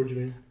Adidas, or what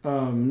you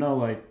mean? No,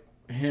 like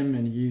him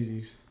and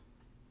Yeezys.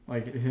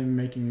 Like him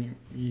making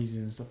Yeezys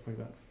and stuff like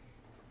that.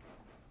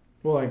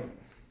 Well, like,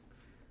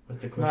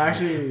 what's the question? No,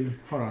 actually,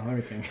 hold on, let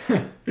me think.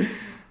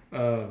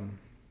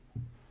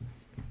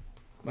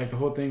 Like the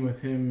whole thing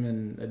with him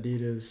and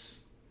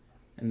Adidas,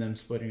 and them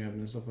splitting up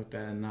and stuff like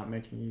that, and not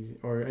making Yeezy,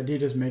 or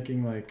Adidas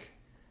making like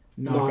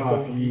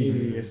knockoff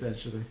Yeezy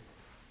essentially.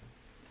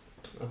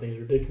 I think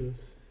it's ridiculous.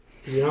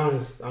 To be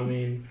honest, I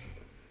mean,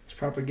 it's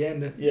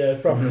propaganda. Yeah,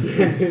 it's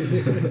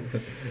propaganda.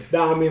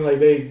 No, I mean, like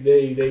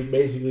they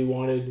basically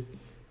wanted.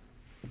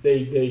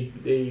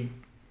 They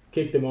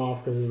kicked him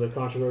off because of the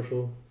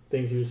controversial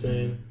things he was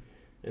saying,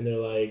 and they're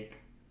like,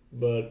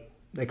 but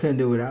they couldn't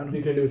do without him.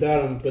 They couldn't do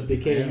without him, but they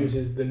can't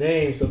use the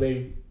name, so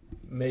they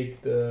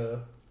make the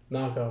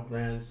knockoff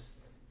brands.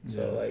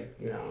 So like,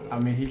 you know. I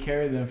mean, he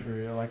carried them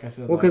for, like I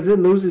said. Well, because it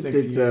loses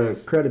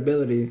its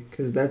credibility,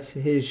 because that's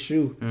his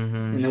shoe,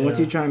 and then once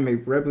you try and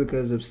make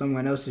replicas of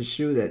someone else's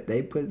shoe that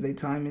they put their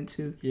time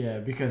into. Yeah,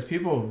 because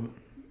people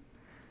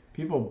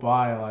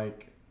buy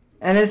like.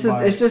 And it's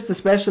just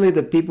especially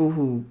the people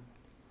who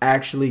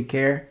actually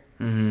care.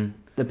 Mm-hmm.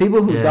 The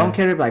people who don't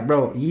care, like,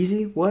 bro,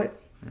 Yeezy, what?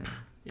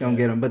 Don't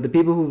get them. But the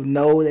people who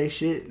know they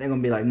shit, they're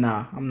gonna be like,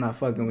 nah, I'm not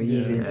fucking with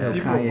Yeezy until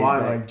people Kanye buy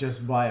back. like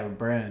just buy a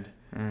brand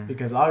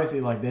because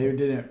obviously like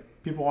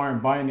people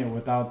aren't buying it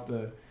without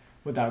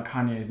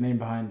Kanye's name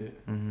behind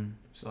it. Mm-hmm.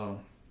 So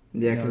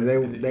yeah, because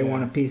they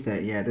want a piece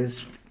that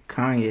this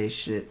Kanye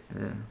shit.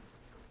 Yeah.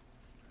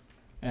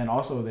 And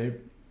also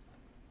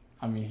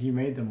he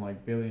made them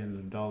like billions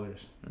of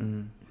dollars.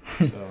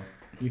 Mm-hmm. So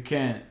you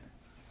can't.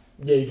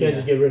 Yeah, you can't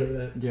just get rid of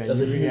that. Yeah, that's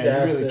you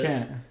really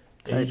can't.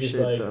 And you just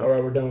like, all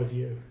right, we're done with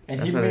you.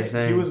 And he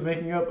was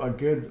making up a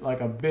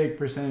big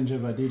percentage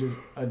of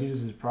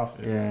Adidas's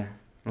profit. Yeah,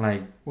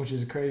 like which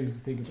is crazy to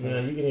think about.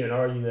 Yeah, you can even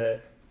argue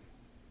that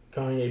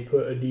Kanye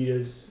put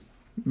Adidas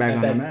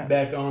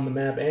back on the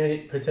map,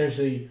 and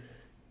potentially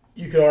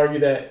you could argue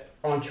that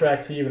on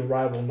track to even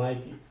rival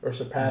Nike or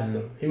surpass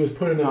them. He was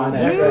putting them on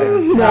that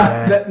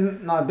track.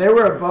 They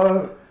were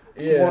above.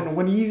 Yeah.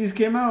 When Yeezys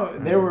came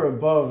out, they were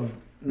above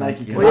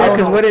Nike. Well, yeah,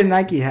 because what did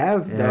Nike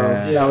have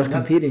though that was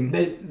competing?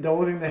 The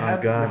only thing they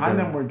had behind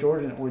them were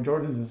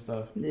Jordans and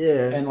stuff.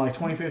 Yeah. And like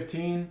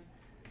 2015,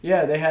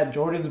 they had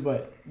Jordans,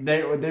 but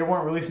they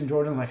weren't releasing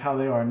Jordans like how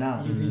they are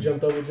now. Yeezy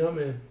jumped over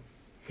Jumpman.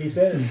 He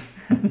said it.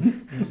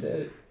 He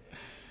said it.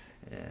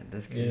 Yeah,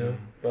 that's good. You know,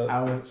 but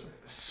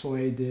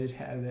Sway did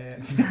have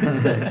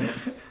that.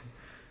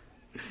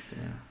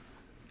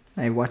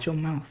 Hey, watch your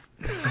mouth.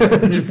 I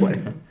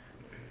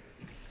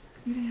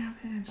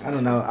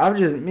don't know.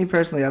 Me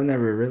personally, I've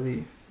never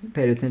really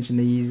paid attention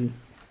to Yeezy.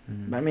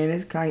 I mean,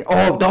 it's kind of...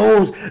 Oh,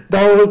 those,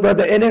 bro.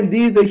 The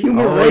NMDs, the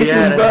human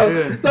races,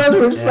 bro. Those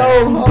were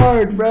so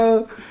hard,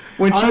 bro.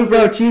 When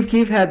Chief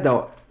Keef had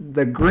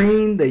the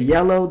green, the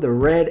yellow, the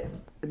red...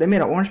 They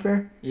made an orange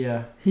pair?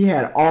 Yeah. He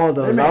had all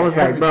those. I was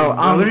like, bro,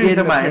 I'm getting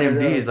about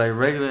NMDs, like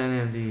regular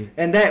NMD.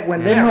 And that,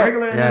 when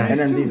regular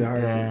NMDs are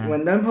hard. Yeah.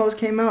 When them hoes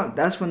came out,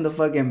 that's when the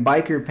fucking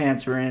biker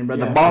pants were in, bro.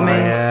 The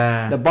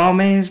Balmains. The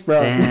Balmains,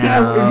 bro.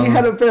 If you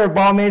had a pair of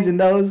Balmains in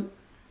those,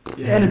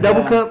 and a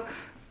double cup,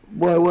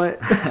 boy, what?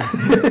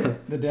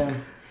 The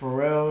damn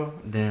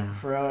Pharrell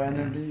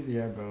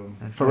NMD, bro.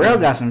 Pharrell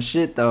got some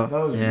shit, though.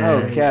 Those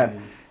no cap.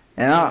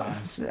 And I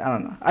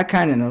don't know. I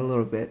kind of know a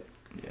little bit.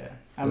 Yeah.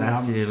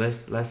 Last year,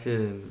 what's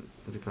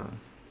it called?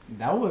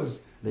 That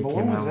was. But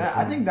when was that?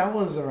 I think that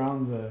was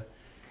around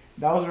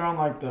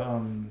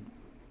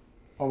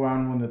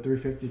around when the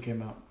 350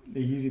 came out,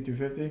 the Yeezy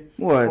 350.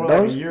 What or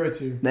those? Like a year or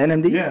two. The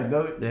NMD?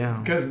 Yeah,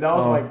 because that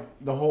was like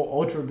the whole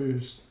Ultra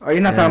Boost. Oh,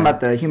 you're not talking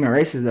about the human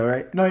races though,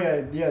 right? No,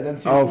 yeah, them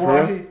two. Oh,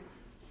 for real?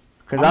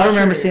 Because I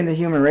remember seeing the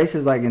human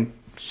races like in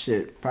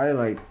probably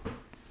like.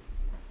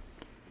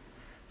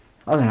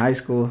 I was in high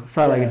school,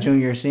 probably like a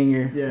junior or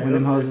senior when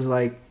them hoes was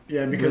like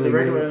Yeah, because really the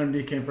regular good.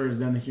 NMD came first,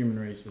 then the human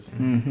races.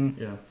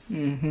 Mm-hmm. Yeah.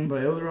 Mm-hmm.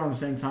 But it was around the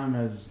same time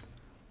as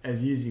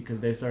Yeezy because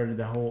they started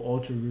the whole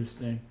Ultra Boost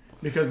thing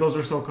because those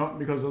are so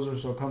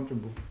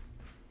comfortable.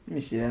 Let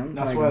me see that. I'm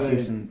That's probably why gonna see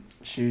they- some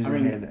shoes I in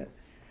mean, here that.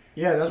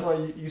 Yeah, that's why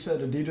you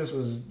said Adidas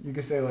was. You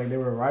could say like they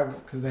were a rival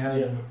because they had.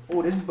 Yeah.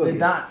 Oh, this book They is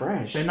not-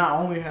 fresh. They not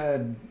only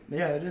had.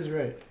 Yeah, it is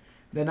right.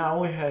 They not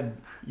only had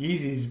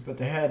Yeezys, but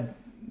they had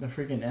the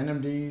freaking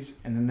NMDs,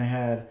 and then they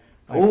had.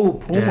 Like, Oh,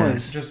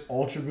 Pumas. just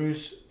Ultra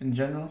Boost in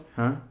general.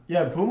 Huh?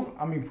 Yeah,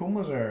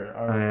 Pumas are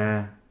Oh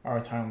yeah. are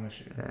a timeless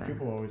shoe. Yeah.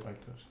 People always like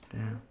those.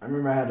 Damn. I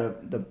remember I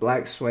had the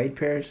black suede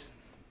pairs.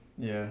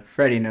 Yeah.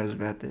 Freddie knows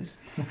about this.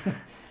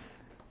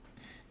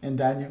 And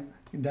Daniel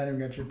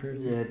got your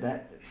pairs. Yeah,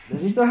 that.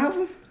 Does he still have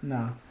them?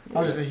 Nah,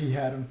 I'll just say he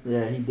had them.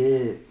 Yeah, he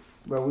did.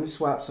 Bro, we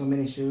swapped so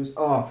many shoes.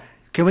 Oh,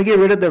 can we get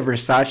rid of the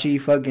Versace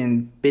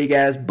fucking big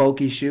ass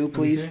bulky shoe,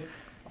 please?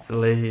 It's a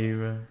Leahy,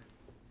 bro.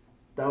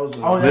 That was.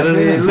 Oh, that's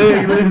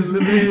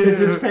Literally, it. It's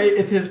his page.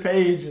 It's his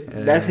page.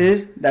 Yeah. That's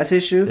his. That's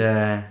his shoe.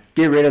 Yeah.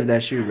 Get rid of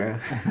that shoe, bro.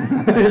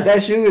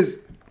 That shoe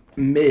is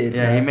mid.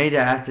 Yeah, bro. he made it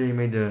after he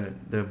made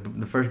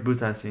the first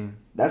boots I seen.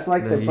 That's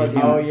like the the Yeezy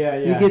fucking. Oh yeah,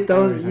 You yeah. get I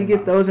know what those. you're You talking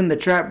get those in the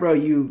trap, bro.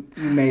 You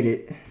made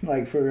it.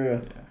 Like for real.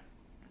 about.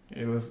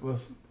 Yeah. It was.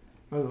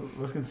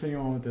 Let's continue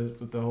on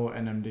with the whole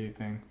NMD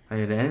thing. Oh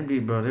yeah, the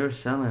NB, bro, they were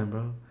selling,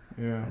 bro.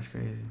 Yeah. That's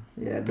crazy.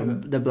 Yeah,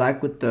 the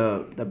black with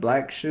the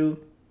black shoe,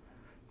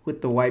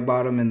 with the white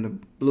bottom and the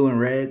blue and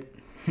red.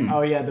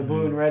 Oh yeah, the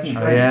blue and red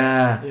stripe. Oh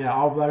yeah. Yeah,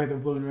 all black with the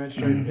blue and red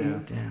stripe. Yeah.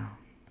 Damn.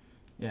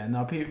 Yeah.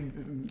 No,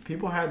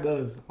 people had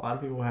those. A lot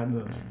of people had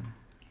those.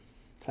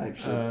 Type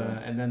shit. bro.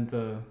 And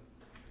then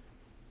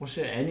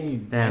any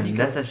Damn,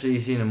 that's that shit you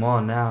see in the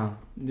mall now.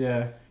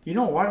 Yeah. You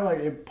know why like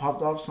it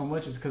popped off so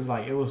much is because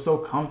like it was so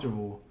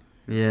comfortable.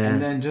 Yeah.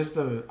 And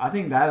then I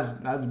think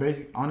that's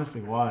basic.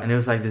 Honestly, why? And it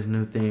was like this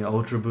new thing,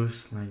 Ultra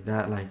Boost, like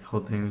that, like whole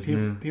thing was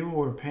new. People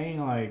were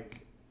paying like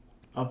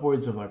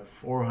upwards of like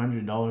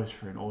 $400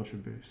 for an Ultra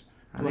Boost.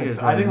 I think like, it's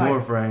I think more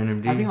like- for an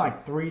NMD. I think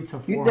like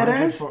 $300 to You dead $400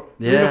 ass? for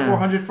Yeah.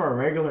 $400 for a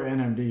regular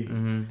NMD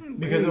Mm-hmm.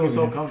 because it was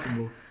so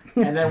comfortable.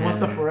 And then once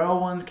the Yeah.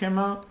 Pharrell ones came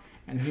out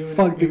and he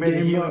Fuck the made the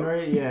game human up.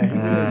 rate, yeah, he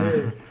Yeah.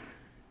 really did.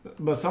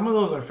 But some of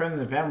those are friends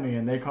and family,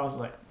 and they cost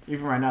like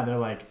even right now they're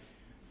like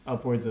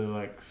upwards of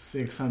like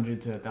 $600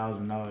 to I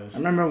 $1,000.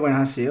 remember when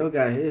Haseo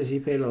got his, he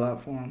paid a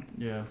lot for him.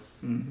 Yeah,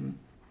 Mm-hmm.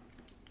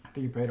 I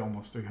think he paid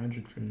almost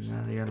 $300 for his.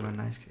 Nah, they got a lot of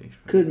nice cakes,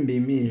 bro. Couldn't be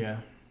me. Yeah,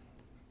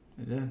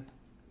 it did.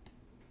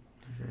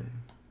 Okay.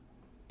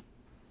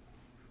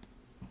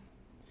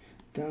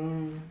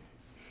 Gone.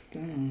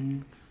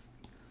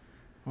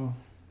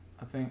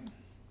 I think,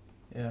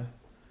 yeah,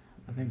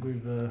 I think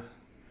we've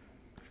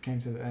came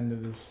to the end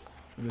of this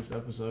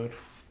episode.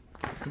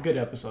 A good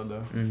episode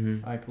though.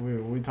 Mm-hmm. Like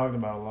we talked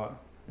about a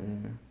lot,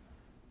 Yeah.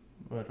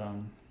 but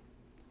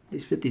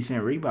These 50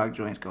 Cent Reebok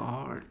joints go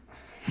hard.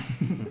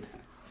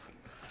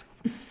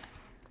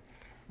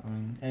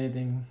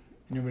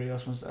 anybody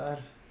else wants to add?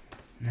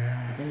 Nah.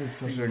 I think we've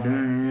touched we're about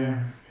done, it.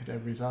 yeah. Hit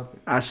every topic.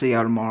 I'll see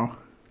y'all tomorrow.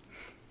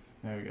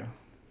 There we go.